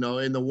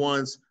 And the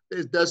ones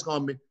there's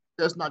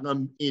not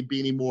gonna be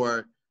any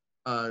more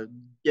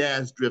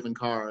gas-driven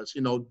cars.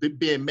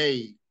 Being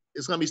made.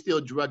 It's gonna be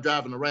still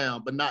driving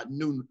around, but not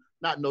new.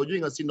 You ain't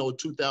gonna see no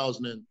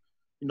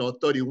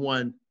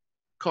 2031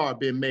 car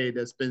being made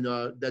that's been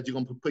that you're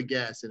gonna put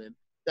gas in it.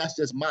 That's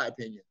just my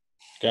opinion.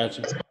 Gotcha.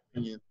 That's my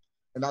opinion.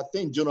 And I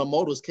think General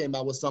Motors came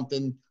out with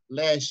something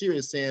last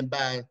year saying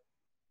by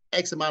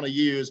X amount of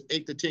years,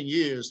 8 to 10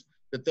 years,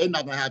 that they're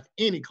not gonna have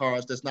any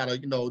cars that's not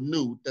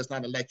new, that's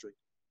not electric.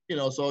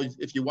 So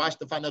if you watch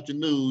the financial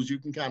news, you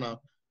can kind of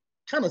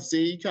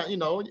see,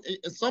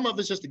 some of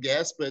it's just the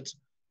gas, but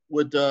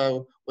with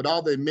all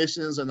the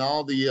emissions and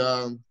all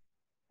the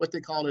what they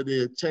call it,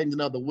 the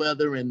changing of the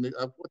weather and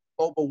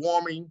global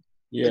warming,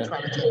 they're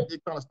trying to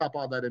stop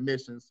all that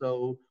emission.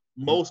 So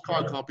most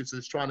car companies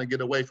is trying to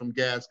get away from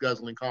gas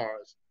guzzling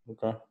cars.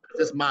 Okay,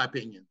 that's my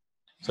opinion.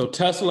 So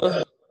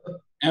Tesla,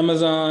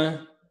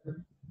 Amazon,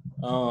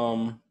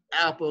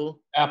 Apple.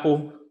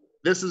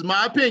 This is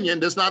my opinion.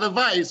 That's not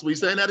advice. We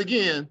saying that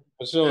again.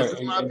 For sure. This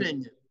is my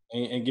opinion.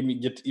 And give me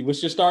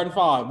what's your starting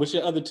 5? What's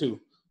your other 2?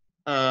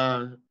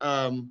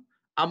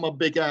 I'm a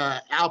big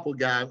Apple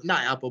guy,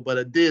 not Apple, but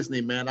a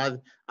Disney, man. I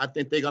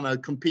think they're gonna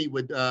compete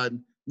with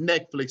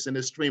Netflix in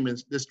this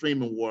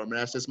streaming war, man.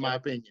 That's just my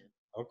opinion.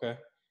 Okay.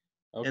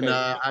 And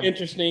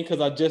interesting, because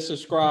I just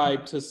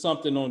subscribed to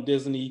something on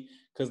Disney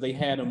because they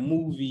had a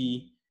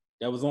movie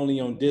that was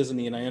only on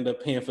Disney, and I ended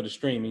up paying for the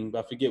streaming,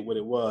 but I forget what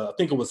it was. I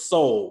think it was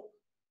Soul,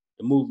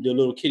 the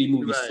little kitty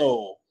movie. Right.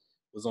 Soul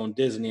was on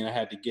Disney, and I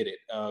had to get it.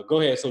 Go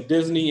ahead. So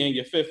Disney, and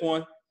your 5th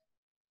one.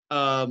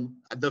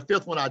 The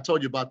 5th one I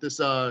told you about, this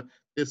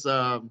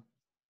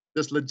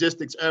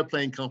logistics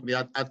airplane company.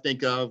 I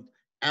think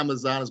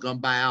Amazon is going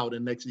to buy out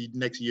in next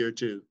year or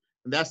 2,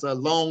 and that's a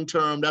long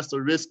term. That's a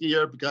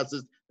riskier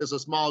because it's a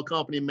small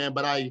company, man.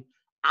 But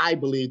I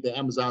believe that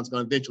Amazon's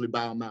going to eventually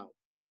buy them out.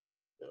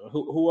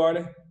 Who are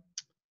they?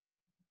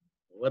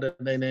 What are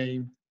they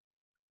named?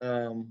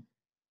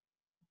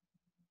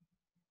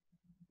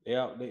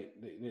 Yeah,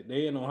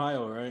 they in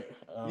Ohio, right?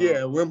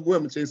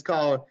 Wilmington. It's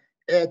called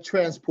Air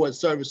Transport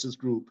Services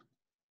Group.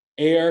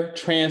 Air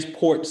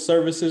Transport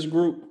Services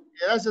Group.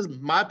 Yeah, that's just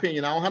my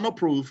opinion. I don't have no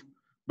proof,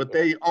 but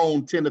they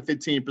own 10 to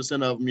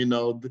 15% of them. You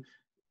know,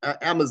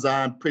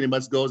 Amazon pretty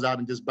much goes out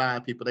and just buy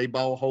people. They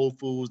bought Whole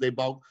Foods. They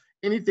bought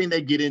anything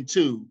they get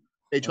into.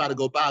 They try to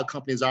go buy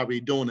companies already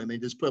doing it. And they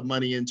just put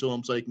money into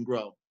them so they can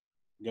grow.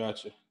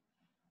 Gotcha.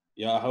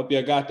 Yeah, I hope you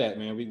got that,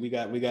 man. We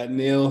got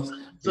Neil.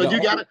 So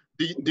you got it.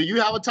 Do you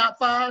have a top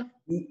 5?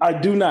 I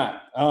do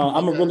not.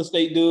 I'm a real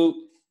estate dude.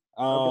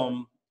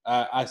 Okay.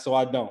 I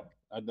don't.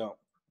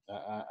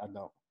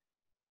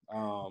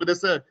 But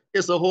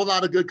it's a whole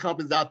lot of good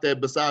companies out there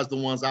besides the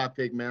ones I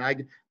pick,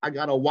 man. I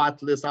got a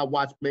watch list. I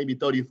watch maybe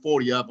 30,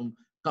 40 of them,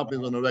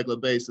 companies on a regular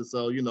basis.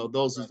 So, you know,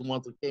 those are the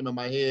ones that came in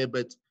my head.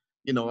 But,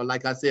 you know,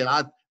 like I said,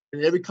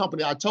 in every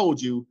company I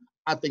told you,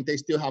 I think they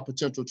still have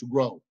potential to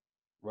grow.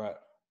 Right.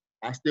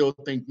 I still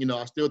think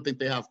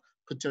they have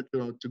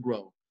potential to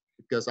grow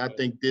because I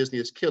think Disney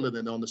is killing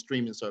it on the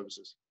streaming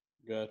services.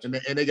 Gotcha.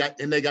 And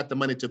they got the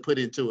money to put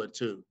into it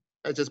too.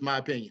 That's just my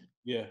opinion.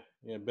 Yeah,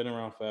 been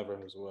around forever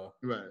as well.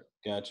 Right.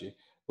 Gotcha.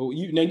 But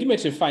you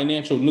mentioned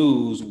financial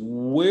news.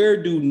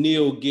 Where do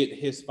Neil get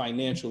his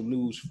financial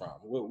news from?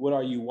 What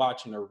are you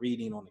watching or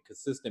reading on a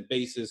consistent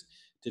basis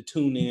to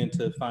tune in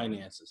to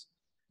finances?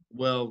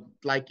 Well,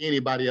 like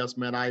anybody else,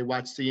 man, I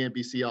watch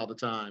CNBC all the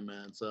time,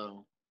 man.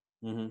 So,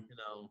 you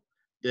know,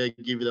 they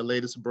give you the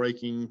latest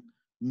breaking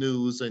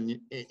news, and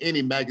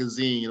any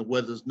magazine,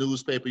 whether it's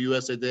newspaper,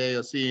 USA Today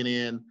or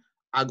CNN,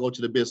 I go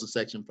to the business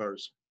section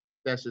first.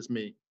 That's just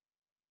me.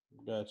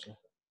 Gotcha.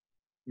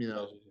 You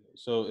know. Gotcha.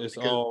 So it's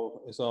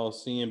all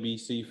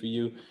CNBC for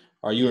you.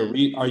 Are you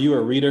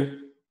a reader?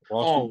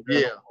 Oh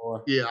yeah,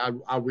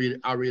 I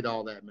read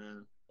all that,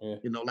 man. Yeah.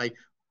 You know, like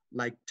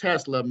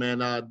Tesla,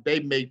 man. They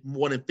make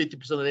more than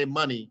 50% of their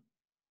money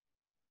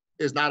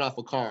is not off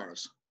of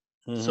cars,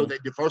 so they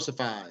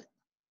diversified.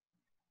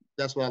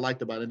 That's what I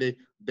liked about it.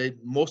 They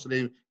most of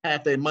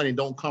half their money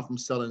don't come from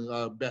selling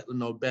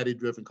battery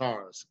driven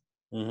cars.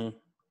 Well,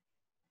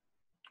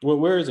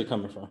 where is it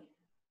coming from?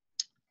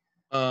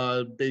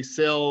 They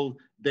sell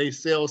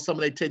some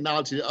of their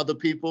technology to other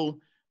people.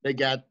 They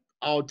got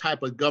all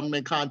type of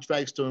government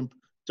contracts to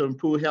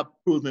improve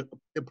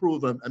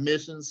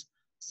emissions.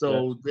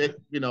 So they,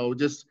 we know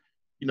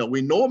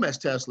them as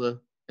Tesla,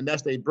 and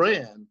that's their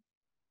brand,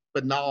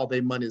 but not all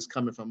their money is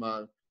coming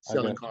from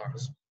selling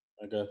cars.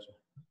 I got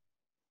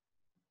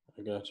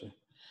you.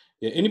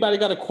 Yeah. Anybody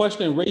got a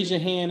question? Raise your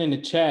hand in the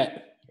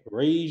chat.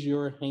 Raise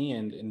your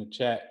hand in the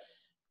chat.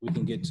 We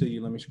can get to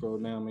you. Let me scroll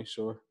down, make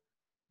sure.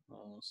 I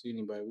don't see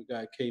anybody. We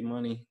got K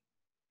Money.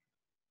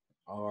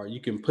 Or you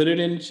can put it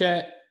in the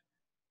chat,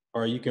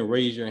 or you can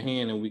raise your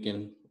hand and we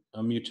can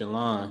unmute your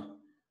line.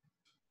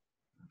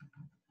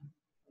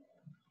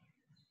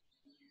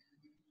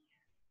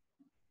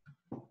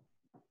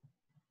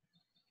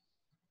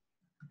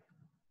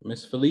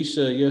 Miss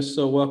Felicia, you're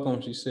so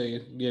welcome. She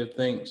said, "Give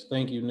thanks."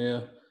 Thank you,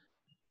 Neil.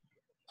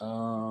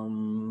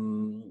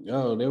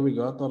 Oh, there we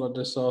go. I thought I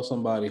just saw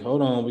somebody.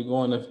 Hold on, we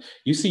going to.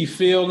 You see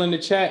Phil in the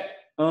chat?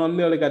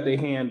 Neil, they got their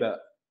hand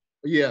up.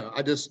 Yeah,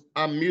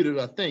 I'm muted.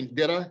 I think.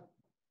 Did I?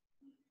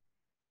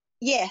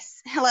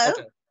 Yes. Hello.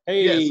 Okay.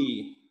 Hey.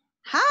 Yes.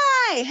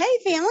 Hi.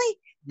 Hey, family.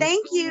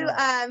 Thank you,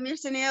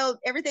 Mr. Neil.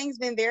 Everything's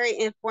been very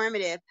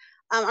informative.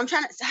 I'm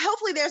trying to.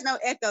 Hopefully, there's no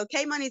echo.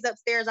 K Money's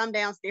upstairs. I'm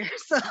downstairs,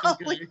 so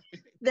hopefully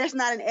there's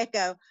not an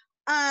echo.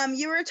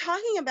 You were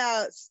talking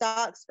about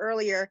stocks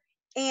earlier,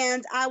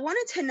 and I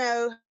wanted to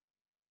know.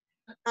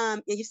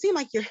 You seem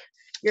like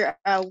you're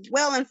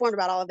well informed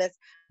about all of this.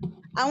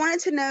 I wanted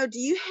to know, do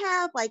you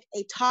have like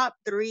a top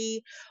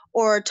 3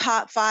 or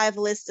top 5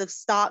 list of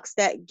stocks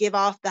that give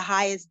off the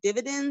highest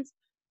dividends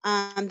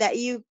that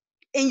you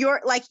in your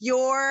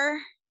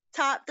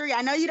top 3?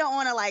 I know you don't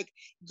want to like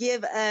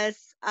give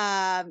us,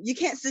 you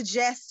can't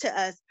suggest to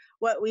us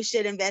what we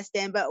should invest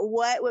in, but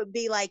what would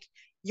be like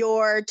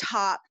your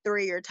top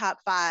 3 or top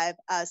 5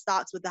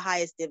 stocks with the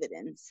highest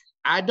dividends?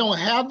 I don't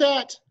have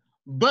that,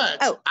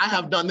 but I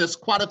have done this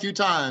quite a few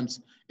times.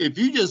 If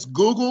you just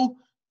Google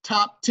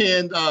top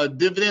 10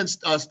 dividend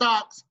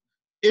stocks,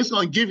 it's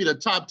going to give you the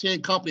top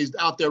 10 companies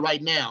out there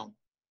right now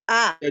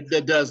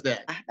that does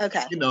that.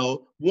 Okay. You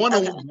know, one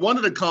of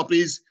the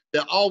companies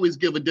that always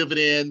give a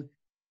dividend,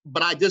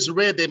 but I just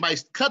read they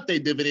might cut their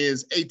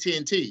dividends,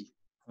 AT&T.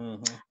 You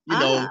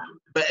know,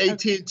 but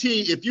AT&T,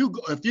 if you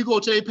go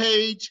to their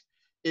page,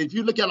 if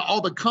you look at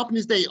all the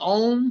companies they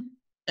own,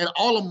 and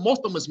most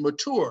of them is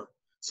mature,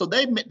 so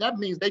that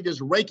means they just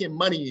raking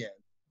money in.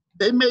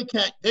 They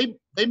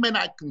may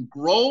not can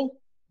grow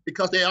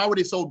because they're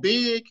already so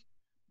big,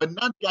 but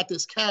none got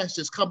this cash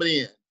just coming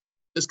in.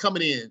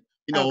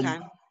 You know,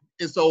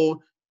 and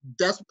so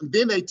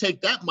then they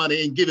take that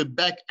money and give it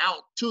back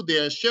out to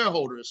their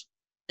shareholders,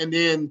 and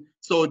then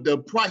so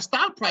the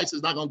stock price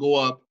is not going to go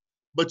up,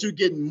 but you're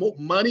getting more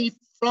money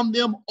from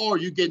them, or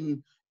you're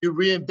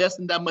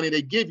reinvesting that money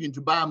they give you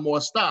to buy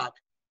more stock.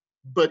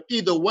 But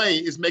either way,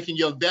 it's making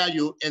your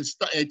value in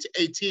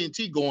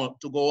AT&T go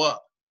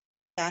up.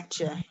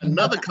 Gotcha.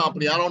 Another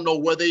company, I don't know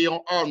where they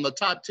are on the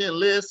top 10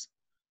 list,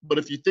 but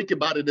if you think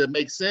about it, it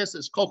makes sense.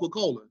 It's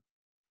Coca-Cola.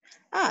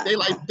 They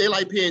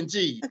like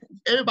P&G.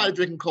 Everybody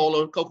drinking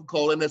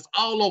Coca-Cola, and it's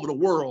all over the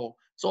world.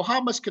 So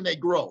how much can they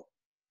grow?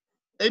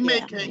 They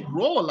can't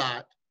grow a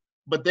lot,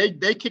 but they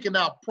kicking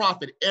out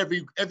profit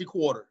every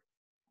quarter.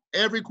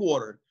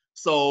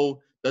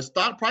 So the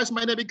stock price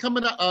might not be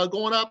going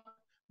up,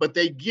 but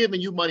they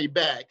giving you money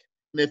back.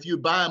 And if you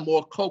buy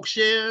more Coke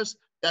shares,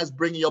 that's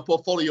bringing your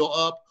portfolio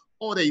up,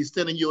 or they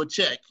sending you a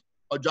check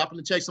or dropping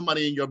the check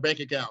somebody in your bank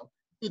account.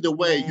 Either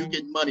way, you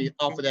get money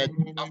off that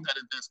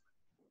investment.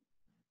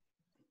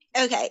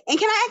 Okay, and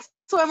can I ask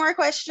one more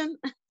question?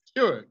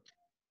 Sure.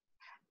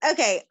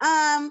 Okay,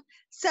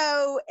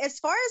 so as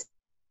far as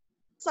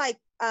like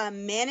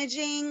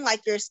managing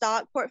like your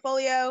stock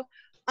portfolio,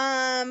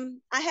 I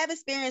have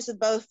experience with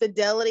both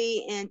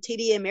Fidelity and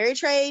TD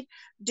Ameritrade.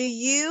 Do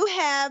you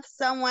have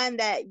someone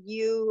that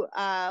you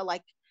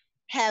like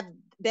have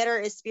better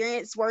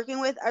experience working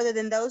with other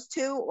than those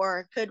two,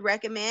 or could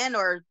recommend,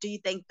 or do you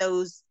think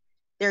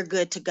they're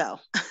good to go?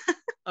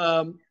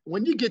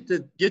 When you get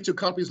to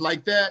companies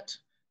like that,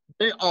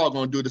 they all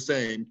gonna do the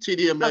same.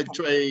 TD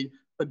Ameritrade,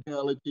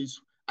 Fidelities.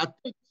 I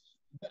think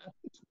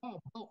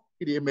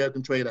TD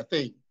Ameritrade. I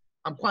think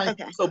I'm quite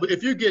so. But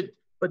if you get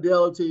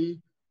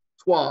Fidelity,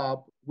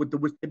 Schwab, which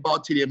they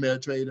bought TD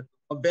Ameritrade,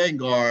 or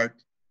Vanguard,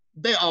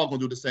 they all gonna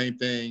do the same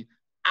thing.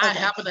 I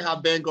happen to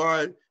have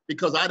Vanguard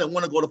because I didn't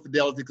want to go to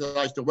Fidelity because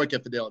I used to work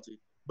at Fidelity.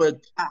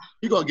 But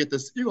you're gonna get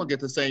this. You're gonna get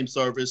the same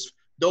service.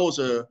 Those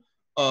are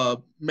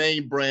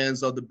main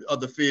brands of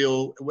the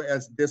field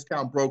as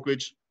discount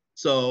brokerage.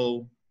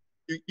 So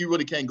you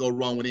really can't go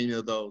wrong with any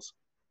of those.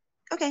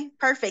 Okay,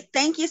 perfect.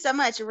 Thank you so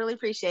much. I really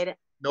appreciate it.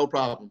 No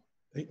problem.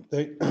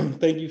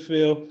 Thank you,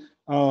 Phil.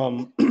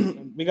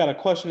 We got a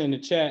question in the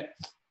chat.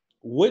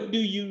 What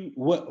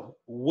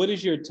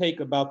is your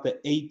take about the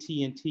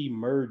AT&T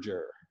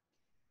merger?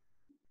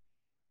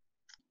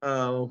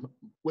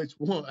 Which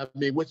one? I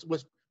mean, with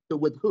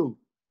who?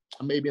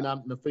 Maybe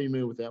I'm not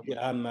familiar with that one.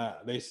 Yeah, I'm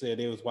not. They said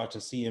they was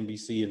watching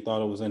CNBC and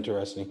thought it was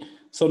interesting.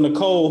 So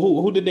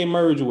Nicole, who did they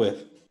merge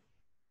with?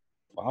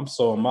 Well, I'm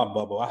so in my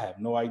bubble. I have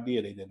no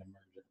idea they did a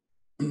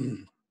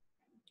merger.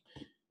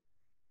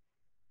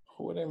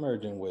 Who are they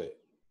merging with?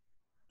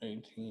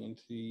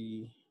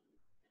 AT&T,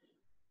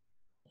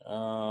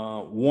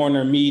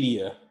 Warner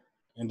Media,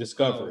 and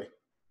Discovery.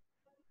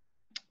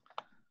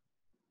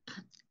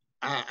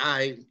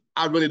 I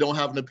really don't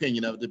have an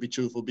opinion of it, to be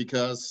truthful,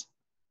 because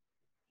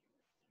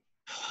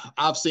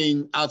I've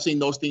seen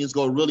those things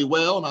go really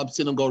well and I've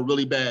seen them go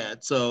really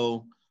bad.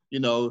 So,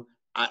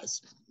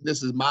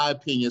 this is my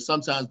opinion.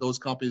 Sometimes those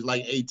companies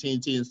like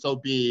AT&T are so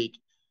big,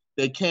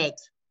 they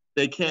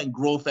can't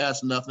grow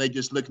fast enough. They're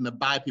just looking to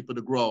buy people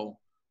to grow.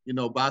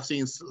 But I've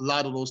seen a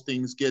lot of those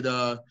things get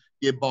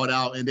bought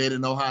out, and they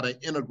didn't know how to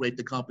integrate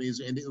the companies,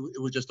 and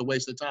it was just a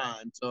waste of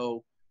time.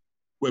 So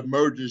with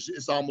mergers,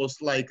 it's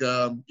almost like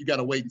you got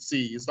to wait and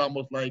see. It's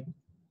almost like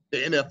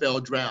the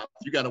NFL draft.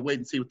 You got to wait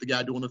and see what the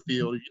guy do on the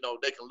field.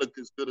 They can look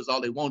as good as all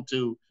they want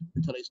to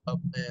until they stop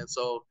playing.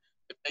 So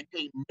if they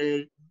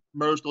can't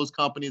merge those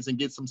companies and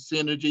get some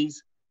synergies,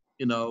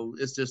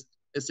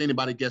 it's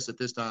anybody's guess at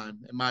this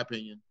time, in my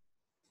opinion.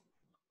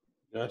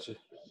 Gotcha.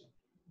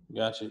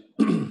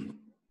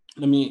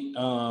 Let me,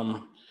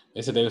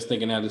 they said they was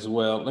thinking that as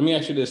well. Let me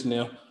ask you this,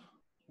 Neil.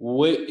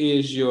 What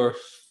is your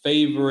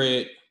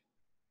favorite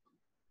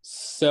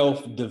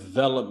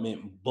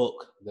self-development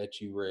book that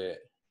you read?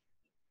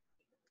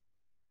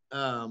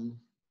 I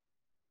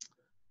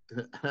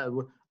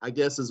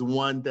guess is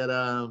one that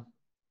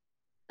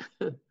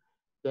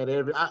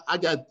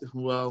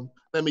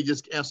let me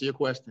just answer your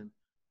question.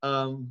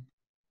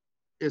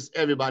 It's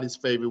everybody's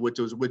favorite, which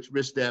was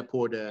Rich Dad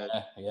Poor Dad.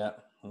 Yeah.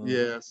 Mm-hmm.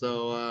 Yeah.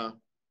 So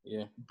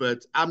yeah.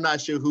 But I'm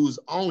not sure who's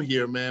on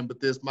here, man.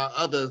 But there's my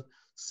other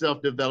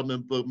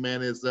self-development book,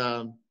 man, is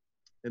and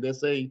they're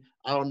saying,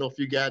 I don't know if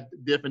you got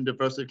different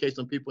diversification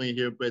of people in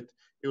here, but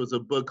it was a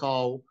book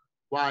called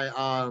Why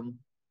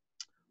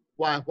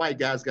White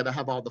Guys Gotta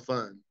Have All the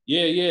Fun.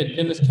 Yeah,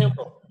 Dennis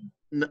Kemper.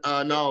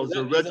 No, it's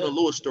a Reginald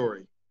Lewis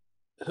story.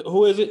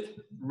 Who is it?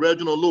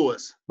 Reginald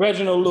Lewis. There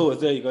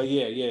you go.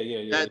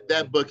 Yeah.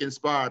 That book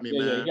inspired me,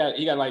 man. Yeah,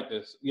 you got like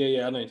this.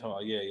 Yeah, I know you're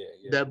talking about.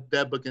 Yeah.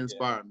 That book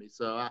inspired me.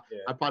 So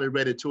I probably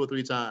read it 2 or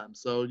 3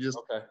 times. So just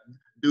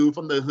dude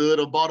from the hood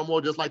of Baltimore,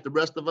 just like the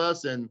rest of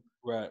us, and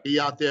he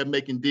out there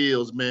making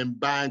deals, man,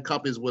 buying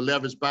companies with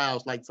leveraged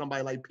buyouts, like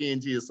somebody like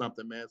P&G or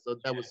something, man. So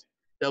that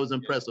was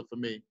impressive for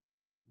me.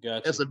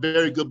 Gotcha. That's a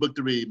very good book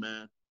to read,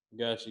 man.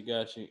 Got you.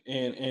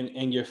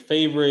 And your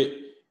favorite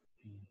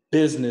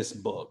business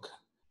book?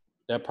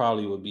 That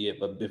probably would be it.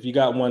 But if you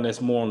got one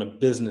that's more on the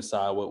business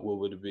side, what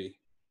would it be?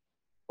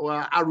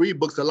 Well, I read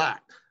books a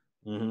lot.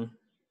 Mm-hmm.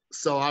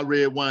 So I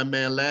read one,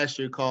 man, last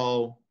year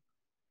called,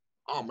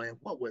 oh man,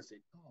 what was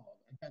it called?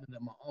 I got it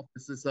at my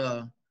office.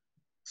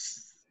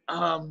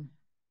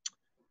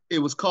 It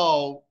was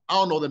called, I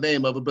don't know the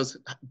name of it, but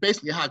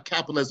basically how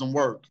capitalism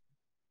worked.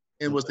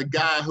 And it was the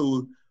guy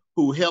who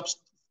helps,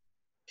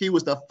 he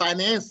was the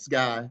finance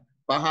guy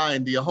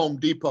behind the Home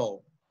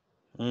Depot.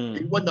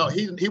 He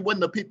wasn't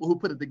the people who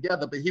put it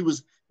together, but he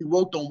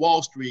worked on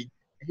Wall Street.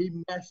 He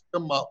messed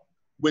them up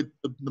with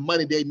the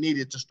money they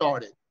needed to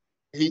start it.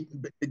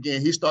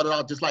 He started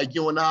out just like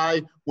you and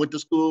I, went to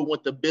school,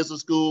 went to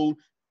business school,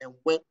 and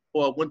went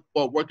for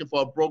working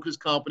for a brokerage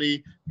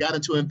company, got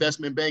into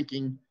investment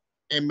banking,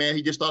 and man,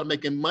 he just started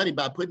making money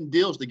by putting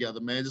deals together,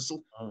 man. Just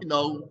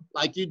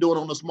like you doing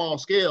on a small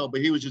scale,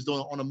 but he was just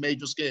doing it on a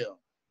major scale.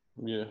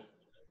 Yeah,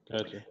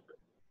 gotcha.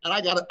 And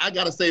I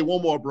gotta say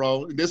one more,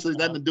 bro. This has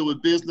nothing to do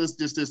with business.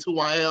 This is who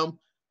I am.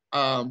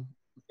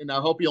 And I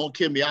hope you don't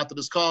kill me after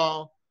this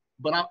call.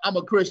 But I'm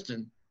a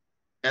Christian,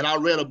 and I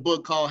read a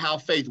book called How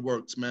Faith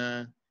Works,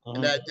 man.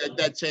 And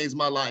that changed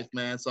my life,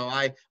 man. So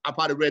I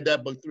probably read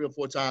that book 3 or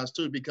 4 times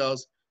too,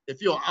 because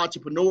if you're an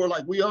entrepreneur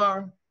like we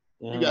are,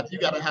 you got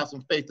to have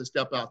some faith to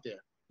step out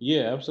there.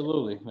 Yeah,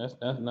 absolutely.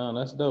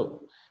 That's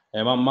dope.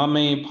 And my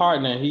main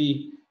partner,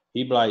 he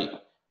be like,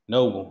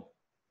 Noble,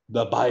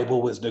 the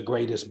Bible is the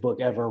greatest book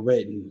ever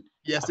written.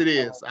 Yes, it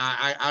is.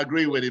 I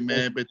agree with it,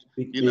 man. But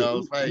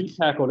it's like he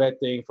tackle that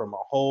thing from a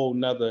whole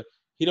nother.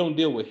 He don't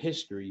deal with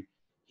history.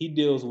 He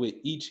deals with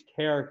each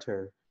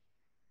character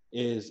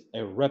is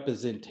a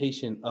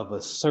representation of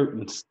a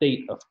certain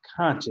state of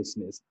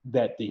consciousness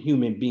that the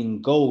human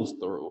being goes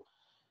through,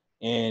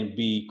 and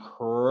be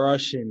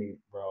crushing it,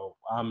 bro.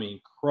 I mean,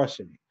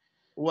 crushing it.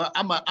 Well,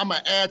 I'm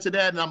gonna add to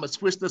that, and I'm gonna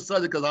switch the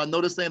subject because I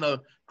know this ain't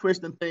a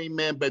Christian thing,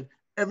 man. But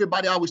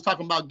everybody always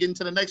talking about getting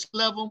to the next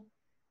level.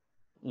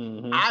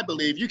 I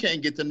believe you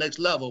can't get to the next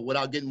level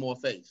without getting more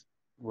faith.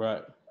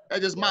 Right.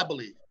 That's just my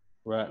belief.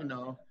 Right.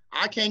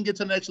 I can't get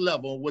to the next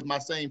level with my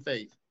same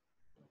faith.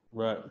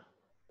 Right.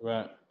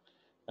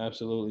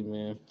 Absolutely,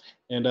 man.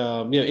 And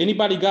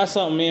anybody got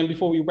something, man,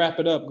 before we wrap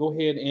it up, go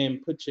ahead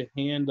and put your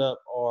hand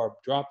up or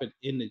drop it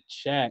in the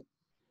chat.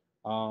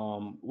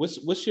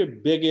 What's your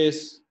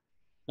biggest,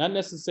 not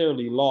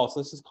necessarily loss,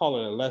 let's just call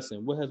it a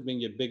lesson. What has been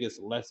your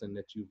biggest lesson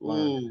that you've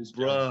learned? Ooh,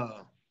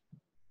 bruh.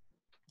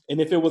 And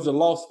if it was a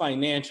loss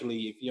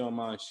financially, if you don't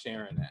mind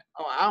sharing that.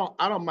 Oh,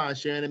 I don't mind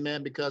sharing it,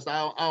 man, because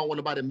I don't want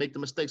nobody to make the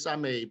mistakes I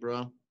made,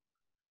 bro.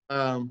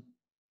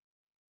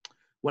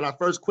 When I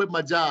first quit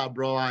my job,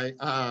 bro,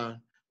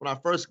 when I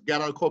first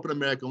got out of corporate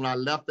America, when I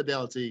left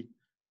Fidelity,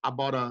 I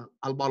bought a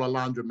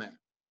laundromat.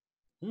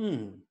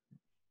 And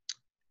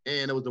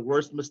it was the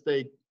worst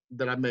mistake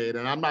that I made.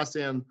 And I'm not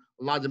saying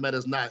a laundromat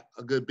is not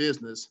a good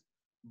business,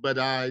 but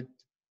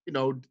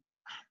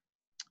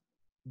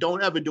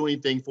don't ever do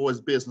anything for his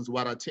business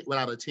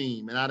without a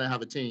team. And I didn't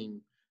have a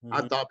team.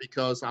 I thought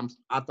because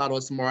I thought I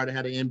was smart, I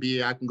had an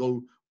MBA, I can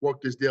go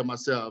work this deal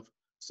myself.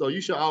 So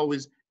you should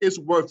always, it's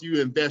worth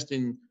you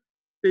investing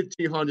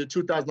 $1,500,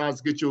 $2,000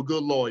 to get you a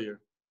good lawyer.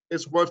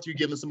 It's worth you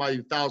giving somebody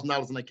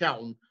 $1,000 an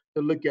accountant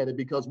to look at it,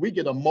 because we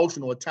get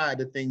emotional or tied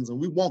to things and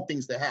we want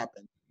things to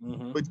happen.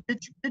 But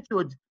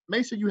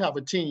make sure you have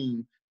a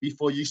team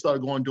before you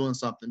start going doing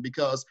something,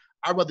 because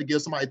I'd rather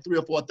give somebody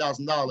 $3,000 or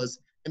 $4,000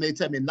 and they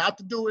tell me not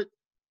to do it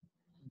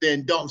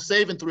than don't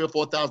saving $3,000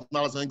 or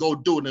 $4,000 and go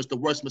do it. And it's the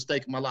worst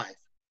mistake of my life.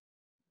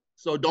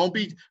 So don't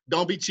be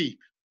cheap.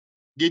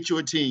 Get you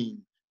a team.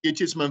 Get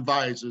you some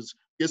advisors.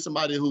 Get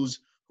somebody who's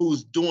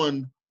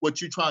doing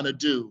what you're trying to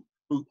do,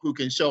 who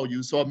can show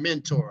you. So a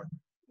mentor,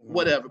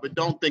 whatever. But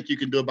don't think you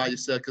can do it by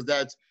yourself,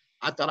 because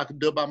I thought I could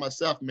do it by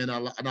myself, man,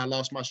 and I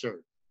lost my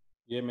shirt.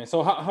 Yeah, man.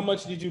 So how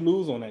much did you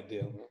lose on that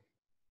deal?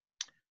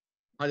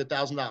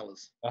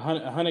 $100,000.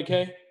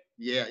 $100K?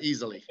 Yeah,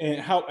 easily. And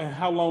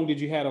how long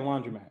did you have a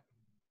laundromat?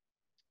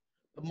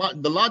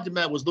 The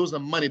laundromat was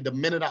losing money the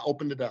minute I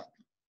opened it up.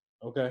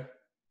 Okay.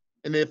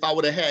 And if I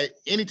would have had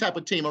any type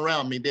of team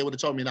around me, they would have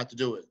told me not to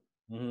do it.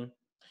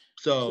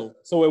 So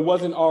it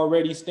wasn't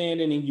already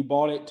standing and you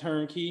bought it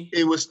turnkey?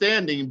 It was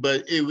standing,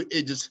 but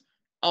it just,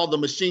 all the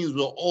machines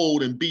were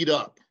old and beat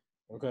up.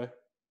 Okay.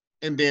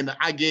 And then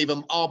I gave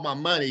them all my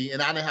money,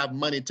 and I didn't have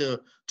money to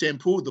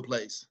improve the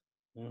place.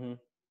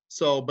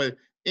 So, but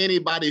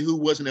anybody who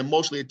wasn't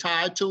emotionally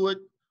tied to it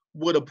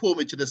would have pulled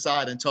me to the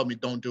side and told me,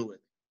 don't do it.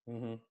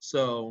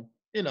 So,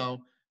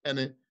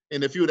 and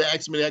if you would have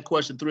asked me that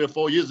question 3 or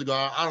 4 years ago,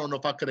 I don't know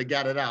if I could have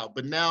got it out.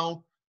 But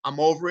now I'm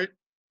over it.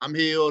 I'm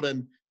healed,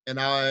 and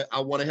I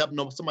want to help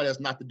somebody else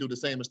not to do the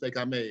same mistake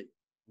I made.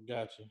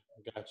 Gotcha.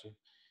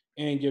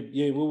 And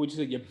what would you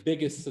say your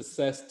biggest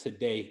success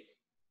today?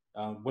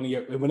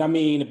 What I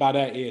mean by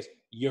that is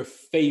your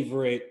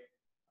favorite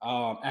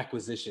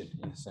acquisition,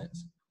 in a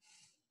sense.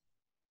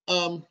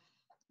 I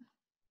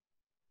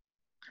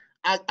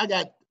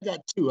got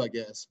 2, I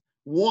guess.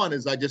 One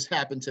is just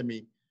happened to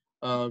me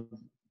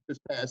this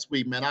past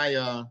week, man.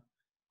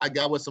 I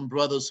got with some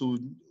brothers who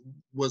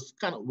was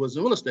in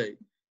real estate,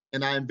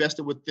 and I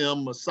invested with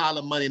them a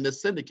solid money in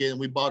this syndicate, and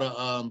we bought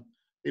a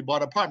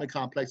apartment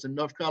complex in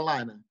North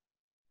Carolina.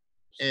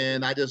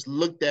 And I just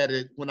looked at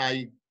it when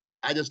I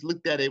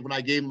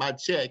gave my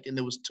check, and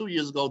it was 2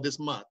 years ago this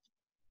month.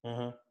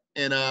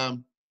 And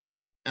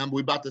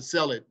we're about to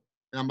sell it,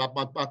 and I'm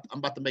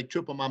about to make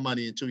triple my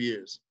money in 2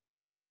 years.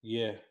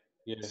 Yeah.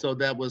 So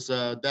that's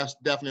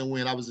definitely a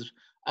win. I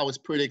was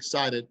pretty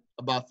excited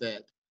about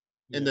that.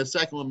 Yeah. And the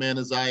second one, man,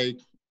 is I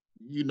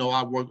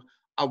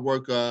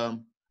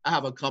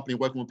have a company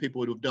working with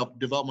people with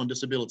developmental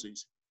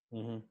disabilities.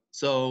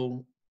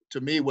 So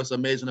to me, what's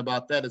amazing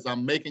about that is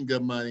I'm making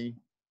good money,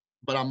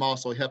 but I'm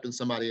also helping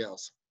somebody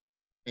else.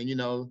 And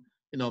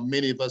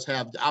many of us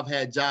I've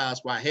had jobs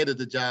where I hated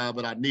the job,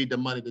 but I need the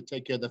money to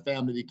take care of the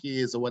family, the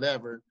kids, or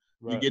whatever.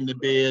 Right. You get into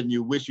bed and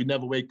you wish you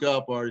never wake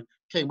up or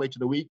can't wait to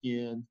the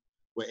weekend.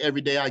 Where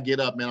every day I get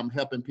up, man, I'm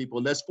helping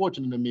people less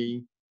fortunate than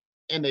me,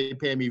 and they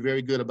pay me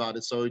very good about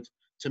it. So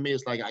to me,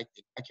 it's like I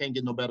can't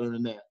get no better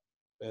than that.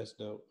 That's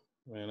dope,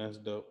 man. That's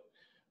dope.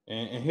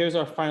 And here's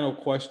our final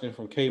question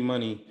from K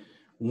Money.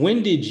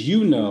 When did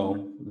you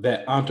know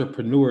that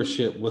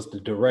entrepreneurship was the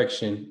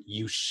direction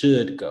you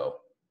should go?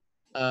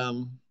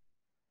 I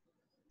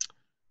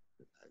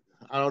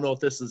don't know if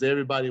this is this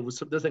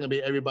ain't gonna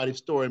be everybody's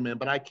story, man,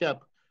 but I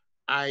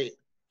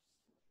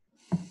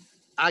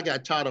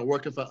got tired of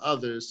working for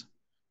others,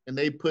 and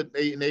they put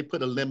a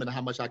limit on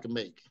how much I can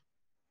make.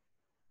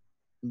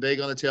 They're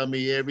gonna tell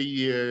me every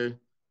year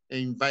and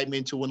invite me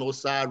into one of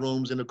those side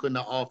rooms in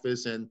the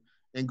office and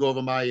go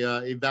over my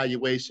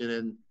evaluation,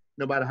 and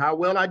no matter how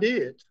well I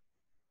did,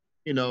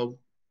 2 or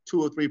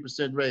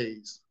 3%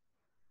 raise.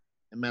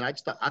 And man, I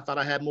thought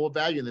I had more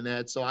value than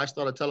that. So I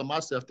started telling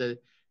myself that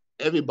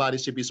everybody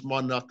should be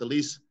smart enough to at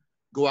least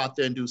go out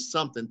there and do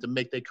something to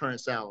make their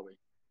current salary.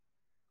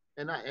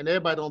 And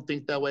everybody don't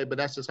think that way, but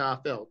that's just how I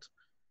felt.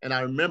 And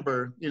I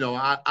remember,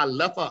 I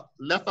left a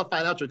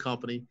financial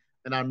company,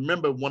 and I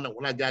remember when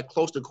I got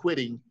close to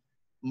quitting,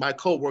 my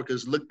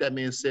coworkers looked at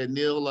me and said,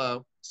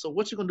 Neil, so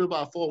what you gonna do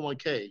about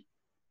 401k?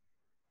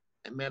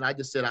 And man, I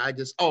just said, right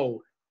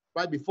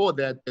before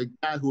that, the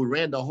guy who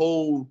ran the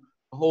whole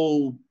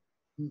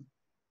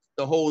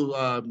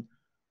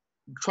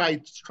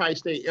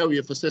tri-state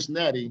area for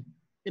Cincinnati,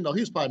 he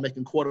was probably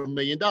making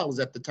 $250,000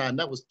 at the time.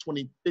 That was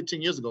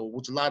 15 years ago,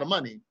 which is a lot of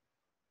money.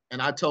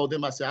 And I told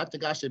him, I said, I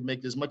think I should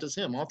make as much as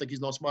him. I don't think he's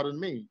no smarter than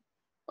me.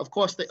 Of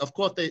course they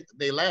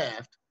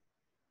laughed,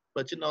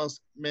 but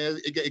man,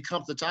 it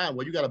comes to time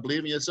where you got to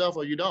believe in yourself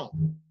or you don't.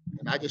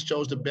 And I just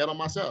chose to bet on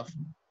myself.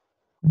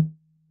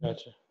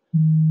 Gotcha.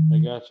 I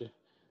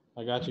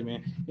got you,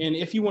 man. And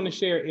if you want to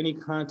share any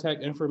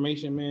contact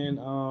information, man,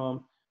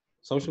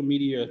 social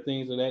media or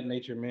things of that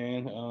nature,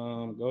 man,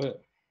 go ahead.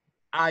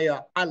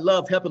 I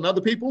love helping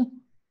other people.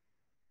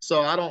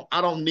 So I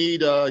don't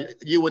need,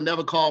 you would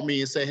never call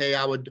me and say, hey,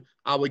 I would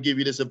give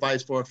you this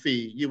advice for a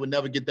fee. You would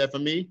never get that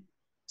from me.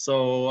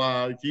 So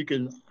if you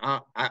can,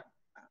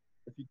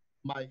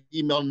 my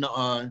email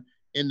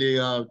in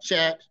the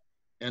chat,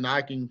 and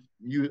I can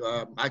give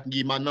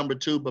you my number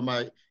too, but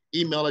my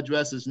email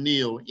address is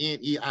Neil,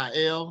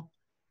 Neil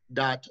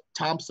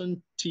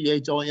 .Thompson,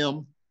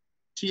 THOMPSON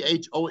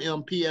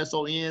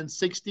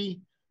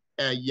 60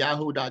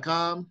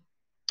 @yahoo.com.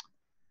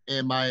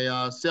 And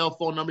my cell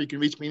phone number, you can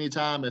reach me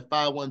anytime at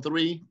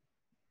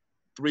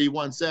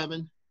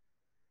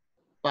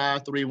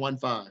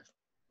 513-317-5315.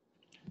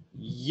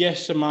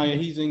 Yes, Shamaya,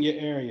 he's in your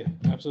area.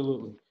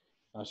 Absolutely.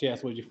 She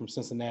asked, was you from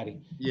Cincinnati?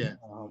 Yeah.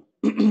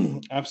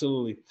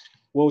 Absolutely.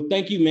 Well,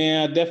 thank you,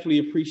 man. I definitely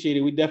appreciate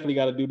it. We definitely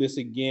got to do this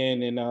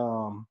again. And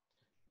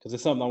because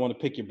it's something I want to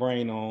pick your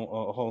brain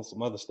on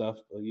some other stuff.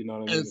 You know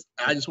what I mean?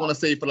 I just want to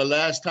say for the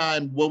last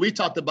time, what we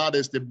talked about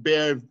is the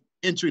bare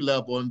entry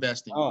level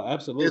investing. Oh,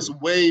 absolutely. It's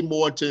way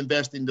more to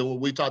investing than what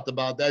we talked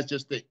about. That's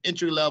just the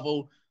entry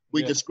level.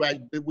 We just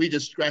scratched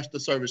the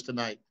surface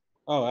tonight.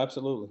 Oh,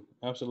 absolutely.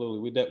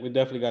 We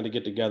definitely got to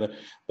get together.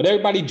 But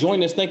everybody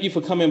join us. Thank you for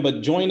coming.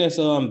 But join us,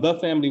 the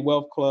Family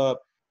Wealth Club.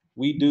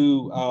 We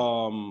do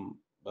a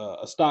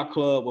stock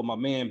club with my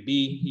man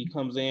B. He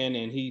comes in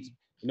and he's,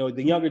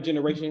 the younger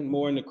generation,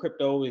 more in the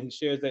crypto, and he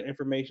shares that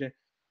information.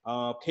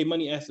 K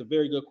Money asked a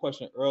very good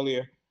question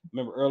earlier.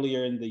 Remember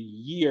earlier in the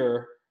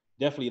year,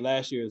 definitely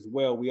last year as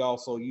well, we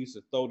also used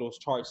to throw those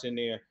charts in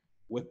there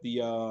with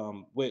the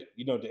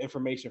the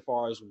information as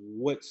far as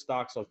what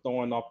stocks are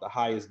throwing off the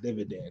highest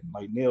dividend.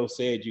 Like Neil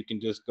said, you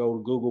can just go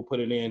to Google, put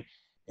it in,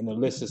 and the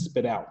list is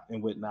spit out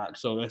and whatnot.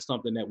 So that's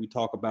something that we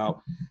talk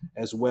about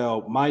as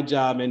well. My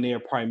job in there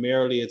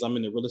primarily is I'm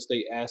in the real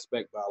estate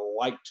aspect, but I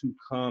like to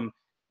come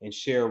and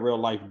share real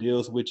life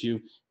deals with you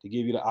to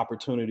give you the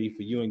opportunity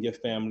for you and your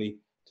family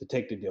to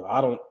take the deal.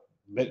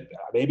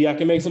 Maybe I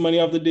can make some money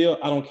off the deal.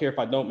 I don't care if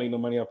I don't make no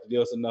money off the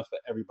deal. It's enough for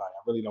everybody.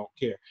 I really don't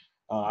care.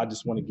 I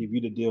just want to give you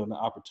the deal and the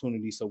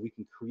opportunity so we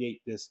can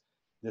create this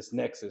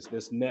nexus,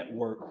 this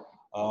network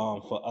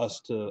for us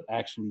to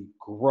actually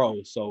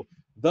grow. So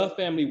the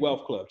Family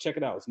Wealth Club, check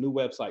it out. It's a new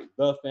website,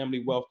 the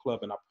Family Wealth Club.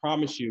 And I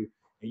promise you,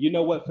 and you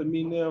know what, for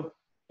me, Neil,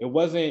 it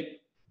wasn't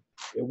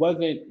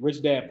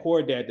Rich Dad,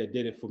 Poor Dad that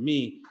did it for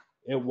me.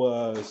 It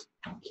was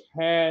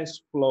cash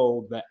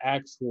flow, the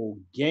actual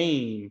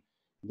game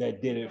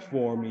that did it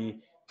for me,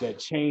 that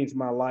changed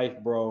my life,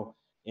 bro.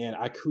 And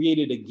I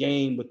created a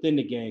game within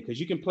the game, because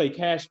you can play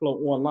cash flow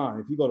online.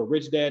 If you go to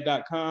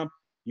richdad.com,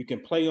 you can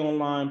play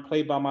online,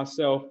 play by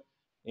myself.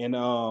 And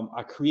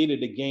I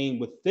created a game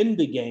within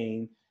the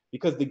game,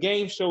 because the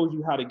game shows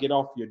you how to get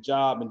off your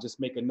job and just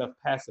make enough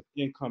passive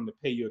income to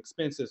pay your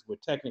expenses, where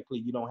technically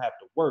you don't have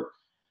to work.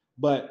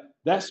 But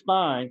that's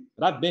fine.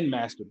 But I've been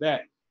mastered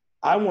that.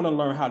 I want to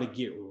learn how to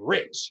get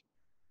rich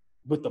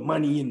with the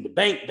money in the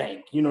bank,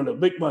 the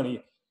big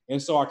money.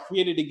 And so I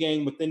created a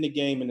game within the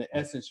game. In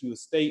essence, you would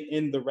stay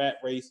in the rat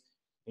race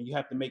and you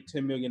have to make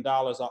 $10 million.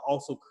 I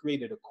also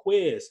created a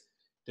quiz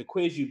to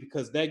quiz you,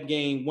 because that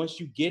game, once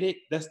you get it,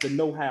 that's the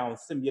know-how and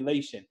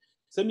simulation.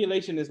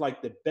 Simulation is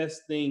like the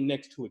best thing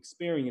next to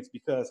experience,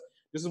 because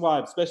this is why,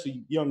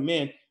 especially young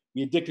men,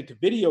 we're addicted to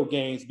video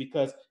games,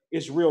 because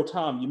it's real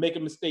time. You make a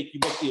mistake, you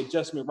make the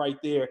adjustment right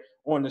there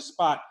on the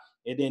spot,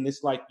 and then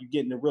it's like you're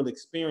getting a real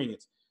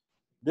experience.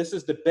 This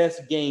is the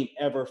best game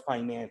ever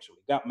financially.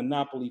 Got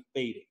Monopoly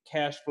faded.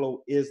 Cash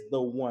flow is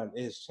the one.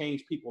 It has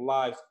changed people's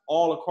lives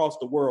all across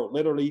the world.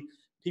 Literally,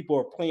 people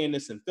are playing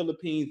this in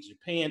Philippines,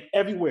 Japan,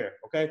 everywhere,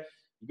 okay?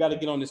 You got to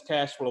get on this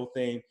cash flow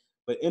thing.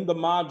 But in the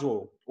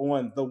module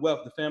on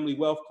the Family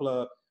Wealth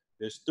Club,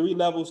 there's 3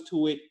 levels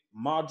to it.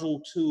 Module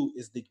 2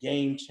 is the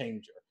game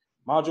changer.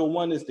 Module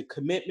 1 is the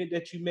commitment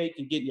that you make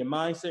and getting your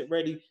mindset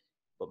ready.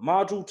 But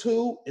module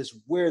 2 is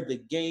where the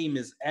game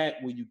is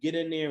at, where you get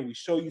in there and we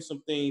show you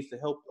some things to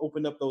help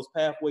open up those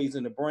pathways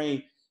in the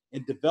brain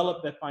and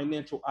develop that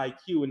financial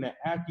IQ and that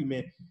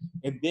acumen.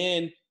 And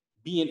then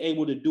being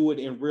able to do it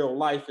in real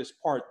life is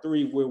part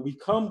 3, where we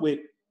come with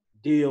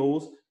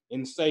deals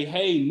and say,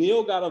 hey,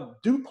 Neil got a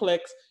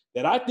duplex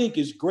that I think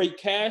is great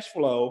cash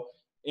flow,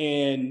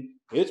 and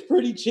it's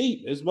pretty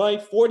cheap. It's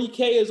like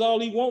 $40K is all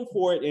he want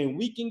for it, and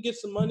we can get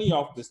some money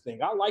off this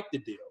thing. I like the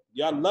deal.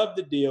 Yeah, I love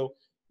the deal.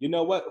 You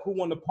know what? Who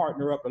want to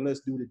partner up and let's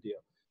do the deal?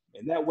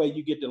 And that way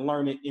you get to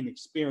learn it and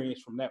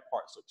experience from that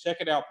part. So check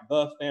it out,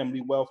 the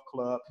Family Wealth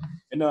Club.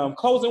 And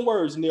closing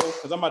words, Neil,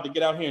 because I'm about to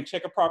get out here and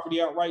check a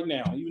property out right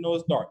now, even though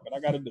it's dark, but I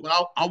got to do it.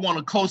 Well, I want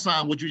to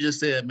co-sign what you just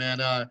said, man.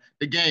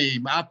 The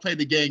game, I played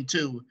the game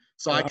too.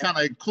 So I kind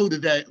of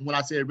included that when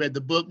I said read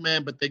the book,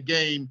 man, but the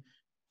game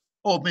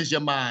opens your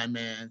mind,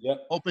 man.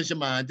 Yep. Opens your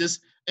mind.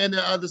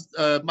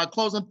 My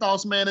closing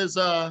thoughts, man, is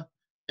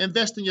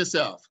invest in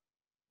yourself.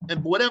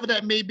 And whatever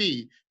that may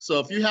be. So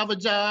if you have a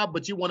job,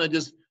 but you want to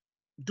just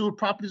do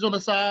properties on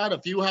the side,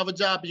 if you have a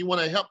job and you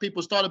want to help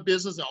people start a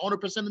business and own a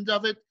percentage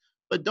of it,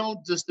 but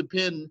don't just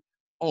depend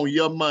on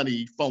your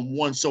money from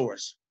one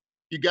source.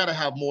 You got to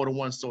have more than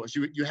one source.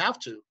 You have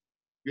to.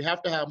 You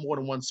have to have more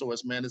than one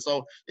source, man. And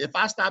so if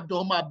I stop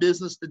doing my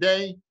business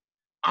today,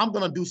 I'm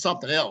going to do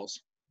something else.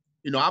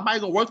 You know, I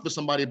might go work for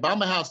somebody, but I'm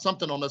going to have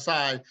something on the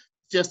side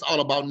just all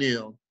about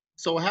Neil.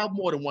 So have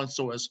more than one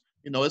source.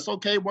 You know, it's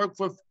okay work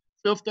for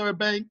Fifth Third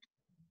Bank,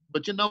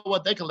 but you know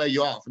what? They can lay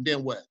you off, and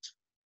then what?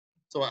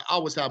 So I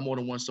always have more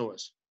than one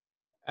source.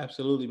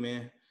 Absolutely,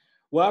 man.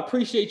 Well, I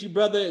appreciate you,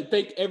 brother.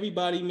 Thank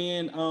everybody,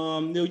 man.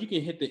 Neil, you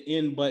can hit the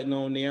end button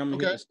on there. I'm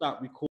gonna hit the stop record.